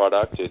well-made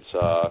product. It's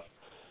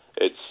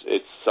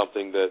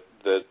something that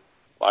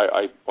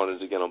I wanted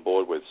to get on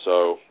board with.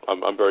 So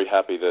I'm very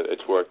happy that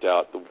it's worked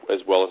out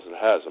as well as it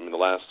has. I mean, the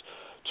last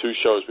 2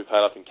 shows we've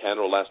had up in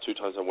Canada, the last 2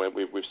 times I went,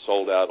 we've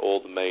sold out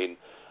all the main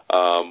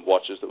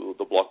watches,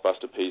 the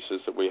blockbuster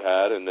pieces that we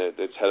had, and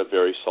it's had a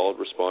very solid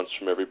response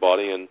from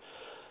everybody. And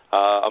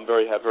I'm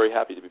very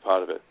happy to be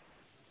part of it.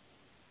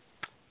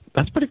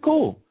 That's pretty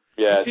cool.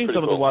 Yeah, I've seen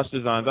some of the watch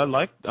designs. I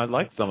like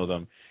some of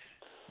them.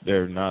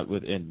 They're not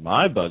within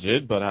my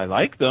budget, but I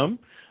like them.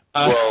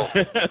 Well,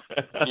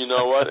 you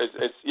know what?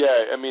 It's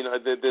yeah. I mean,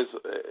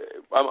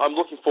 I'm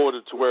looking forward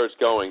to where it's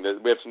going.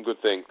 We have some good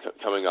things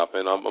coming up,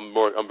 and I'm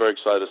very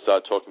excited to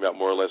start talking about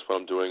more or less what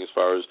I'm doing as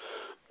far as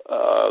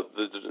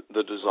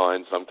the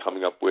designs I'm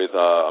coming up with.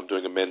 I'm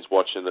doing a men's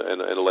watch and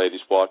a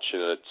ladies' watch,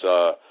 and it's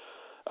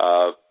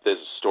there's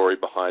a story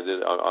behind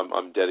it.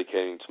 I'm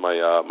dedicating to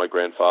my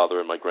grandfather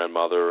and my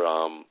grandmother.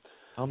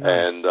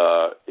 And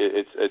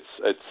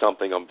it's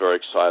something I'm very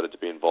excited to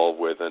be involved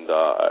with, and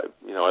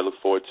I look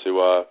forward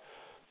to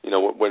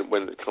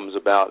when it comes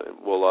about,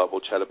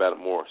 we'll chat about it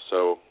more.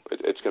 So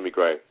it's going to be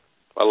great.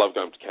 I love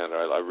going to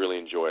Canada. I really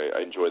enjoy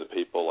the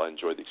people. I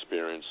enjoy the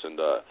experience, and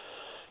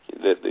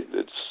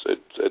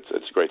it's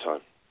a great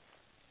time.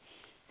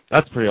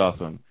 That's pretty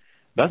awesome.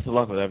 Best of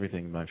luck with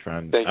everything, my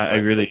friend. Thank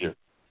you.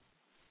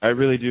 I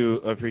really do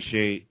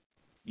appreciate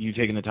you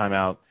taking the time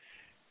out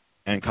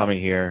and coming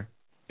here.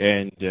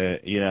 And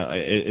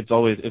it's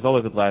always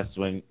a blast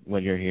when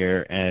you're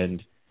here,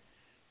 and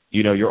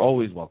you're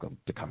always welcome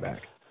to come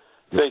back.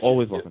 You're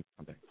always welcome to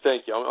come back.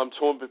 Thank you. I'm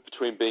torn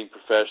between being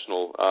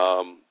professional,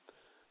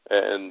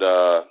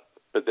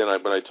 but then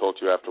when I talk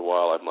to you after a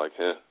while, I'm like,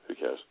 who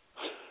cares?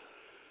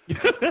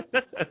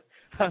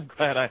 I'm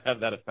glad I have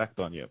that effect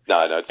on you.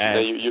 No,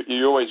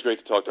 you're always great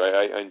to talk to.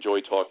 I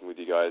enjoy talking with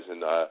you guys,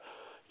 and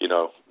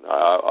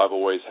I've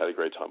always had a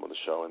great time on the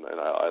show, and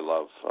I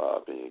love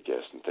being a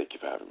guest. And thank you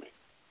for having me.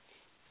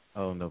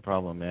 Oh, no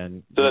problem,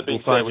 man. So that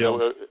being said, do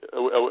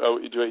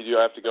you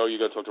have to go? You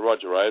got to talk to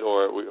Roger, right?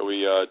 Or are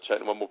we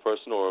chatting one more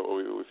person, or are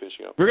we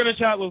finishing up? We're gonna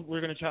chat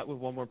with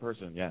one more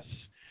person. Yes.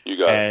 You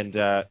got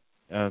it.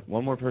 And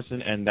one more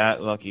person, and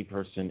that lucky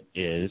person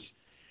is.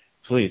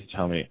 Please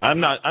tell me. I'm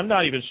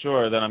not even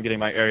sure that I'm getting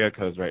my area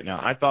codes right now.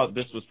 I thought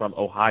this was from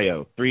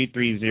Ohio.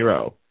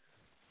 330.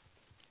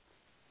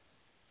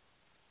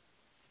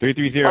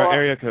 330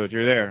 area code.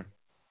 You're there.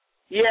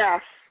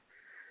 Yes.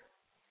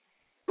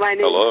 My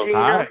name Hello. is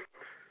Gina.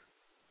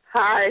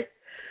 Hi. Hi.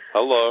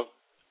 Hello.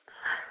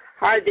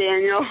 Hi,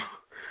 Daniel.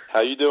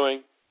 How you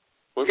doing?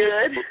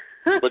 Good.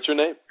 What's your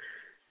name?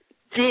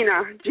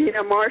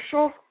 Gina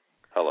Marshall.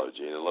 Hello,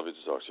 Gina. Lovely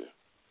to talk to you.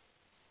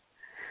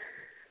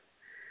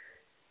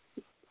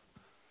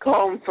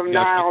 Calling from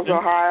Niles,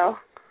 Ohio.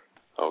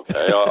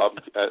 Okay.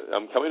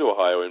 I'm coming to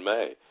Ohio in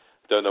May.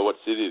 Don't know what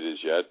city it is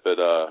yet, but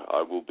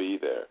I will be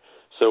there.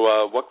 So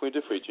what can we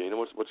do for you, Gina?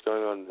 What's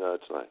going on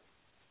tonight?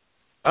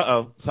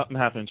 Uh-oh. Something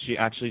happened. She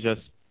actually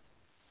just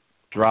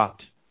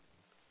dropped.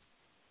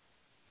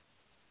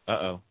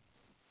 Uh-oh.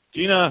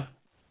 Gina,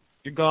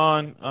 you're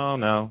gone. Oh,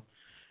 no.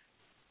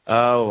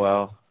 Oh,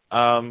 well.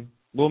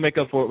 We'll make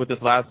up for it with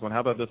this last one. How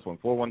about this one?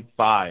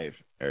 415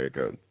 area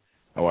code.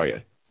 How are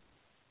you?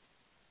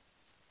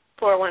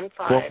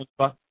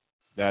 415.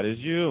 That is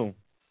you.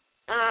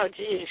 Oh,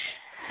 geez.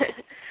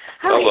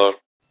 Hello.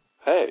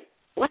 Hey.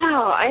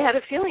 Wow, I had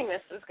a feeling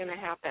this was going to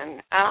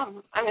happen.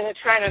 I'm going to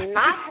try to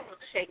not have a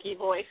shaky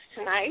voice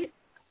tonight,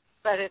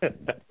 but it's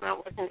not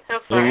working so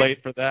far. You're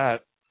late for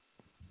that.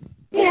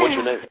 Well, what's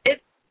your name?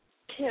 It's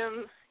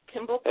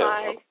Kimball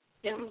Pie,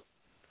 Kim,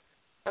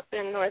 up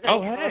in Northern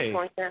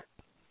California.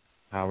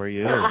 How are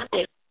you?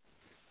 Hi.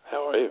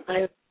 How are you?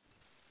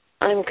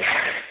 I'm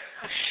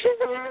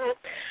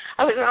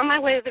I was on my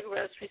way to the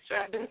grocery store.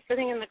 I've been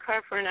sitting in the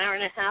car for an hour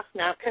and a half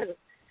now because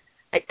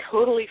I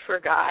totally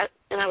forgot,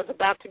 and I was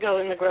about to go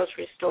in the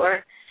grocery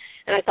store,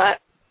 and I thought,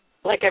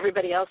 like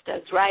everybody else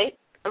does, right?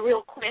 A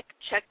real quick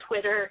check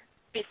Twitter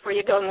before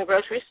you go in the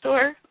grocery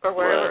store or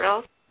wherever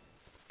else.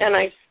 And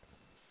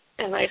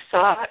I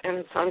saw,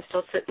 and so I'm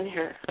still sitting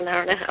here an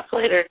hour and a half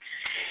later.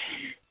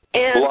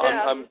 And,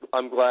 well,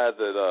 I'm glad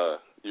that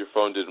your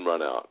phone didn't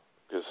run out,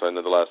 because I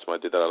know the last time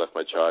I did that, I left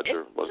my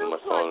charger. It wasn't my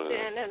phone.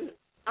 And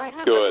I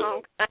have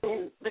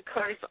Good. the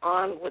car's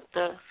on with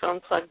the phone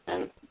plugged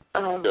in.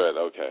 Good.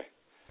 Okay.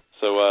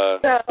 So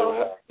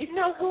you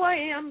know who I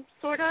am,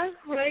 sort of,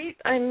 right?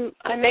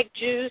 I make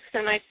juice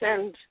and I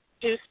send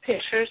juice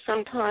pictures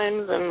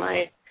sometimes, and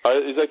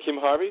is that Kim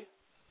Harvey?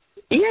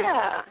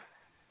 Yeah.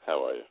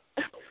 How are you?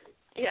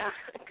 Yeah,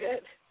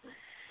 good.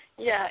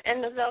 Yeah,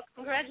 and NaVell,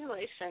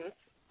 congratulations.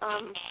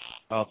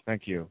 Oh,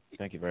 thank you.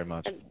 Thank you very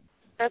much.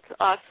 That's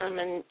awesome,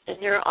 and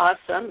you're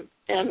awesome.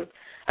 And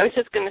I was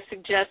just going to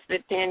suggest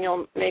that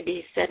Daniel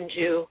maybe send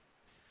you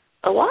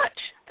a watch.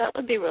 That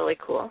would be really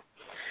cool.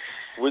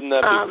 Wouldn't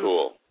that be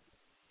cool?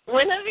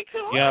 Wouldn't that be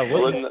cool? Yeah,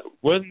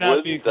 wouldn't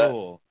that be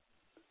cool?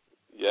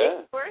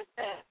 Yeah. It's worth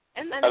it.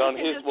 And then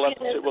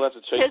we'll have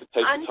to take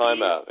the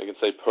time out. I can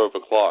say perp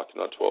o'clock,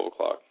 not 12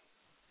 o'clock.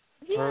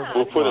 Yeah.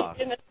 We'll put a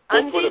P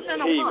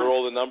where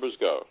all the numbers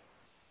go.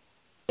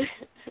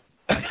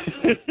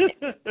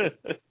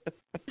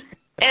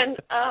 And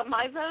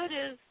my vote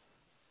is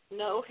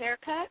no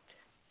haircut.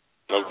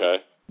 Okay.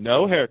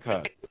 No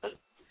haircut.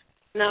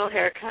 No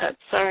haircut.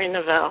 Sorry,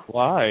 NaVell.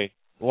 Why?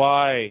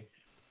 Why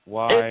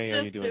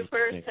are you doing this? It's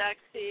super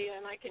sexy,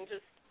 and I can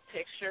just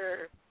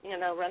picture,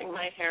 running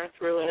my hair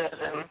through it,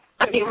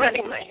 and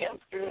running my hands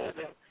through it.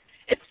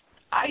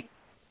 And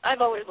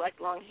I've always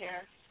liked long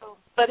hair,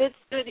 but it's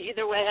good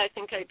either way. I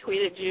think I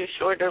tweeted you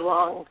short or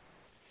long.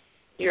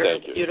 You're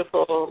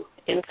beautiful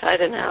inside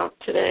and out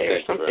today, or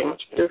something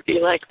goofy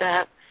like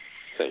that.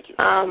 Thank you.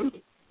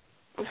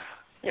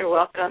 You're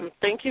welcome.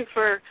 Thank you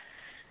for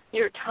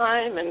your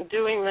time and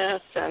doing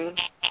this, and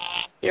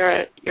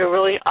you're a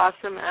really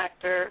awesome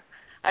actor.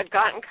 I've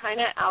gotten kind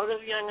of out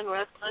of Young and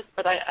Restless,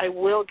 but I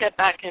will get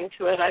back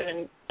into it.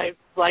 I've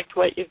liked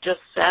what you've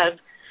just said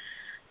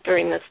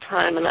during this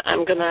time, and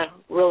I'm gonna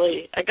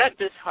I got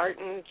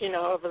disheartened,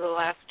 over the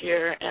last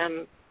year,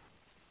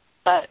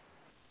 but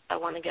I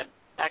want to get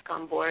back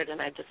on board,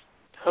 and I just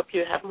hope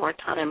you have more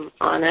time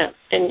on it.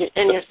 And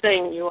you're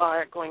saying you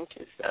are going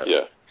to, so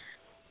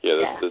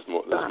there's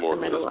more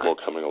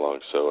coming along.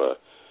 So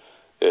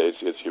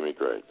it's gonna be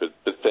great. But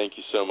thank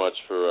you so much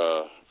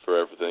for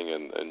everything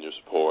and your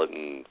support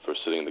and for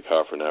sitting in the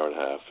car for an hour and a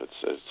half.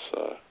 It's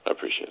I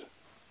appreciate it.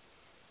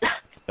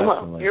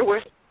 Well, you're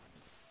worth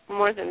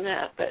more than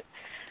that, but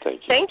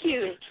thank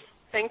you.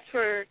 Thanks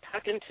for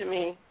talking to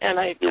me. And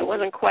I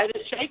wasn't quite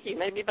as shaky.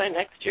 Maybe by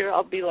next year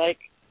I'll be like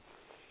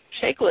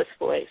shakeless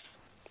voice.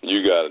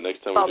 You got it.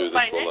 Next time we do this,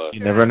 we'll...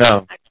 You never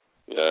know.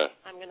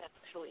 I'm going to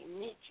actually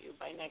meet you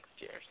by next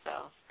year,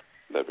 so...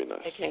 That'd be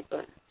nice. I can't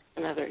go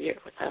another year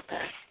without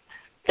that.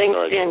 Thanks,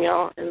 right.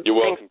 Daniel. And you're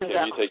welcome, Kim.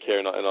 You take care,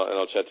 and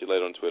I'll chat to you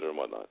later on Twitter and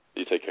whatnot.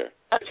 You take care.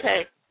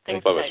 Okay.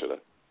 Thanks. Bye-bye.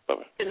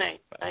 Bye-bye. Good night.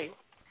 Bye.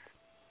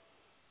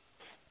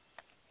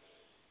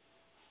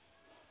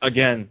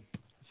 Again,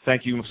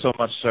 thank you so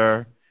much,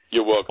 sir.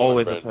 You're welcome.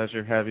 Always a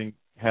pleasure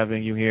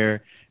having you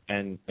here.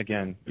 And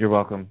again, you're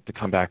welcome to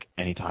come back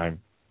anytime.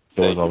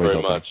 Thank you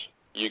very much.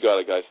 You got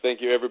it, guys. Thank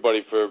you,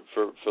 everybody, for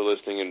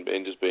listening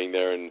and just being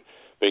there and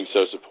being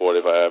so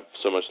supportive. I have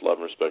so much love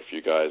and respect for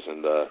you guys,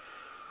 and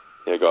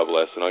God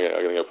bless. And I'm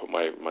going to go put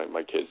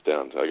my kids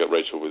down. I got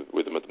Rachel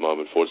with them at the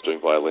moment. Ford's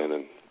doing violin,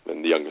 and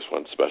the youngest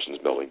one,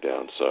 Sebastian's melting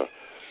down. So,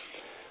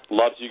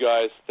 love to you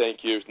guys.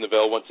 Thank you,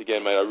 NaVell. Once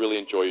again, mate, I really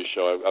enjoy your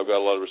show. I've got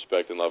a lot of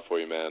respect and love for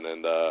you, man.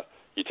 And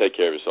you take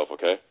care of yourself,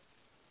 okay?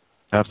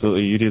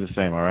 Absolutely. You do the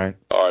same, all right?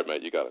 All right,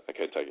 mate. You got it.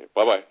 Okay, take it.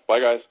 Bye-bye. Bye,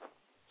 guys.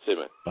 See you,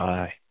 man.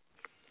 Bye.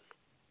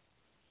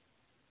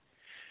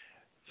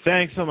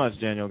 Thanks so much,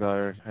 Daniel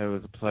Goddard. It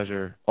was a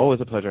pleasure.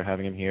 Always a pleasure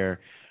having him here.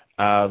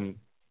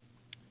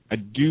 I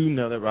do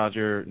know that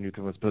Roger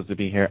Newcomb was supposed to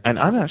be here, and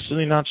I'm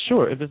actually not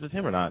sure if this is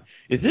him or not.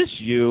 Is this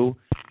you,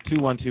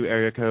 212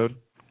 area code?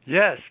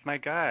 Yes, my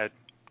God.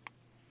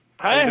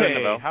 Hey,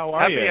 how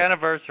are you? Happy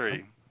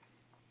anniversary.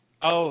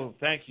 Oh,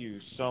 thank you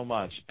so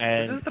much.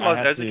 And this is the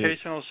most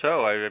educational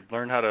show. I've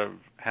learned how to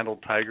handle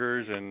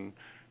tigers and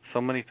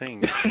so many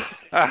things.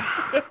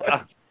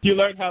 You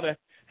learned how to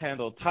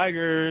handle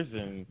tigers,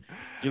 and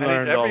you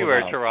learned he's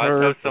everywhere. all about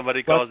Toronto,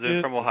 somebody calls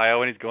in from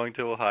Ohio, and he's going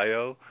to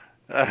Ohio.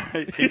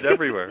 He's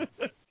everywhere.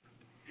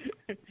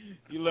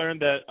 You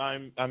learned that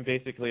I'm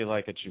basically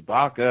like a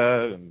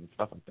Chewbacca and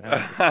stuff like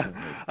that.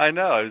 I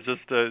know. It was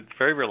just it's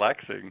very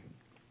relaxing.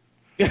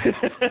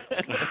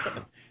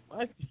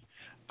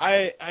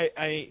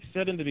 I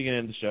said in the beginning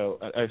of the show,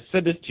 I've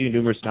said this to you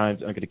numerous times,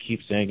 I'm going to keep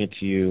saying it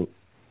to you.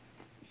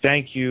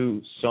 Thank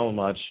you so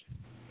much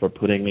for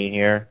putting me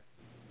here.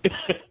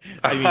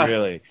 I mean,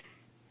 really.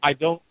 I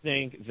don't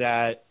think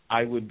that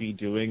I would be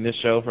doing this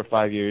show for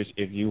 5 years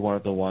if you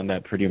weren't the one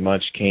that pretty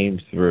much came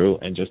through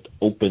and just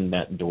opened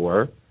that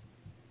door.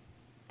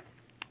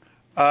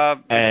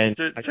 And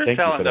you're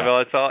telling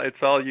NaVell, it's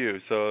all you.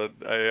 So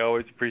I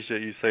always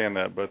appreciate you saying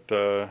that, but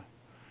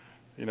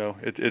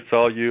it's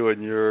all you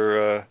and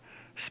your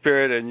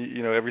spirit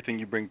and everything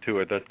you bring to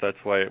it. That's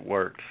why it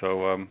works.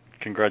 So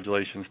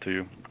congratulations to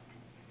you.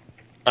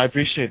 I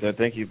appreciate that.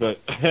 Thank you, but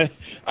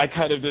I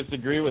kind of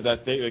disagree with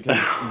that statement because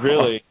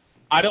really,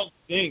 I don't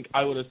think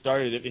I would have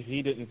started it if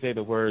he didn't say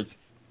the words,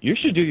 "You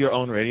should do your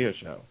own radio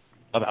show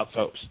about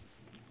soaps."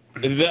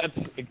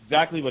 That's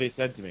exactly what he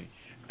said to me.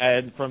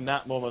 And from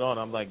that moment on,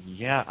 I'm like,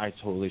 yeah, I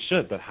totally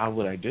should, but how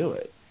would I do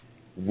it?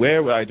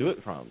 Where would I do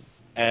it from?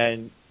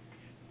 And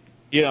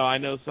I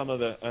know some of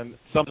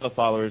the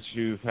followers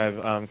who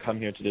have come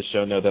here to this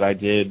show know that I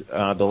did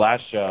the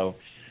last show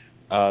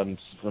from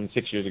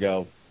 6 years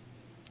ago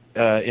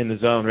in the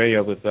Zone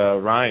Radio with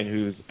Ryan,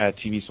 who's at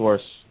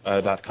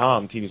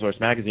TVSource.com, TV Source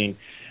Magazine,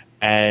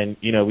 And,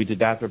 we did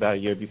that for about a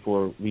year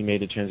before we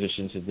made the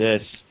transition to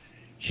this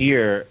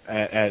here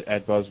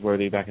at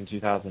BuzzWorthy back in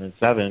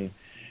 2007.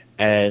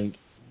 And,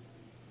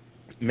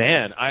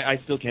 man, I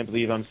still can't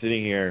believe I'm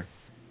sitting here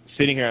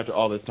after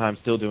all this time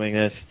still doing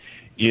this.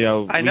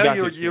 I know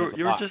you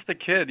were just a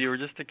kid. You were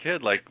just a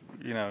kid,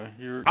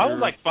 I was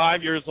like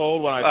 5 years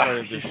old when I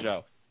started this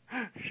show.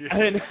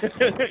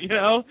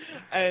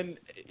 And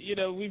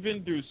we've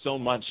been through so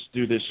much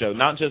through this show,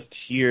 not just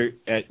here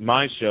at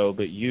my show,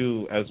 but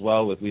you as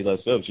well with We Love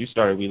Soaps. You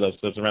started We Love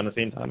Soaps around the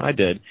same time I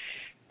did,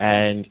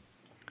 and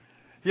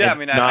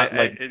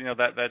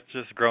that's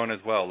just grown as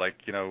well. I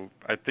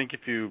think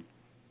if you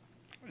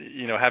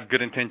have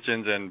good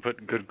intentions and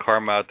put good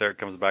karma out there, it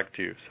comes back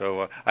to you.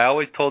 So I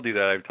always told you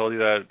that. I've told you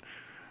that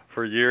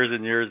for years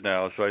and years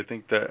now. So I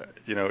think that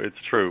it's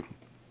true.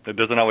 It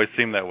doesn't always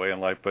seem that way in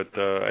life, but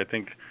I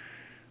think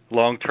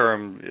long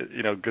term,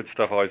 good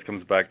stuff always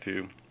comes back to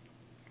you.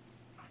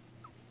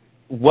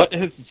 What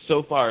has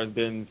so far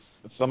been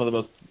some of the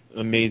most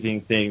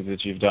amazing things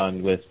that you've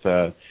done with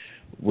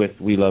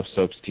We Love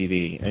Soaps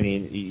TV? I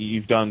mean,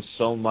 you've done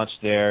so much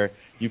there.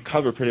 You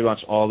cover pretty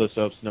much all the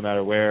soaps, no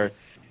matter where.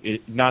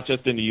 Not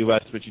just in the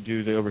U.S., but you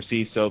do the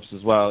overseas soaps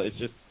as well.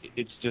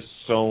 It's just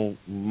so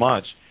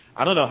much.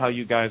 I don't know how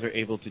you guys are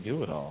able to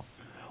do it all.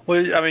 Well,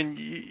 I mean,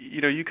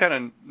 you kind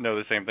of know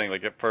the same thing.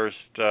 Like at first,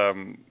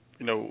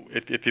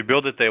 if you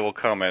build it, they will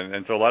come.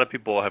 And so a lot of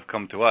people have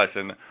come to us.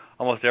 And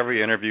almost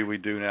every interview we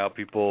do now,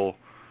 people,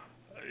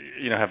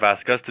 have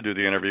asked us to do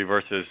the interview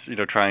versus,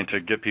 trying to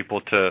get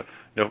people to,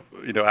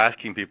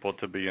 asking people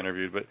to be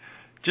interviewed. But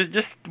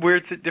just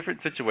weird,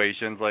 different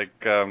situations like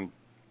going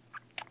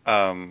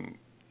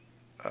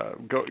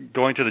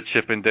to the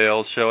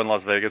Chippendales show in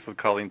Las Vegas with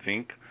Colleen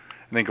Fink,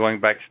 and then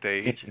going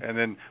backstage. And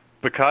then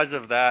because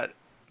of that,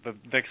 the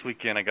next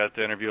weekend I got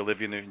to interview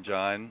Olivia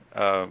Newton-John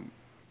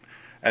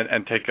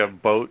and take a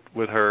boat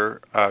with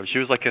her. She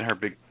was like in her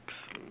big,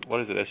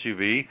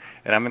 SUV,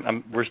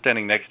 and we're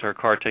standing next to her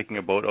car taking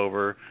a boat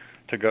over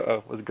to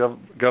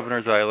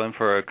Governor's Island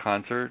for a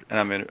concert,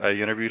 and I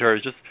interviewed her.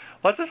 It's just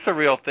lots of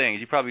surreal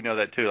things. You probably know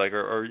that too,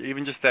 or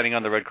even just standing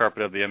on the red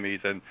carpet of the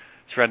Emmys and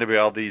surrounded by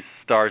all these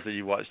stars that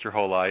you watched your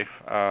whole life.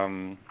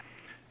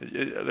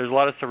 There's a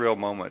lot of surreal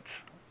moments.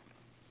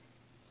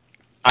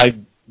 I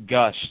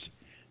gushed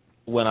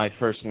when I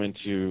first went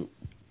to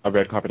a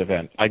red carpet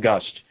event. I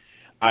gushed.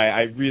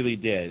 I really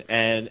did.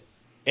 And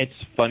it's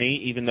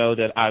funny, even though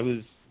that I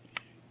was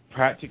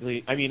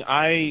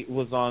I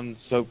was on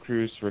Soap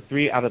Cruise for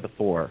 3 out of the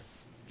 4.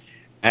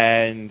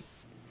 And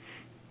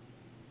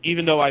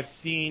even though I've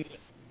seen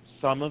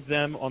some of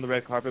them on the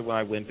red carpet when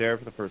I went there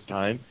for the first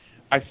time,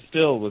 I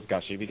still was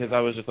gushing because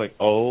I was just like,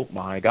 oh,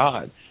 my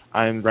God.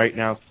 I'm right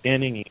now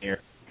standing here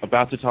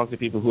about to talk to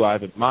people who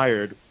I've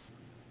admired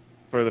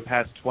for the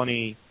past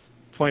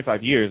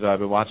 25 years that I've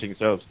been watching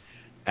soaps.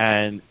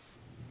 And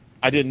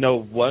I didn't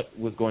know what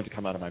was going to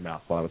come out of my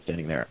mouth while I was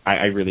standing there.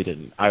 I really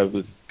didn't. I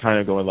was kind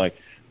of going like,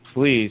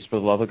 please, for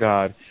the love of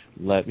God,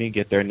 let me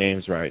get their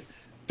names right.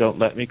 Don't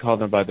let me call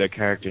them by their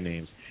character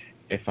names.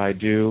 If I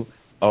do,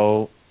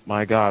 oh,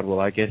 my God, will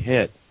I get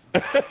hit?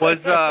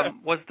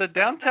 Was the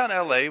downtown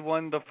L.A.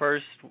 one the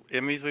first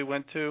Emmys we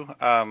went to?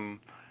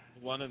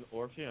 One in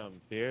Orpheum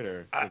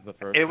Theater was the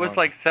first. It was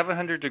like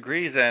 700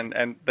 degrees,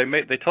 and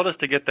they told us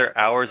to get there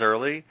hours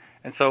early.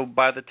 And so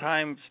by the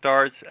time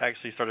stars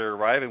actually started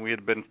arriving, we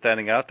had been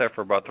standing out there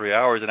for about 3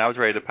 hours, and I was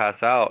ready to pass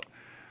out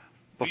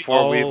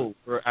before we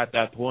were at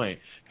that point.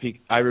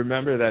 I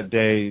remember that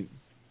day,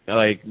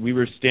 like we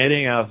were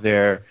standing out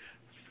there.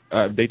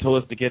 They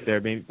told us to get there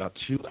maybe about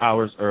 2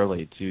 hours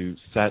early to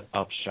set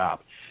up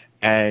shop.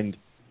 And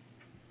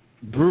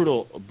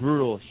brutal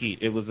heat.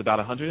 It was about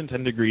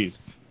 110 degrees.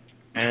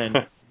 And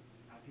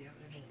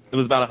it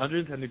was about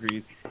 110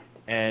 degrees.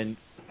 And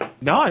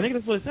no, I think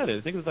that's what it said. I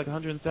think it was like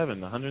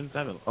 107,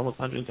 almost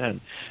 110.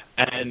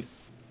 And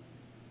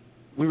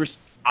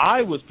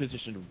I was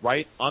positioned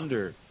right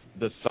under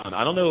the sun.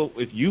 I don't know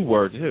if you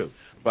were too,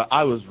 but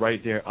I was right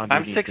there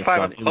underneath the sun.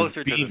 I'm 6'5",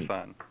 closer to the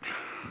sun.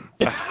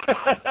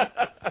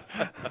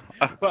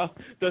 Well,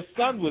 the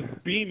sun was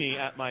beaming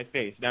at my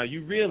face. Now,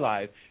 you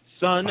realize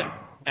sun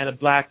and a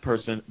black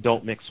person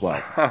don't mix well.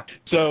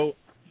 So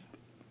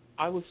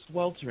I was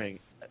sweltering.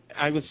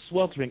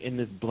 In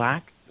this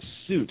black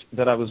suit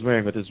that I was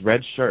wearing with this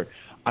red shirt.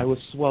 I was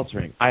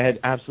sweltering. I had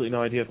absolutely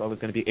no idea if I was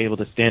going to be able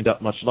to stand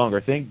up much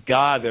longer. Thank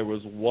God there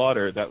was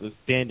water that was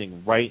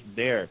standing right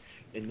there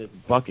in this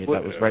bucket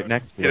that was right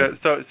next to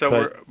it.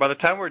 By the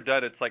time we're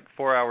done, it's like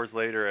 4 hours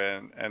later,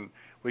 and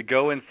we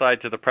go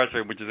inside to the press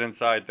room, which is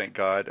inside, thank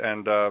God,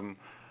 and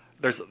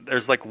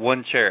there's like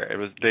one chair. It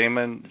was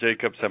Damon,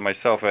 Jacobs, and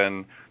myself,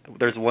 and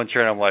there's one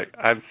chair, and I'm like,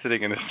 I'm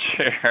sitting in this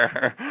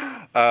chair.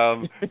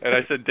 And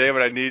I said,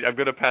 Damon, I'm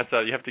going to pass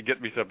out. You have to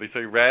get me something. So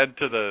he ran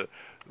to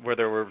where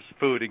there was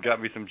food and got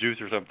me some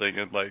juice or something,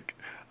 and like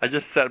I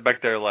just sat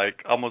back there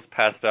like almost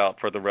passed out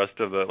for the rest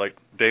of the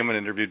Damon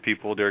interviewed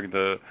people during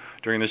the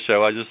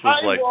show. I just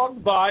was I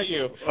walked by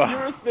you. You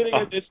were sitting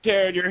in this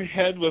chair and your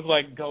head was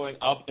like going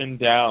up and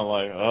down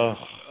like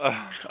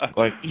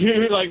you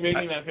were like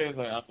making that face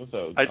like I'm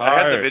so tired.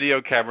 I had the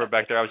video camera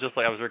back there. I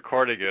was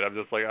recording it. I'm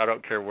just like I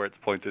don't care where it's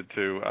pointed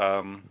to.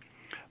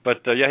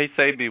 But he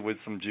saved me with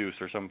some juice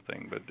or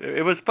something. But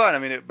it was fun. I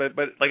mean, but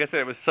like I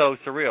said, it was so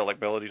surreal. Like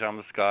Melody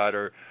Thomas Scott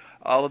or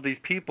all of these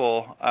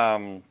people,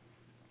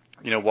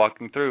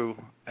 walking through,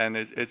 and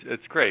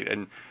it's great.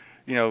 And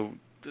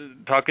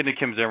talking to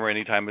Kim Zimmer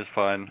anytime is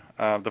fun.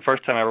 The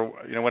first time I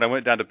ever, when I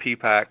went down to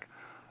PPAC,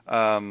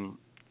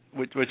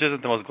 which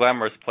isn't the most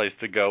glamorous place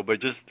to go, but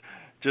just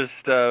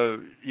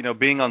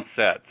being on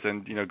sets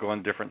and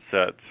going to different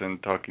sets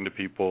and talking to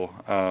people.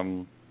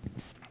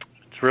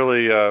 It's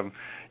really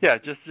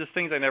just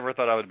things I never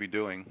thought I would be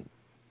doing.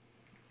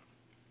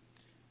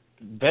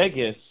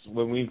 Vegas,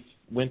 when we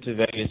went to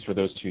Vegas for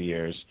those 2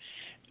 years,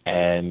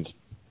 and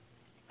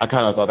I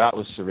kind of thought that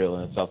was surreal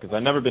in itself because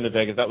I'd never been to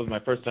Vegas. That was my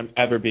first time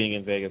ever being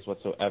in Vegas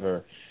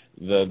whatsoever.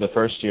 The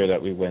first year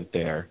that we went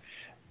there,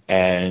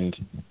 and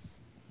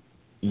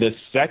the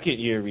second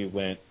year we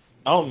went.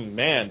 Oh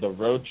man, the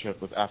road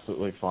trip was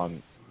absolutely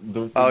fun.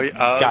 The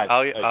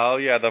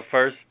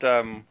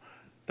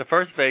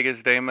first Vegas,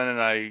 Damon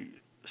and I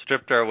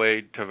stripped our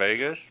way to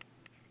Vegas,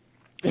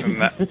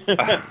 and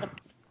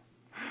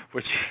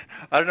which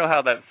I don't know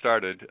how that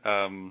started,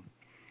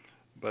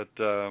 but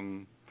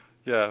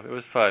it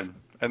was fun.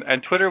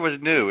 And Twitter was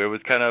new. It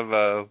was kind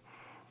of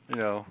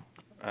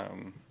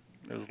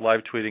it was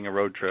live tweeting a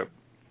road trip.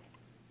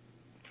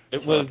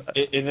 It was,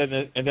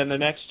 and then the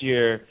next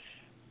year,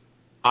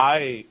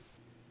 I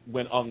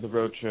went on the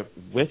road trip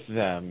with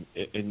them.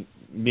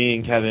 Me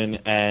and Kevin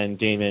and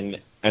Damon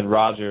and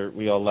Roger,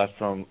 we all left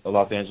from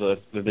Los Angeles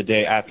the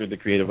day after the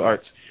Creative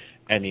Arts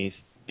Emmys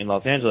in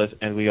Los Angeles,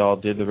 and we all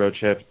did the road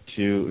trip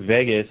to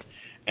Vegas.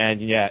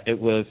 And it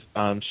was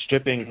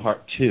stripping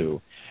part 2.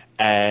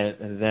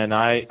 And then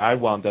I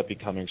wound up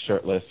becoming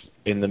shirtless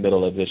in the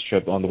middle of this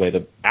trip on the way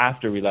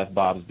after we left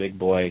Bob's Big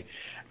Boy.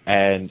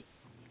 And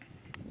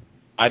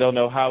I don't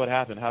know how it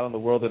happened. How in the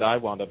world did I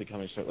wound up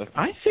becoming shirtless?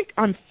 I think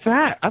I'm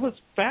fat. I was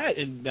fat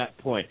in that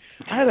point.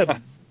 I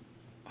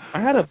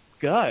had a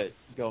gut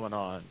going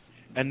on.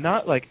 And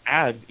not like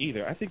abs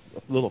either. I think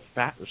a little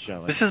fat was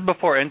showing. This is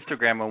before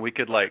Instagram when we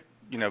could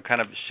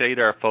kind of shade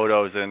our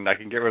photos and I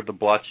can get rid of the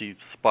blotchy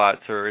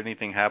spots or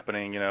anything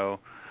happening,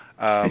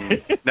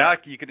 Now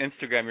you can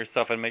Instagram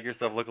yourself and make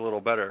yourself look a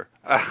little better.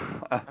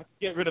 I can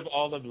get rid of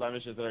all the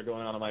blemishes that are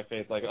going on my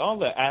face. Like all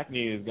the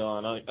acne is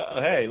going on.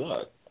 Hey,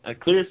 look, a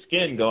clear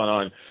skin going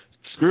on.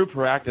 Screw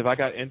Proactive. I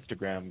got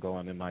Instagram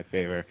going in my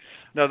favor.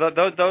 No,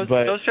 those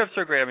trips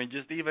are great. I mean,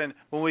 just even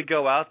when we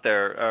go out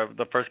there,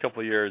 the first couple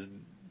of years,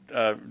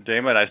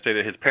 Damon and I stayed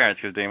at his parents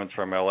because Damon's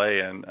from L.A.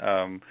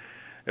 and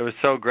it was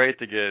so great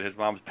to get his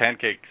mom's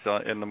pancakes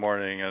in the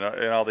morning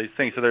and all these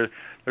things. So there's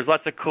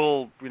lots of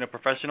cool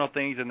professional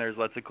things and there's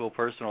lots of cool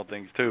personal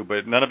things too.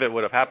 But none of it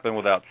would have happened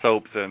without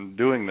soaps and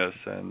doing this.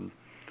 And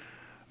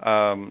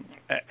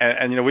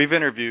we've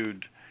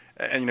interviewed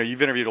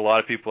you've interviewed a lot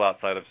of people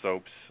outside of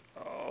soaps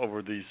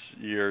over these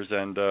years,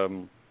 and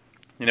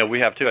we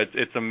have too.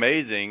 It's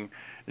amazing.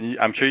 And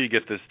I'm sure you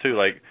get this too.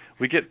 Like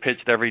we get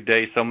pitched every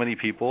day so many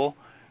people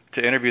to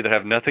interview that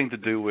have nothing to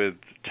do with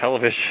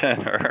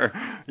television or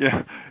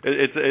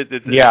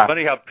it's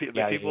funny how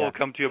people will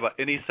come to you about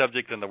any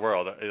subject in the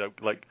world,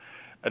 like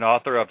an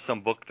author of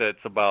some book that's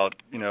about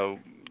the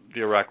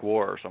Iraq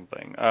War or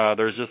something.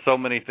 There's just so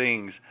many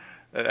things,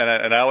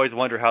 and I always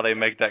wonder how they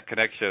make that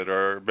connection,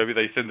 or maybe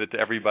they send it to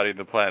everybody on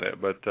the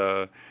planet. But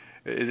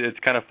it's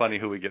kind of funny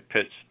who we get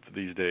pitched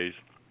these days.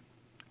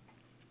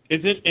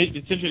 It's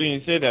interesting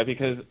you say that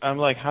because I'm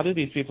like, how did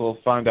these people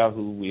find out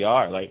who we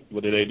are? Like,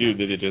 what did they do?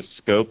 Did they just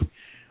scope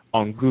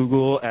on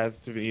Google as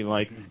to be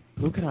like,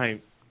 who can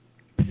I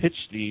pitch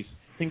these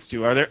things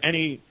to? Are there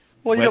any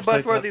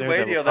BuzzWorthy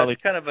Radio,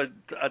 that's kind of a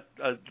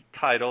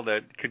title that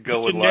could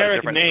go with a lot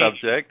of different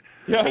subjects.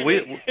 Yeah,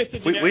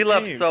 we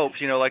love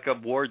soaps, like a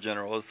war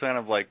general. It's kind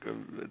of like,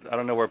 I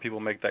don't know where people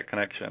make that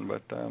connection,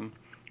 but...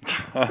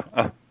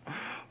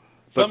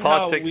 But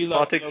politics can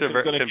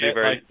be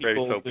very, very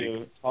soapy.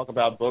 To talk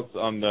about books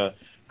on the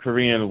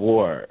Korean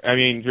War. I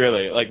mean,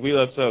 really, like We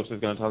Love Soaps is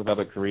going to talk about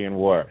the Korean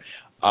War.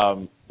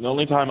 The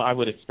only time I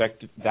would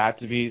expect that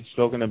to be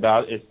spoken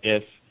about is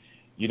if,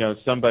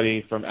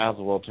 somebody from As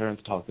the World Turns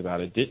talked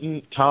about it.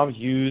 Wasn't Tom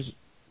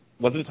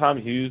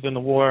Hughes in the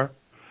war?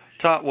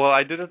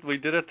 We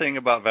did a thing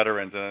about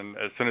veterans, and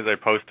as soon as I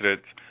posted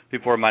it,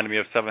 people reminded me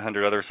of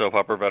 700 other soap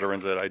opera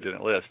veterans that I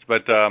didn't list.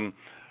 But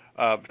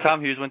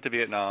Tom Hughes went to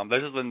Vietnam.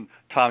 This is when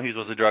Tom Hughes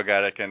was a drug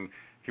addict, and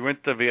he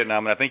went to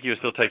Vietnam, and I think he was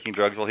still taking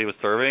drugs while he was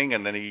serving,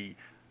 and then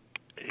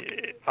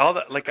I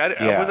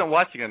wasn't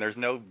watching it. There's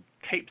no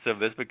tapes of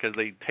this because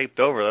they taped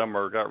over them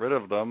or got rid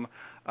of them.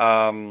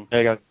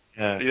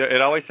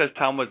 It always says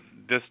Tom was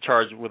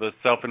discharged with a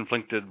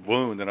self-inflicted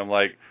wound, and I'm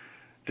like,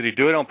 did he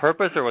do it on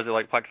purpose, or was it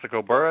like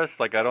plaxico burrhus?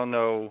 Like, I don't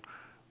know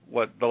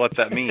what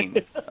that means.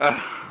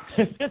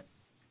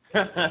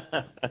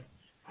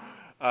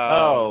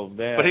 Oh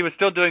man! But he was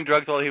still doing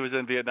drugs while he was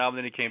in Vietnam.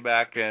 Then he came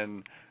back,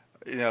 and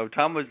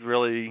Tom was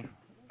really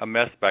a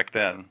mess back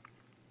then.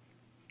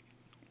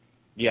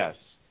 Yes,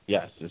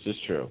 this is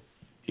true.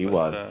 He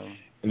was.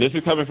 And this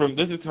is coming from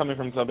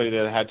somebody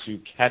that had to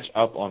catch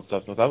up on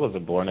stuff since I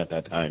wasn't born at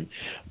that time.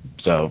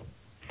 So,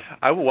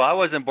 I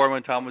wasn't born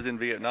when Tom was in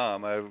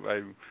Vietnam.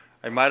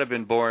 I might have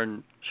been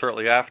born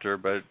shortly after,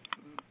 but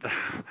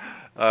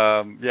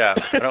yeah.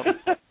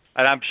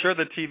 And I'm sure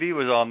the TV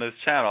was on this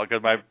channel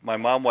because my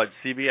mom watched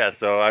CBS.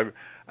 So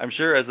I'm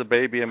sure as a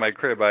baby in my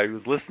crib I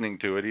was listening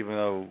to it, even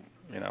though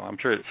I'm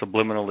sure it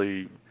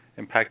subliminally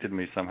impacted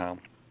me somehow.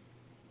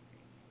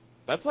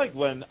 That's like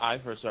when I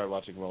first started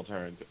watching World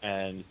Turns,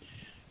 and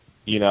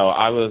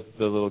I was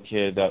the little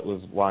kid that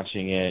was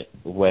watching it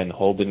when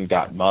Holden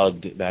got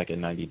mugged back in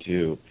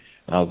 '92,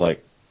 and I was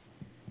like,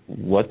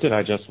 "What did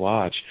I just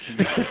watch?"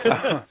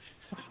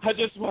 I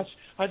just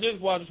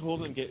watched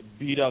Holden get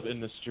beat up in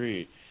the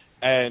street,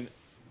 and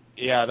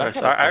yeah, that's.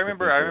 I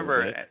remember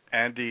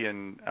Andy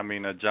and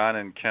John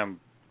and Kim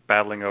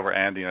battling over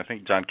Andy, and I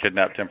think John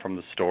kidnapped him from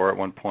the store at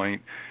one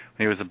point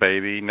when he was a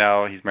baby.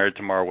 Now he's married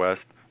to Mara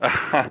West.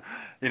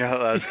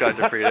 Scott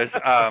DeFreitas.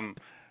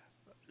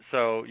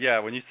 So yeah,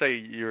 when you say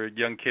you're a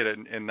young kid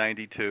in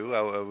 '92,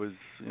 I was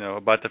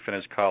about to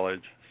finish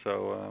college.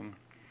 So,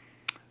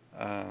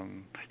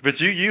 but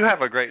you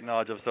have a great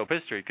knowledge of soap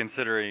history,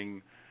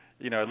 considering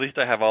at least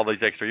I have all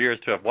these extra years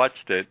to have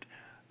watched it.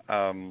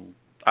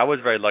 I was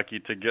very lucky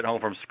to get home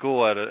from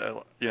school at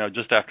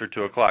just after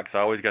 2:00, so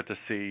I always got to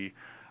see.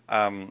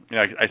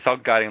 I saw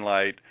Guiding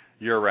Light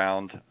year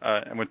round,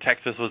 and when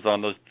Texas was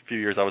on those few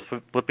years, I was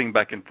flipping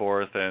back and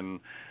forth, and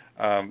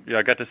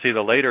I got to see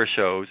the later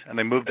shows, and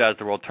they moved As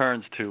the World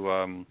Turns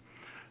to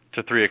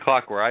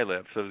 3:00 where I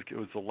live, so it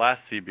was the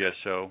last CBS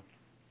show.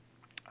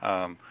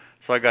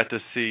 So I got to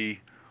see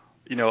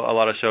a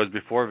lot of shows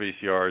before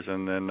VCRs,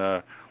 and then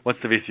once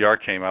the VCR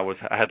came, I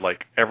had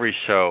like every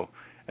show,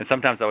 and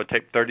sometimes I would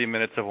take 30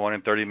 minutes of one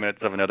and 30 minutes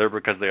of another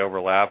because they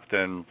overlapped,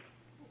 and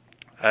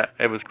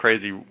it was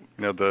crazy.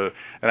 And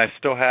I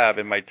still have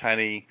in my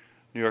tiny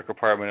New York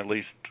apartment at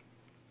least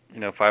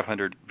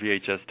 500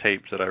 VHS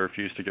tapes that I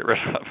refuse to get rid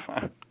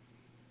of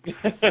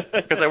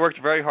because I worked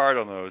very hard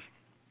on those.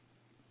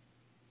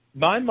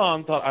 My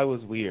mom thought I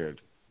was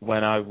weird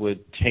when I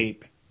would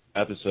tape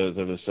episodes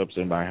of the soaps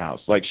in my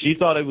house. Like, she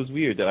thought it was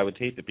weird that I would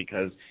tape it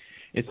because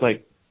it's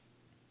like,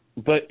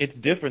 but it's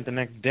different the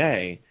next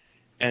day,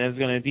 and it's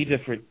going to be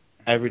different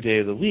every day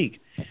of the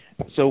week.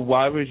 So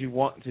why would you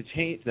want to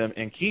tape them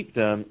and keep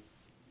them,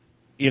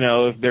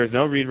 if there's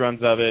no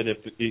reruns of it, if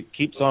it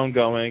keeps on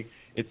going,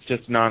 it's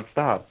just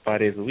nonstop, 5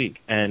 days a week.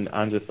 And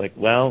I'm just like,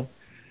 well,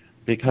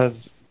 because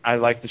I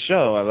like the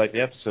show, I like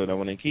the episode, I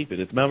want to keep it.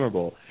 It's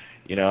memorable.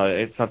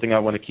 It's something I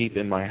want to keep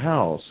in my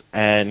house.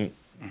 And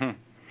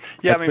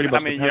yeah,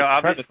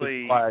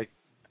 obviously, why,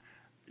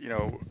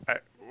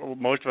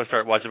 most of us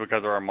start watching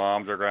because of our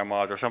moms or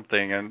grandmas or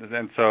something,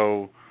 and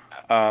so,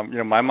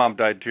 my mom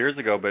died 2 years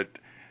ago, but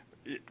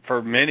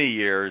for many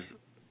years,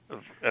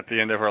 at the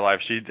end of her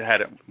life, she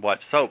hadn't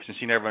watched soaps, and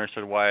she never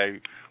understood why I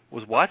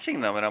was watching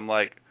them, and I'm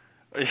like,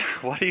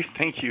 why do you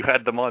think you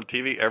had them on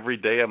TV every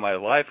day of my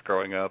life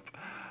growing up?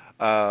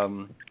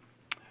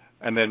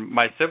 And then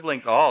my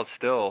siblings all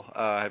still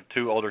have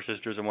 2 older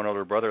sisters and 1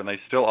 older brother, and they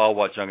still all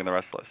watch Young and the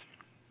Restless.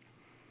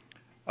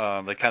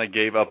 They kind of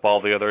gave up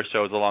all the other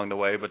shows along the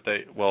way, but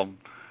the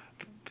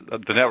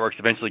networks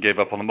eventually gave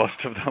up on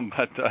most of them.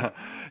 But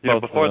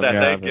before that,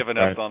 they'd given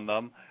up on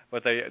them.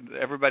 But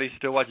everybody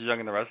still watches Young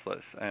and the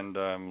Restless. And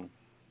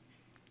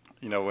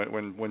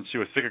when she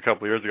was sick a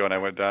couple of years ago, and I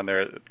went down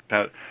there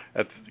at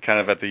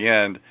the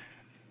end,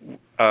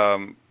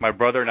 my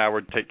brother and I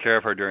would take care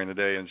of her during the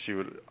day, and she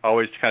would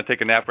always kind of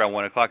take a nap around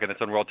 1:00, and that's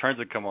when World Turns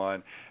would come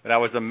on. And I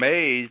was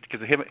amazed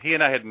because he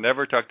and I had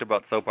never talked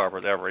about soap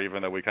operas ever,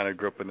 even though we kind of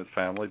grew up in this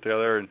family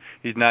together. And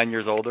he's 9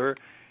 years older.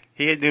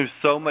 He knew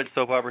so much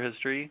soap opera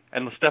history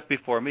and the stuff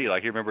before me,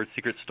 like he remembered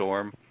Secret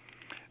Storm,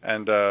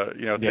 and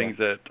things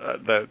that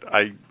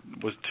I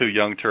was too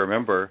young to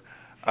remember.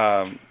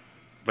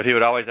 But he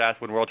would always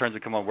ask when World Turns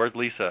would come on, "Where's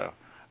Lisa?"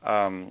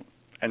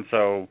 And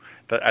so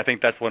I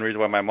think that's one reason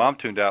why my mom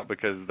tuned out,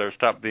 because there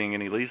stopped being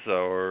any Lisa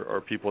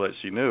or people that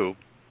she knew.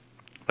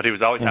 But he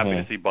was always happy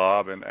to see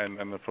Bob and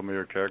the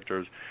familiar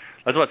characters.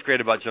 That's what's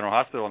great about General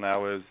Hospital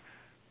now, is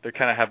they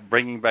kind of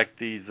bringing back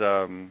these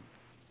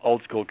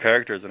old school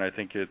characters, and I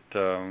think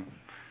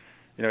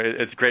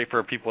it's great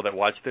for people that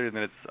watched it,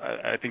 and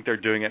I think they're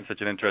doing it in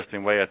such an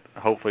interesting way.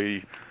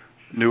 Hopefully,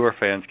 newer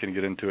fans can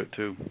get into it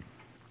too.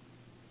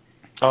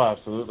 Oh,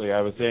 absolutely.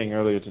 I was saying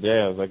earlier today,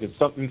 I was like,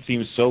 something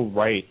seems so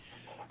right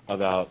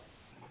about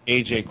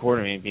AJ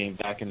Quartermain being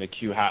back in the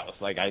Q house.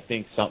 Like, I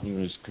think something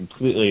was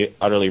completely,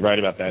 utterly right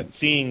about that.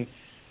 Seeing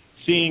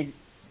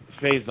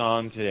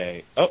Faison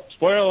today. Oh,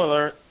 spoiler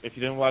alert! If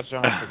you didn't watch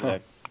John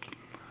today,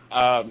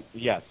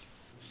 yes,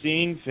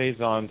 seeing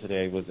Faison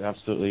today was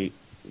absolutely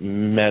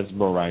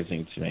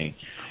mesmerizing to me.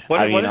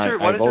 What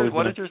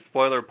is your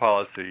spoiler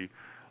policy?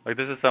 Like,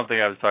 this is something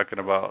I was talking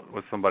about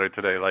with somebody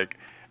today. Like,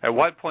 At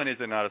what point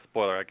is it not a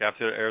spoiler? Like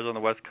after it airs on the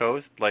West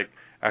Coast, like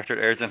after it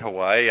airs in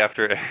Hawaii,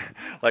 after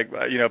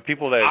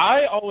people that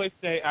I always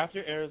say after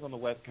it airs on the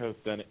West Coast,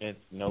 then it's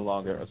no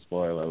longer a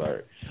spoiler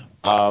alert.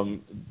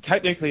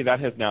 Technically,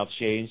 that has now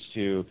changed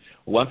to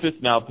once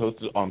it's now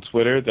posted on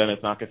Twitter, then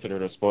it's not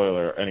considered a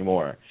spoiler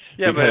anymore.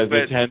 Yeah, because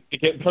but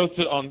it gets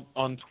posted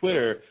on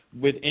Twitter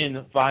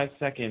within 5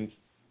 seconds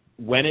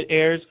when it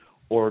airs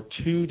or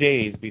 2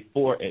 days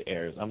before it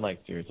airs. I'm like,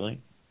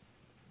 seriously?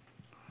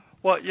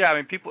 Well, yeah, I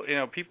mean, people,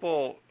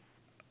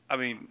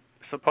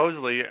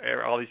 supposedly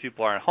all these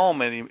people aren't home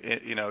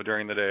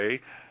during the day,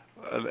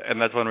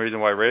 and that's one reason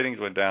why ratings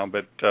went down.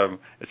 But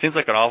it seems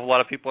like an awful lot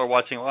of people are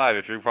watching live.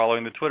 If you're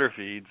following the Twitter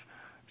feeds,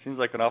 it seems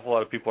like an awful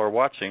lot of people are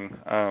watching.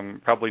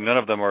 Probably none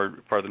of them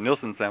are part of the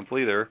Nielsen sample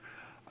either.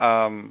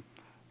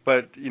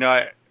 But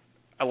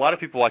a lot of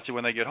people watch it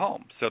when they get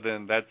home. So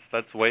then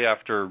that's way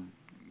after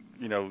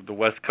the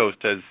West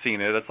Coast has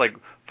seen it. That's like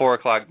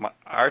 4:00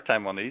 our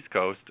time on the East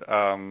Coast.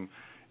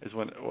 Is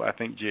when I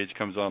think GH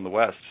comes on the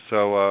West.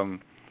 So,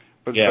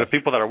 but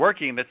people that are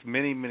working, that's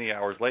many, many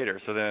hours later.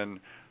 So then,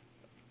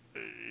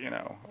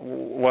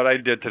 what I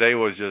did today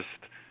was just,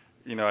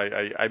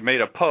 I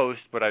made a post,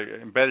 but I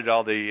embedded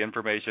all the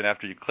information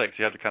after you click. So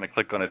you have to kind of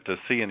click on it to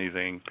see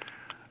anything,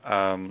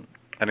 and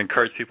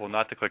encourage people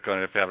not to click on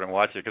it if they haven't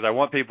watched it, because I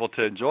want people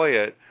to enjoy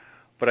it,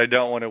 but I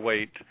don't want to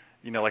wait,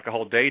 like a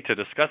whole day to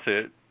discuss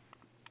it.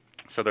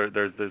 So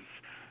there's this.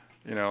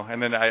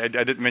 And then I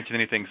didn't mention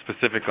anything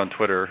specific on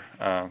Twitter,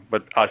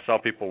 but I saw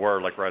people were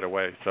like right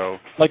away. So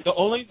like the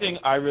only thing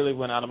I really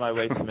went out of my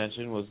way to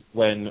mention was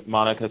when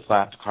Monica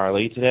slapped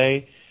Carly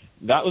today.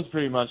 That was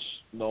pretty much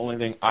the only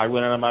thing I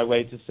went out of my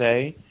way to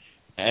say.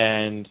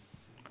 And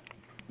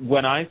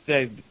when I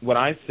said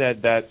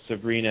that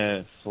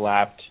Sabrina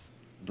slapped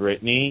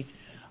Brittany,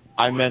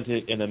 I meant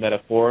it in a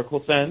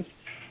metaphorical sense,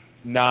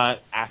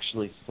 not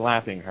actually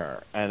slapping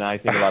her. And I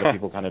think a lot of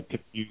people kind of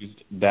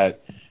confused that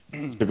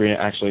Sabrina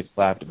actually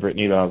slapped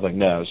Brittany, but I was like,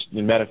 no,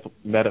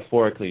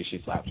 metaphorically she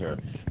slapped her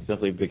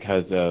simply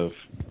because of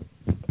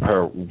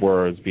her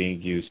words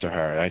being used to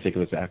her. And I think it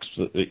was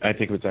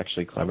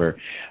actually clever.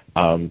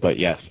 But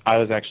yes, I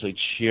was actually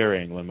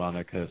cheering when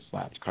Monica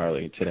slapped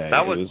Carly today.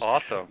 That was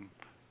awesome.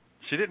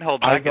 She didn't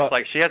hold back. It's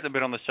like she hasn't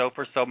been on the show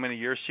for so many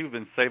years. She's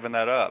been saving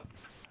that up.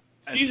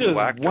 And she just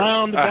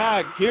wound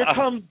back. Here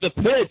comes the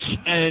pitch,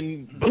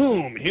 and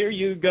boom, here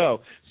you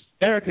go.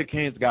 Erica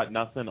Kane's got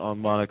nothing on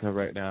Monica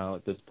right now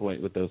at this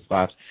point with those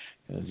slaps,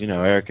 because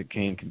Erica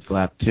Kane can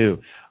slap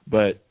too.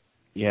 But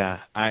yeah,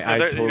 I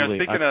totally.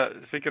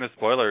 Speaking of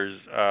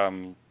spoilers,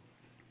 GH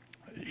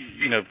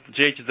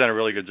has done a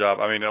really good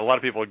job. I mean, a lot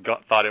of people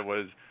thought it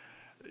was,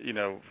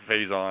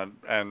 Faison,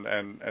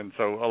 and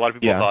so a lot of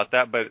people thought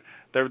that, but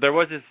there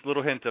was this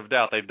little hint of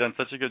doubt. They've done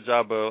such a good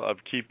job of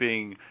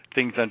keeping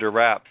things under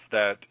wraps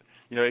that.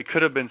 It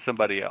could have been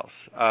somebody else.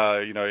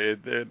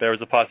 There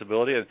was a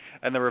possibility,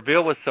 and the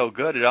reveal was so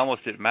good it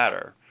almost didn't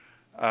matter.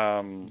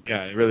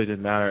 It really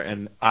didn't matter.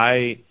 And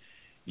I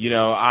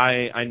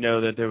know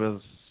that there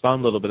was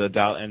some little bit of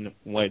doubt, and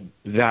when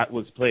that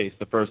was placed,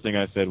 the first thing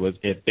I said was,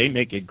 if they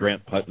make it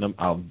Grant Putnam,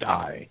 I'll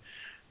die.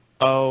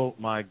 Oh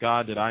my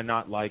God, did I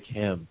not like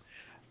him?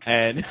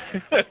 And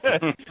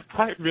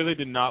I really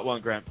did not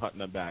want Grant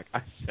Putnam back.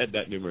 I said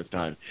that numerous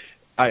times.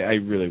 I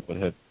really would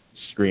have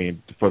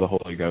screamed for the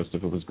Holy Ghost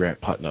if it was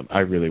Grant Putnam. I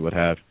really would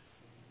have.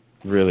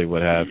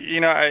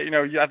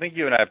 I think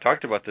you and I have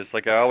talked about this.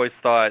 Like, I always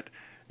thought,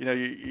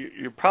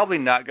 you're probably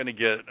not going to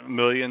get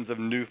millions of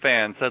new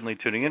fans suddenly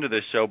tuning into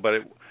this show,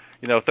 but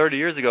 30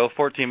 years ago,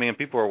 14 million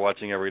people were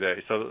watching every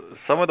day. So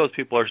some of those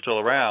people are still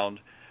around,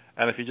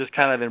 and if you just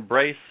kind of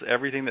embrace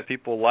everything that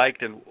people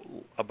liked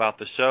about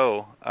the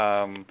show,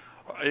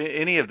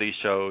 any of these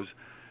shows,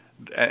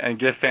 and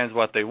give fans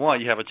what they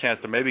want, you have a chance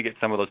to maybe get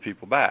some of those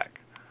people back.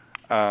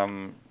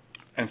 And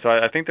so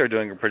I think they're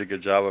doing a pretty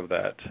good job of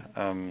that.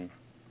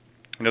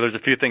 There's a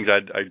few things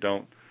I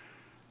don't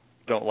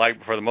like,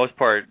 but for the most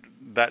part,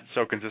 that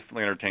show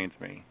consistently entertains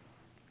me.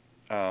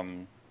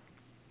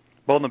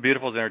 Bold and the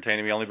Beautiful is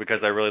entertaining me only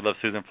because I really love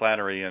Susan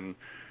Flannery, and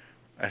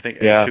I think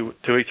 2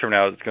 weeks from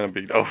now it's going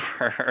to be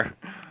over.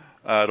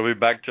 It'll be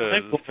back to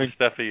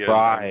Steffi.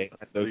 Cry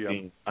at those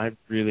scenes. I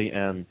really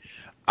am.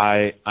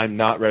 I'm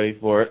not ready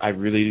for it. I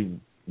really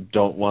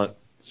don't want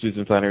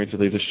Susan Flannery to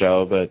leave the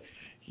show, but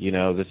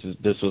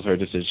this was her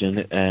decision,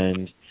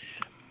 and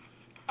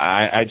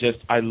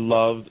I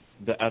loved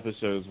the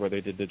episodes where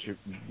they did basically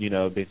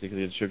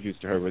the tributes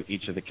to her with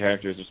each of the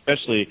characters,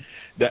 especially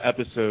the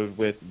episode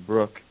with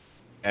Brooke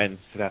and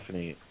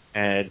Stephanie,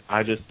 and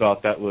I just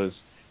thought that was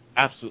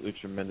absolutely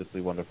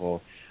tremendously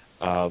wonderful.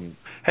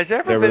 Has there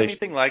ever been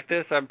anything like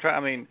this?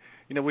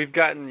 We've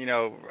gotten,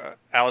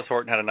 Alice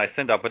Horton had a nice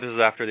send-off, but this is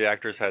after the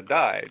actress had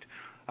died.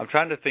 I'm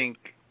trying to think,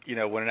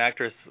 when an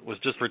actress was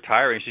just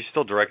retiring, she's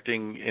still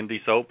directing indie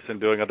soaps and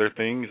doing other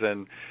things,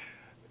 and,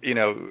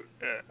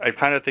 I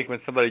kind of think when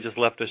somebody just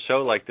left a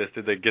show like this,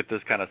 did they get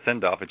this kind of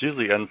send-off? It's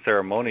usually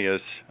unceremonious.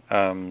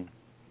 I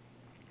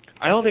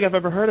don't think I've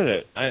ever heard of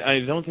it. I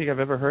don't think I've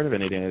ever heard of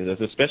anything like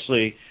this,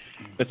 especially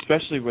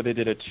where they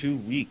did a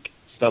 2-week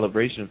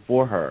celebration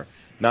for her.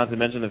 Not to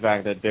mention the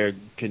fact that they're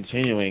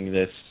continuing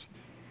this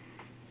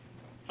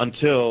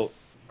until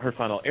her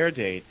final air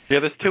date. Yeah,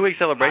 this 2-week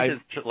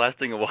celebration is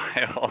lasting a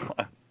while.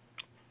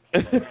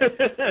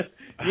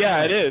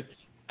 Yeah, it is.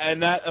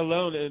 And that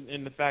alone,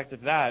 in the fact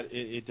of that,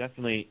 it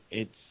definitely,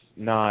 it's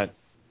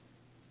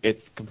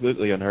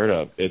completely unheard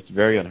of. It's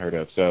very unheard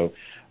of. So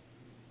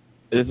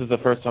this is the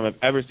first time I've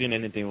ever seen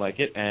anything like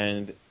it,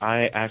 and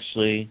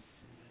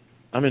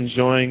I'm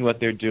enjoying what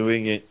they're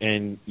doing,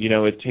 and, you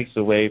know, it takes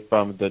away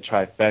from the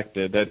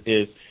trifecta that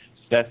is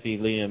Steffi,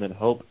 Liam, and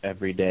Hope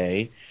every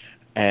day.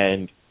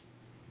 And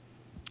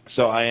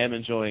so I am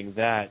enjoying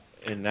that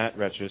in that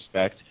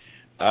retrospect.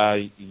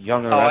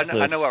 Young and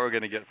Restless. I know what we're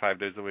going to get 5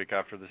 days a week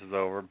after this is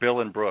over.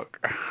 Bill and Brooke.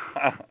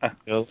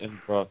 Bill and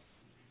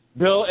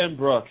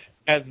Brooke.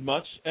 As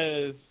much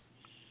as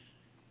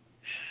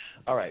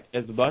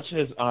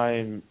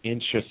I'm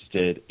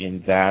interested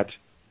in that,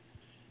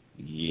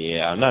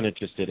 yeah, I'm not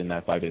interested in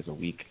that 5 days a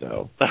week,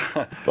 though.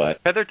 But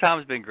Heather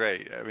Tom's been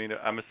great. I mean,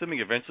 I'm assuming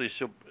eventually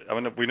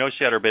we know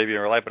she had her baby in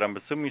her life, but I'm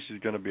assuming she's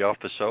going to be off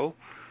the show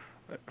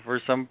for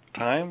some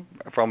time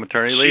from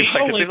maternity leave.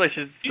 It seems like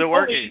she's still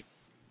working.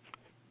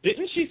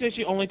 Didn't she say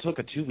she only took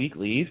a 2-week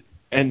leave?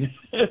 And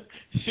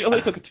she only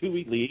took a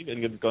 2-week leave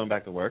and is going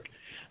back to work.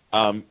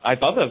 I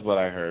thought that's what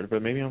I heard,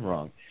 but maybe I'm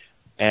wrong.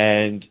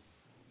 And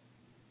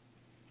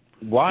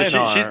she's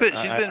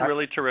been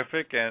really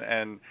terrific,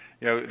 and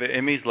you know the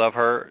Emmys love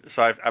her.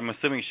 So I'm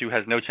assuming she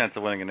has no chance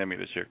of winning an Emmy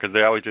this year because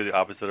they always do the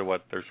opposite of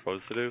what they're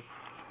supposed to do.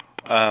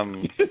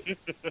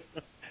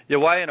 Yeah,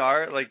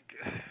 Y&R, like,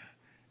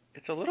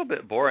 it's a little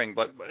bit boring,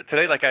 but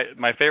today, like,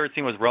 my favorite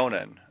scene was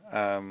Ronan.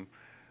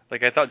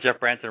 Like, I thought Jeff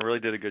Branson really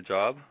did a good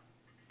job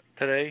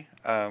today.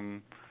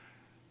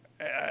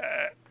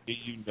 Did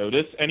you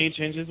notice any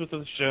changes with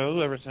the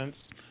show ever since?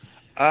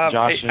 I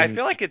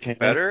feel like it's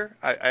better.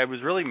 I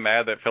was really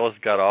mad that Phyllis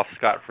got off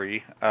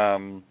scot-free. I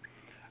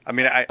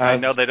mean, I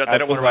know they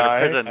don't want to write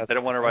a prison. They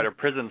don't want to write a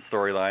prison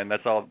storyline.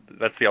 That's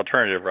the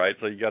alternative, right?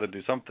 So you got to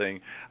do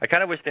something. I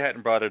kind of wish they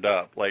hadn't brought it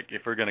up. Like,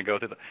 if we're going to go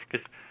through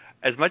because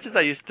as much as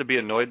I used to be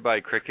annoyed by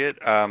Cricket,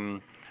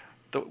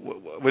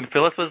 when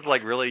Phyllis was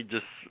like really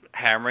just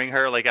hammering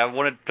her, like I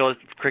wanted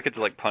Cricket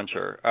to like punch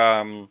her.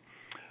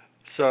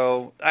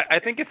 So I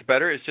think it's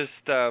better. It's just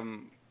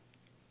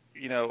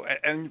you know,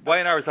 and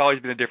Y&R has always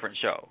been a different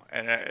show,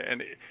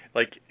 and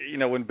like, you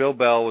know, when Bill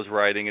Bell was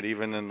writing it,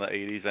 even in the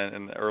 80s and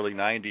in the early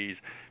 90s,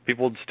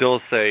 people would still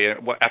say,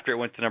 after it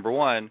went to number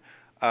one,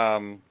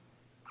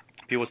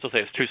 people would still say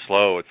it's too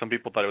slow. Some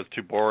people thought it was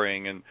too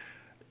boring,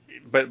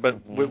 but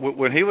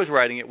when he was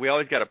writing it, we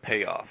always got a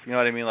payoff. You know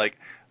what I mean? Like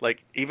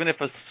even if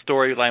a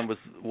storyline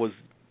was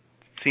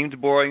seemed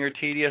boring or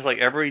tedious, like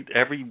every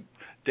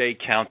day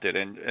counted,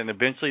 and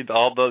eventually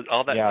all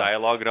that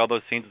dialogue and all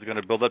those scenes is going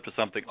to build up to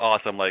something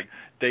awesome, like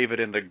David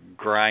in the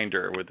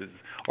grinder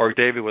or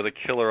David with a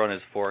killer on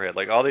his forehead.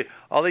 Like all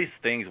these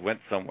things went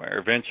somewhere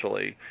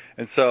eventually,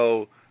 and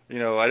so, you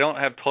know, I don't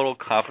have total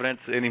confidence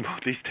anymore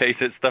these days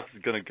that stuff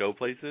is going to go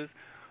places,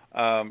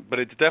 but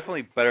it's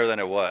definitely better than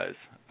it was.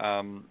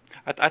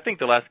 I think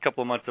the last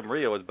couple of months of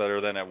Maria was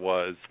better than it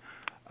was,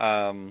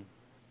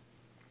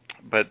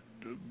 but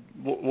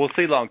we'll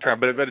see long term.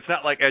 But it's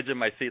not like edge of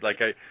my seat. Like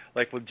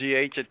with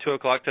GH at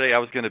 2:00 today, I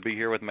was going to be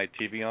here with my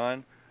TV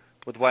on.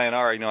 With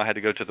Y&R, you know, I had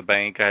to go to the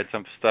bank. I had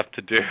some stuff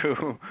to do,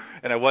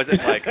 and I wasn't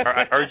like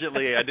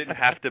urgently. I didn't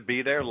have to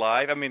be there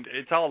live. I mean,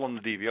 it's all on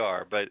the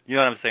DVR, but you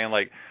know what I'm saying.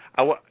 Like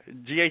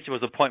GH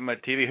was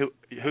appointment TV. Who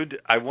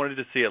I wanted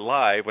to see it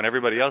live when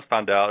everybody else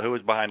found out who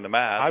was behind the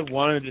mask. I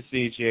wanted to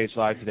see GH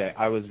live today.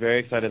 I was very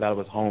excited that I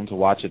was home to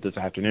watch it this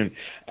afternoon,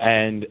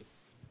 and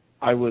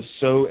I was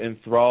so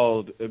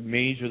enthralled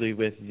majorly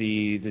with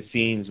the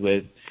scenes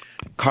with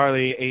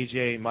Carly,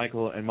 AJ,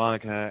 Michael, and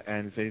Monica,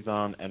 and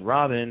Faison and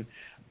Robin.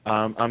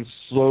 I'm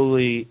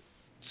slowly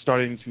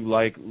starting to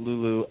like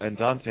Lulu and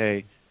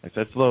Dante. I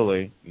said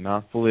slowly,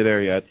 not fully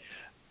there yet,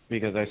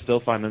 because I still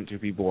find them to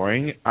be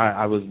boring.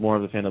 I was more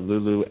of a fan of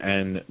Lulu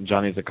and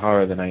Johnny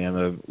Zakara than I am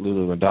of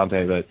Lulu and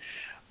Dante, but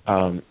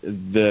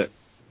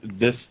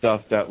this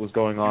stuff that was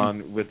going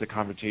on with the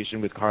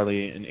confrontation with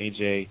Carly and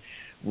AJ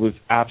was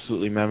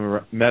absolutely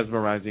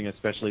mesmerizing,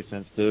 especially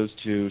since those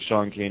two,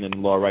 Sean Kane and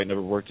Laura Wright,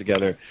 never worked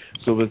together.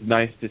 So it was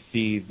nice to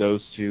see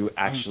those two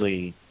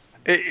actually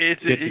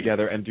get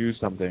together and do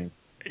something.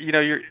 You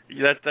know,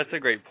 that's a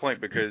great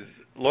point, because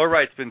Laura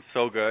Wright's been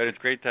so good. It's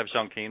great to have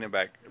Sean Kane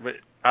back, but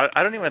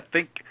I don't even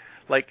think,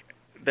 like,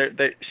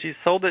 she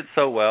sold it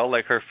so well,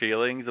 like her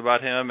feelings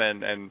about him,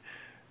 and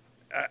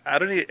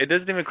it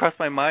doesn't even cross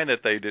my mind that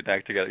they didn't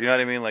act together. You know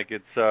what I mean? Like,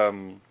 it's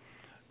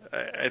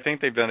I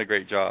think they've done a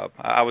great job.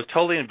 I was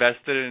totally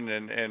invested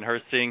in her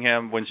seeing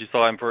him when she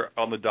saw him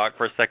on the dock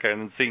for a second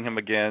and then seeing him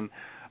again.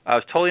 I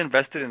was totally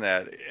invested in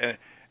that,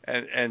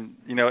 and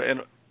you know,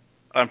 and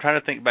I'm trying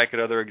to think back at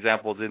other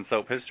examples in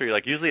soap history.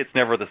 Like, usually it's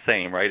never the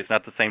same, right? It's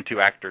not the same two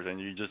actors, and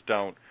you just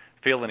don't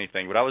feel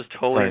anything. But I was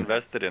totally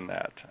invested in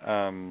that.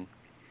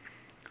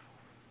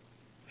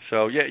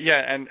 So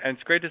and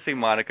it's great to see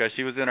Monica.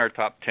 She was in our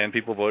top 10.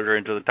 People voted her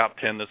into the top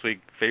 10 this week,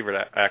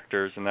 favorite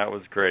actors, and that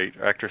was great.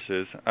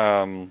 Actresses.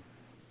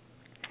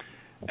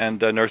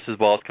 And Nurse's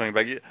Ball is coming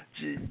back.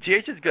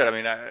 GH is good. I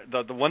mean,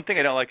 the one thing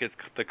I don't like is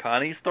the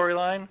Connie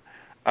storyline.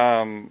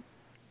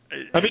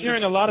 I've been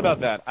hearing a lot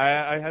about that.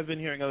 I have been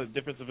hearing a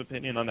difference of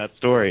opinion on that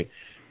story,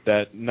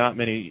 that not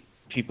many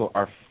people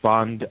are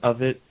fond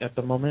of it at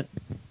the moment.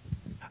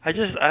 I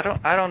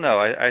don't know.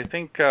 I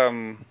think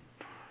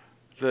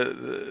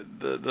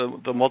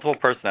the multiple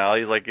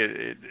personalities, like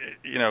it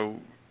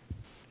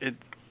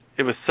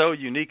was so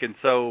unique and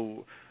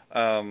so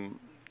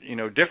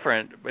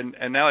different,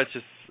 and now it's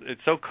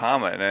so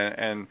common,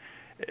 and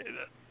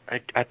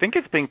I think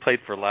it's being played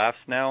for laughs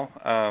now.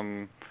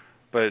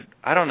 But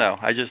I don't know.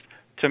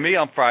 To me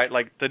on Friday,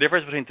 like the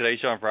difference between today's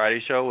show and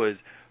Friday's show was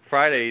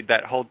Friday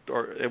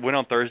it went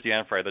on Thursday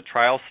and Friday. The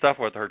trial stuff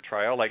with her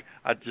trial, like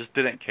I just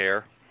didn't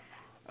care,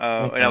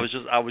 and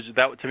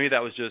to me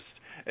that was just.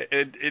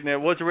 It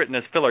was written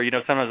as filler.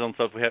 Sometimes on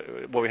stuff we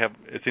have.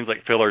 It seems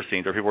like filler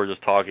scenes where people are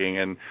just talking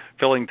and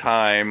filling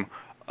time.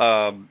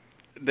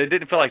 They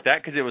didn't feel like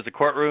that because it was a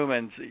courtroom,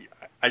 and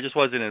I just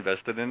wasn't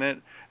invested in it.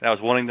 And I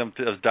was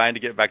I was dying to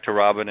get back to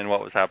Robin and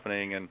what was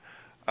happening. And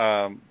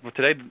but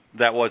today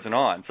that wasn't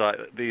on. So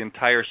the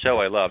entire show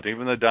I loved,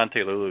 even the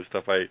Dante Lulu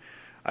stuff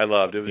I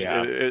loved. It was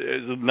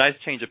it was a nice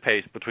change of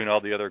pace between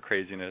all the other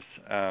craziness.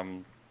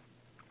 And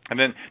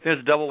then there's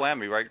a double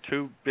whammy, right?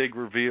 2 big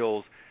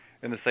reveals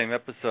in the same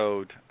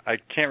episode. I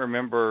can't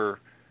remember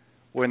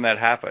when that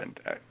happened,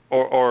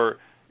 or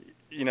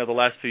the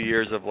last few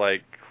years of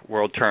like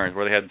World Turns,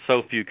 where they had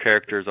so few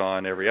characters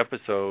on every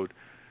episode.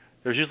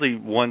 There's usually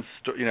one,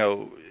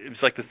 it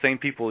was like the same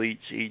people each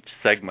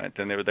segment,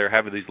 and they're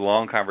having these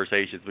long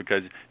conversations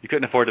because you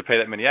couldn't afford to pay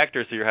that many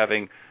actors, so you're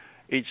having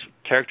each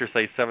character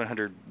say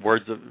 700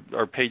 words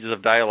or pages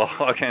of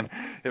dialogue, and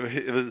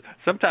it was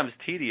sometimes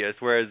tedious,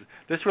 whereas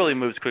this really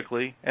moves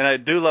quickly. And I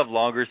do love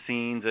longer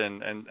scenes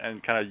and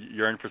kind of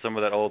yearn for some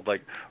of that old,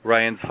 like,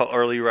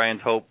 early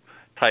Ryan's Hope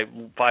type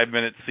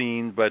 5-minute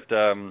scene, but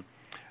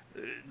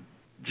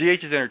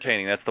GH is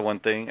entertaining, that's the one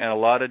thing, and a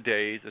lot of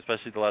days,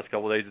 especially the last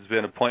couple of days, it's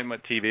been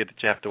appointment TV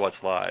that you have to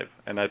watch live.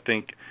 And I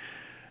think,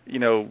 you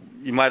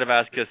might have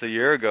asked us a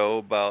year ago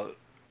about,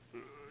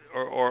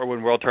 or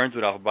when World Turns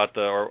went off about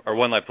or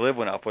One Life to Live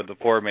went off with the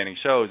 4 remaining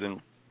shows, and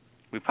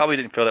we probably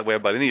didn't feel that way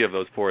about any of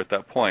those 4 at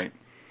that point.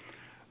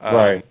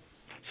 Right.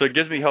 So it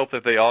gives me hope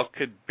that they all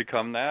could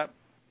become that.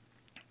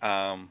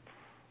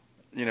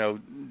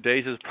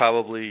 Days is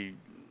probably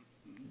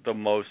the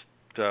most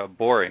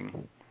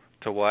boring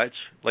to watch.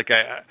 Like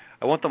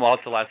I want them all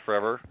to last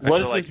forever.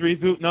 What's this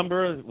reboot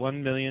number?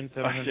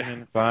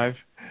 1,705,000.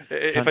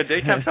 If a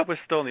daytime soap is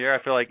still in the air,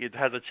 I feel like it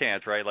has a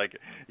chance, right? Like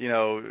you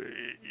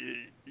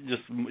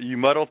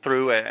muddle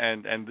through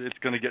and it's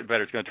going to get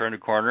better. It's going to turn a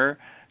corner.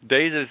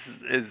 Days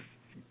is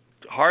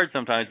hard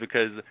sometimes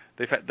because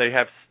they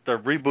have the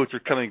reboots are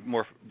coming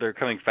more. They're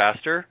coming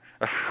faster.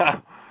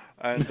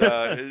 And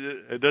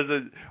it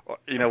doesn't.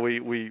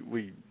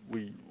 We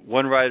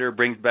one writer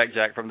brings back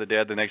Jack from the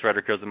dead, the next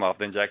writer kills him off.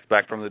 Then Jack's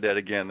back from the dead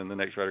again, and the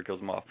next writer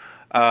kills him off.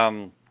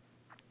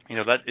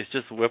 That it's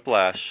just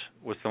whiplash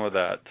with some of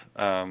that.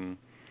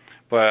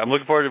 But I'm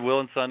looking forward to Will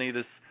and Sonny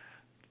this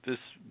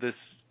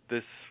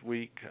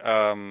week.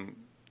 I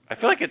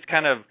feel like it's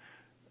kind of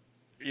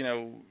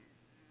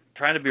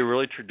trying to be a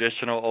really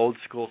traditional, old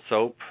school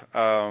soap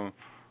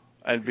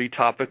and be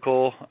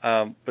topical,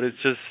 but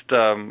it's just.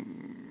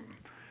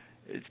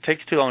 It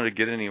takes too long to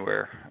get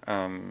anywhere.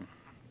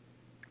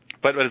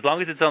 But as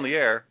long as it's on the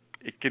air,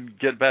 it could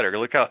get better.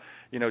 Look how,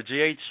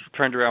 GH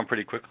turned around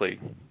pretty quickly.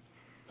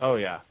 Oh,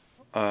 yeah.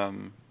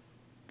 And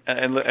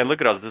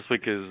look at all this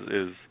week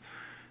is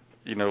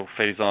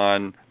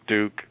Faison,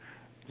 Duke,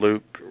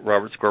 Luke,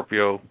 Robert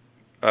Scorpio,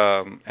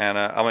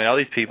 Anna. I mean, all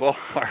these people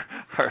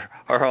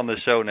are on the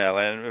show now.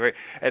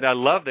 And I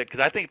love it because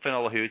I think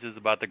Finola Hughes is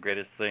about the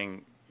greatest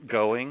thing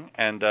going.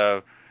 And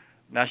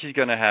now she's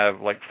going to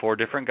have like 4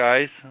 different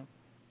guys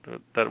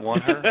that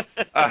want her.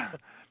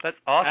 That's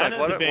awesome.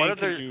 Like,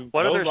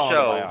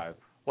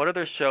 what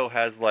other show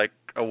has like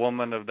a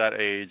woman of that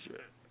age?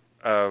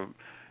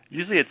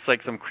 Usually it's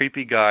like some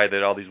creepy guy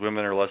that all these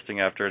women are lusting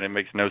after, and it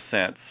makes no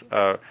sense.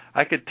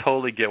 I could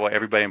totally get why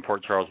everybody in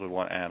Port Charles would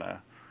want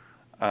Anna.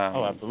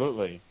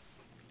 Absolutely.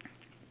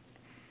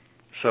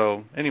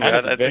 So anyway,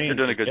 I think they're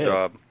doing a good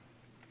job.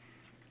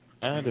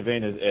 Anna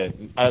Devane is it.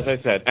 As I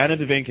said, Anna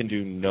Devane can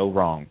do no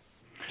wrong.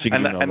 She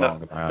can do no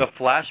wrong. The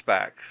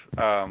flashbacks,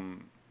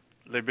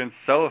 they've been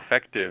so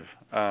effective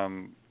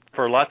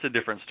for lots of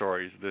different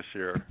stories this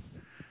year.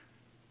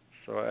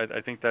 So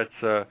I think that's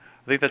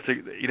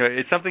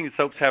it's something that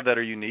soaps have that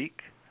are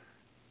unique.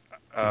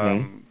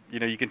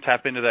 You can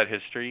tap into that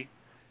history,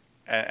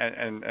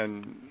 and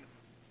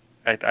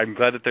I'm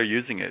glad that they're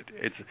using it.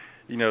 It's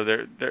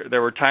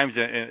there were times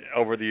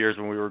over the years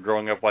when we were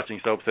growing up watching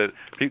soaps that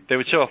they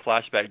would show a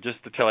flashback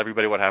just to tell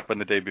everybody what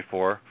happened the day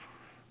before.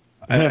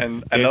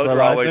 and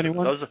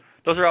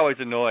those are always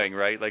annoying,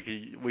 right? Like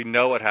we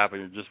know what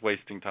happened, you're just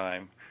wasting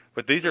time.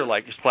 But these are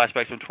like just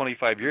flashbacks from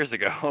 25 years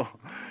ago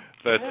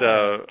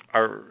that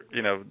are,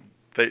 you know,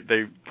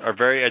 they are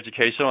very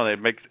educational,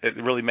 and it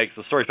really makes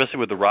the story, especially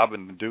with the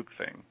Robin and Duke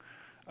thing.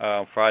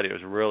 Friday, it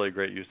was a really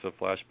great use of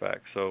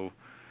flashbacks. So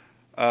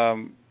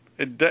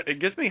it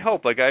gives me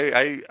hope. Like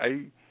I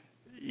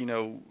you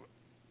know,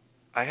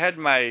 I had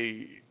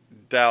my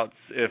doubts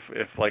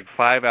if like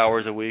 5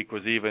 hours a week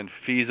was even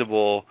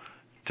feasible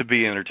to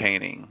be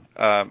entertaining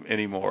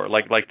anymore,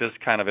 like this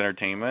kind of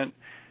entertainment.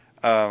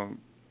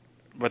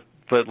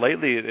 But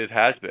lately it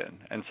has been,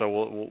 and so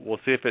we'll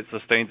see if it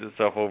sustains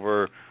itself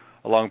over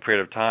a long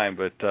period of time.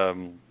 But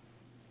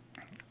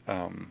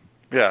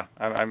yeah,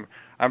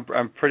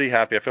 I'm pretty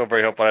happy. I feel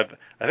very hopeful.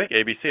 I think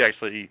ABC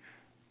actually,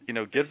 you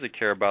know, gives a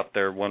care about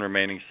their one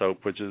remaining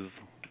soap, which is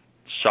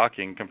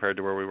shocking compared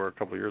to where we were a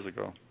couple of years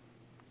ago.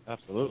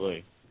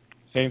 Absolutely.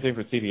 Same thing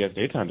for CBS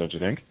Daytime, don't you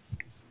think?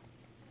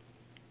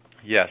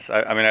 Yes,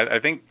 I mean I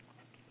think.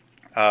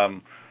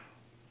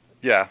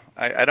 Yeah,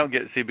 I don't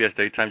get CBS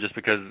Daytime just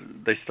because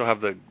they still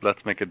have the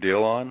Let's Make a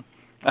Deal on.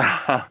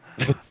 I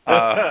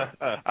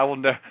will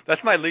know.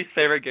 That's my least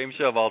favorite game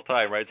show of all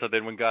time, right? So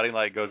then when Guiding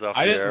Light goes off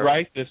the air... I didn't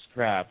write this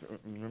crap.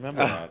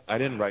 Remember that. I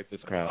didn't write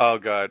this crap. Oh,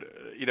 God.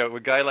 You know,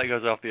 when Guiding Light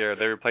goes off the air,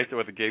 they replace it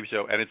with a game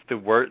show, and it's the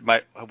worst...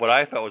 what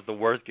I thought was the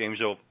worst game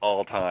show of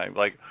all time.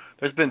 Like,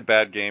 there's been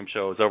bad game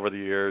shows over the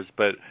years,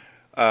 but...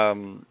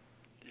 when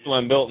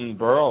Monty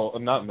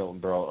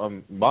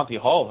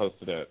Hall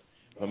hosted it.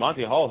 When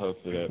Monty Hall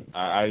hosted it,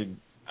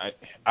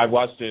 I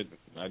watched it.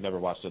 I never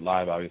watched it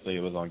live, obviously. It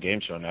was on Game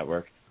Show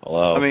Network.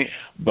 Hello. I mean,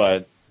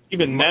 but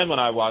even then, when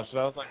I watched it,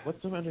 I was like,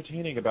 "What's so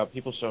entertaining about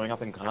people showing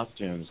up in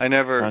costumes?" I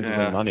never. Trying to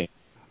win money.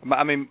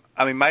 I mean,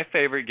 my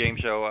favorite game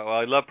show. Well,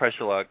 I love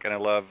Pressure Luck, and I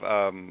love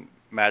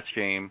Match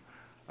Game.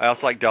 I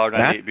also like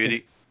 $1.98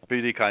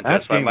 Beauty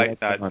Contest. So I might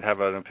not have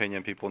an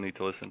opinion people need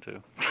to listen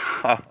to.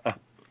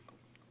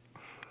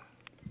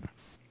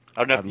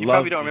 I don't know. You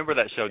probably don't remember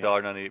that show,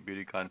 $1.98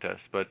 Beauty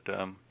Contest, but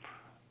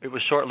it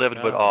was short-lived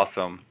but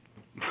awesome.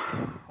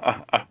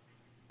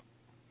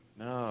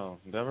 No,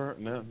 never.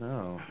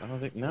 No. I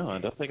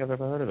don't think I've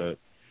ever heard of it.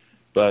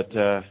 But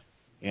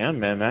yeah,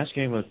 man, Match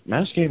Game was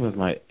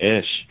my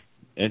ish.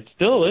 It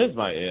still is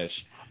my ish.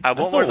 I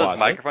want one of those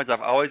microphones.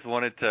 I've always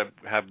wanted to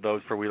have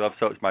those for We Love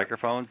Soaps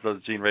microphones.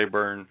 Those Gene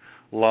Rayburn,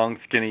 long,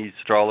 skinny,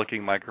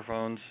 straw-looking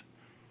microphones.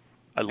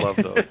 I love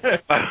those.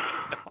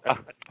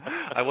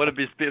 I want to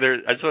be there.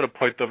 I just want to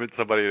point them at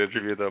somebody and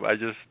interview them. I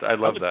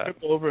love that. I would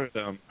trip over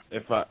them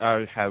if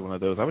I had one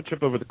of those. I would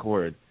trip over the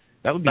cord.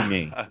 That would be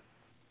me.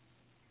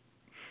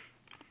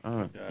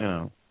 You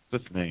know,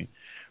 just me.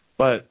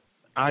 But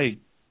I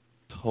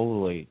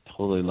totally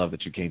love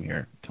that you came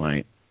here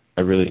tonight.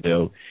 I really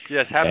do.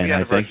 Yes, happy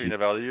anniversary,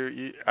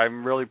 NaVell.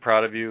 I'm really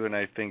proud of you, and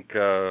I think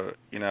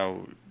you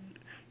know,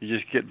 you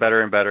just get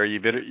better and better. You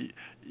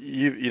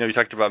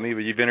talked about me,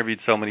 but you've interviewed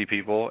so many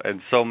people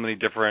and so many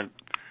different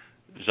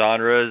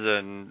genres,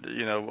 and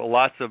you know,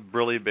 lots of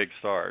really big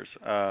stars.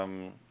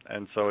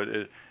 And so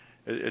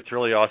it's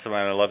really awesome,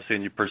 and I love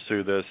seeing you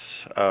pursue this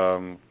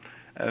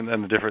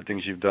and the different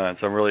things you've done.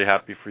 So I'm really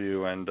happy for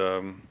you, and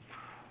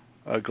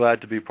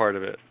glad to be part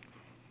of it.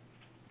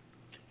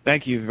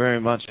 Thank you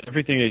very much.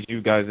 Everything that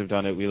you guys have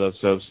done at We Love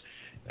Soaps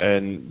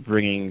and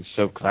bringing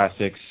soap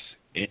classics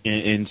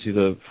into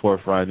the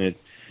forefront, it's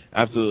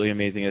absolutely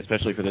amazing,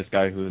 especially for this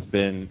guy who has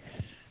been,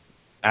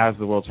 as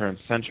the world turns,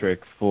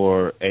 centric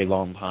for a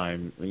long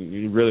time.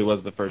 It really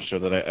was the first show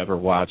that I ever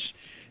watched.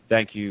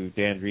 Thank you,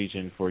 Dan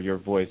Regin, for your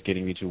voice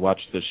getting me to watch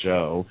the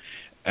show,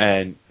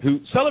 and who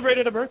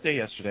celebrated a birthday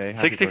yesterday.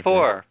 Happy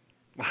 64.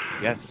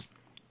 Birthday.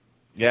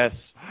 Yes.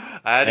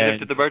 I added him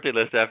to the birthday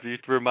list after you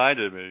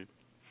reminded me.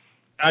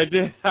 I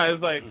did. I was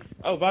like,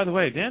 oh, by the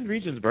way, Dan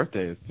Regin's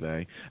birthday is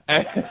today.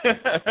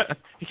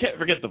 You can't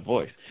forget the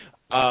voice.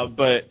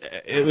 But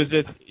it was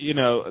just, you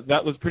know,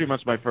 that was pretty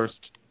much my first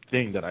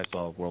thing that I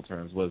saw of World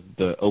Turns was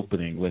the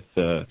opening with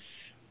the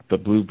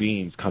blue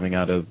beams coming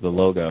out of the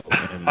logo.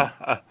 And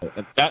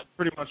that's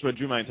pretty much what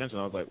drew my attention.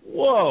 I was like,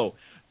 whoa.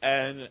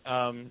 And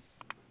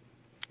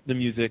the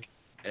music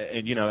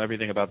and, you know,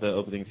 everything about the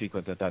opening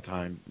sequence at that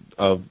time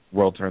of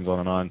World Turns On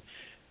and On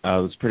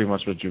was pretty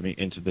much what drew me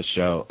into the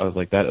show. I was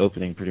like, that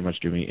opening pretty much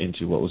drew me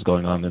into what was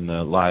going on in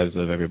the lives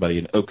of everybody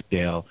in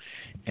Oakdale.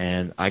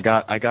 And I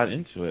got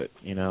into it,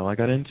 you know,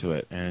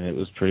 and it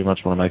was pretty much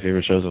one of my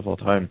favorite shows of all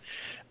time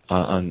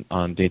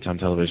on daytime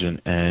television.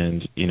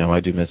 And, you know, I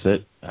do miss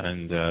it,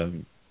 and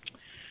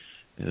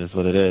it is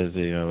what it is.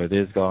 You know, it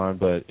is gone,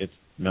 but its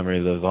memory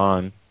lives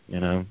on. You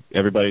know,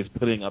 everybody's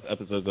putting up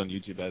episodes on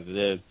YouTube as it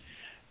is,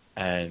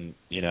 and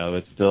you know,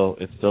 it's still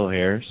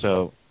here.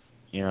 So,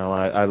 you know,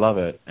 I love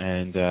it,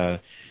 and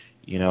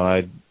you know,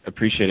 I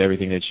appreciate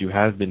everything that you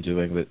have been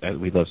doing at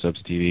We Love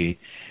Soaps TV,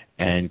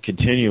 and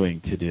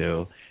continuing to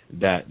do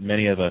that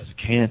many of us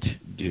can't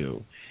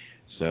do.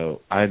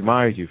 So I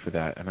admire you for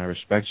that, and I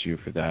respect you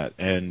for that,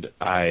 and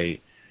I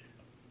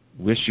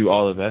wish you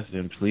all the best,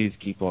 and please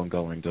keep on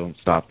going. Don't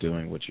stop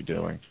doing what you're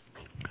doing.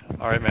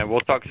 All right, man.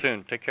 We'll talk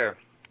soon. Take care.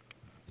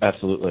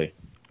 Absolutely.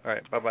 All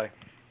right. Bye-bye.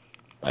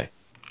 Bye.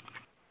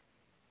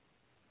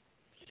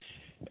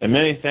 And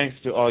many thanks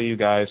to all you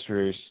guys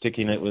for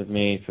sticking it with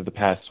me for the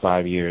past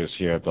 5 years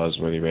here at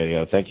BuzzWorthy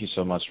Radio. Thank you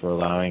so much for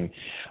allowing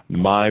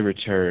my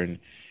return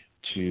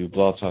to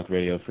Blog Talk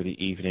Radio for the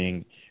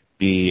evening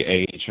be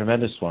a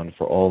tremendous one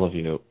for all of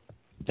you.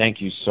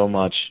 Thank you so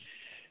much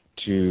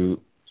to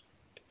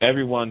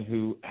everyone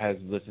who has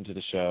listened to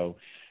the show,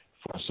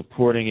 for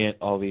supporting it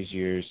all these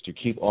years, to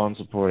keep on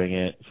supporting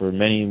it for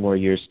many more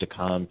years to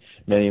come,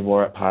 many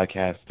more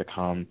podcasts to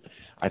come.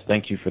 I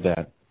thank you for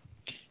that.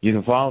 You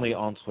can follow me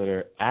on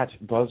Twitter at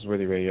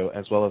BuzzWorthy Radio,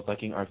 as well as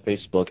liking our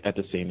Facebook at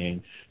the same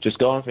name. Just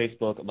go on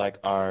Facebook, like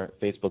our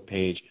Facebook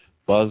page,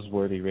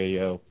 BuzzWorthy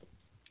Radio,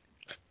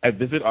 and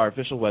visit our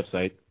official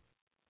website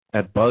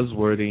at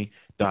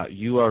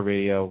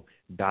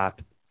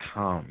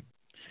buzzworthy.urradio.com.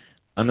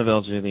 I'm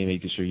NaVell J,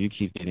 making sure you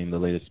keep getting the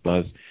latest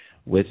buzz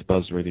with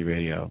BuzzWorthy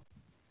Radio.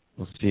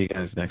 We'll see you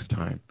guys next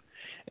time.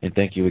 And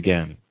thank you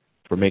again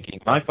for making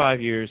my 5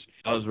 years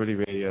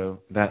BuzzWorthy Radio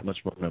that much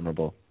more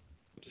memorable.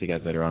 See you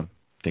guys later on.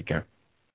 Take care.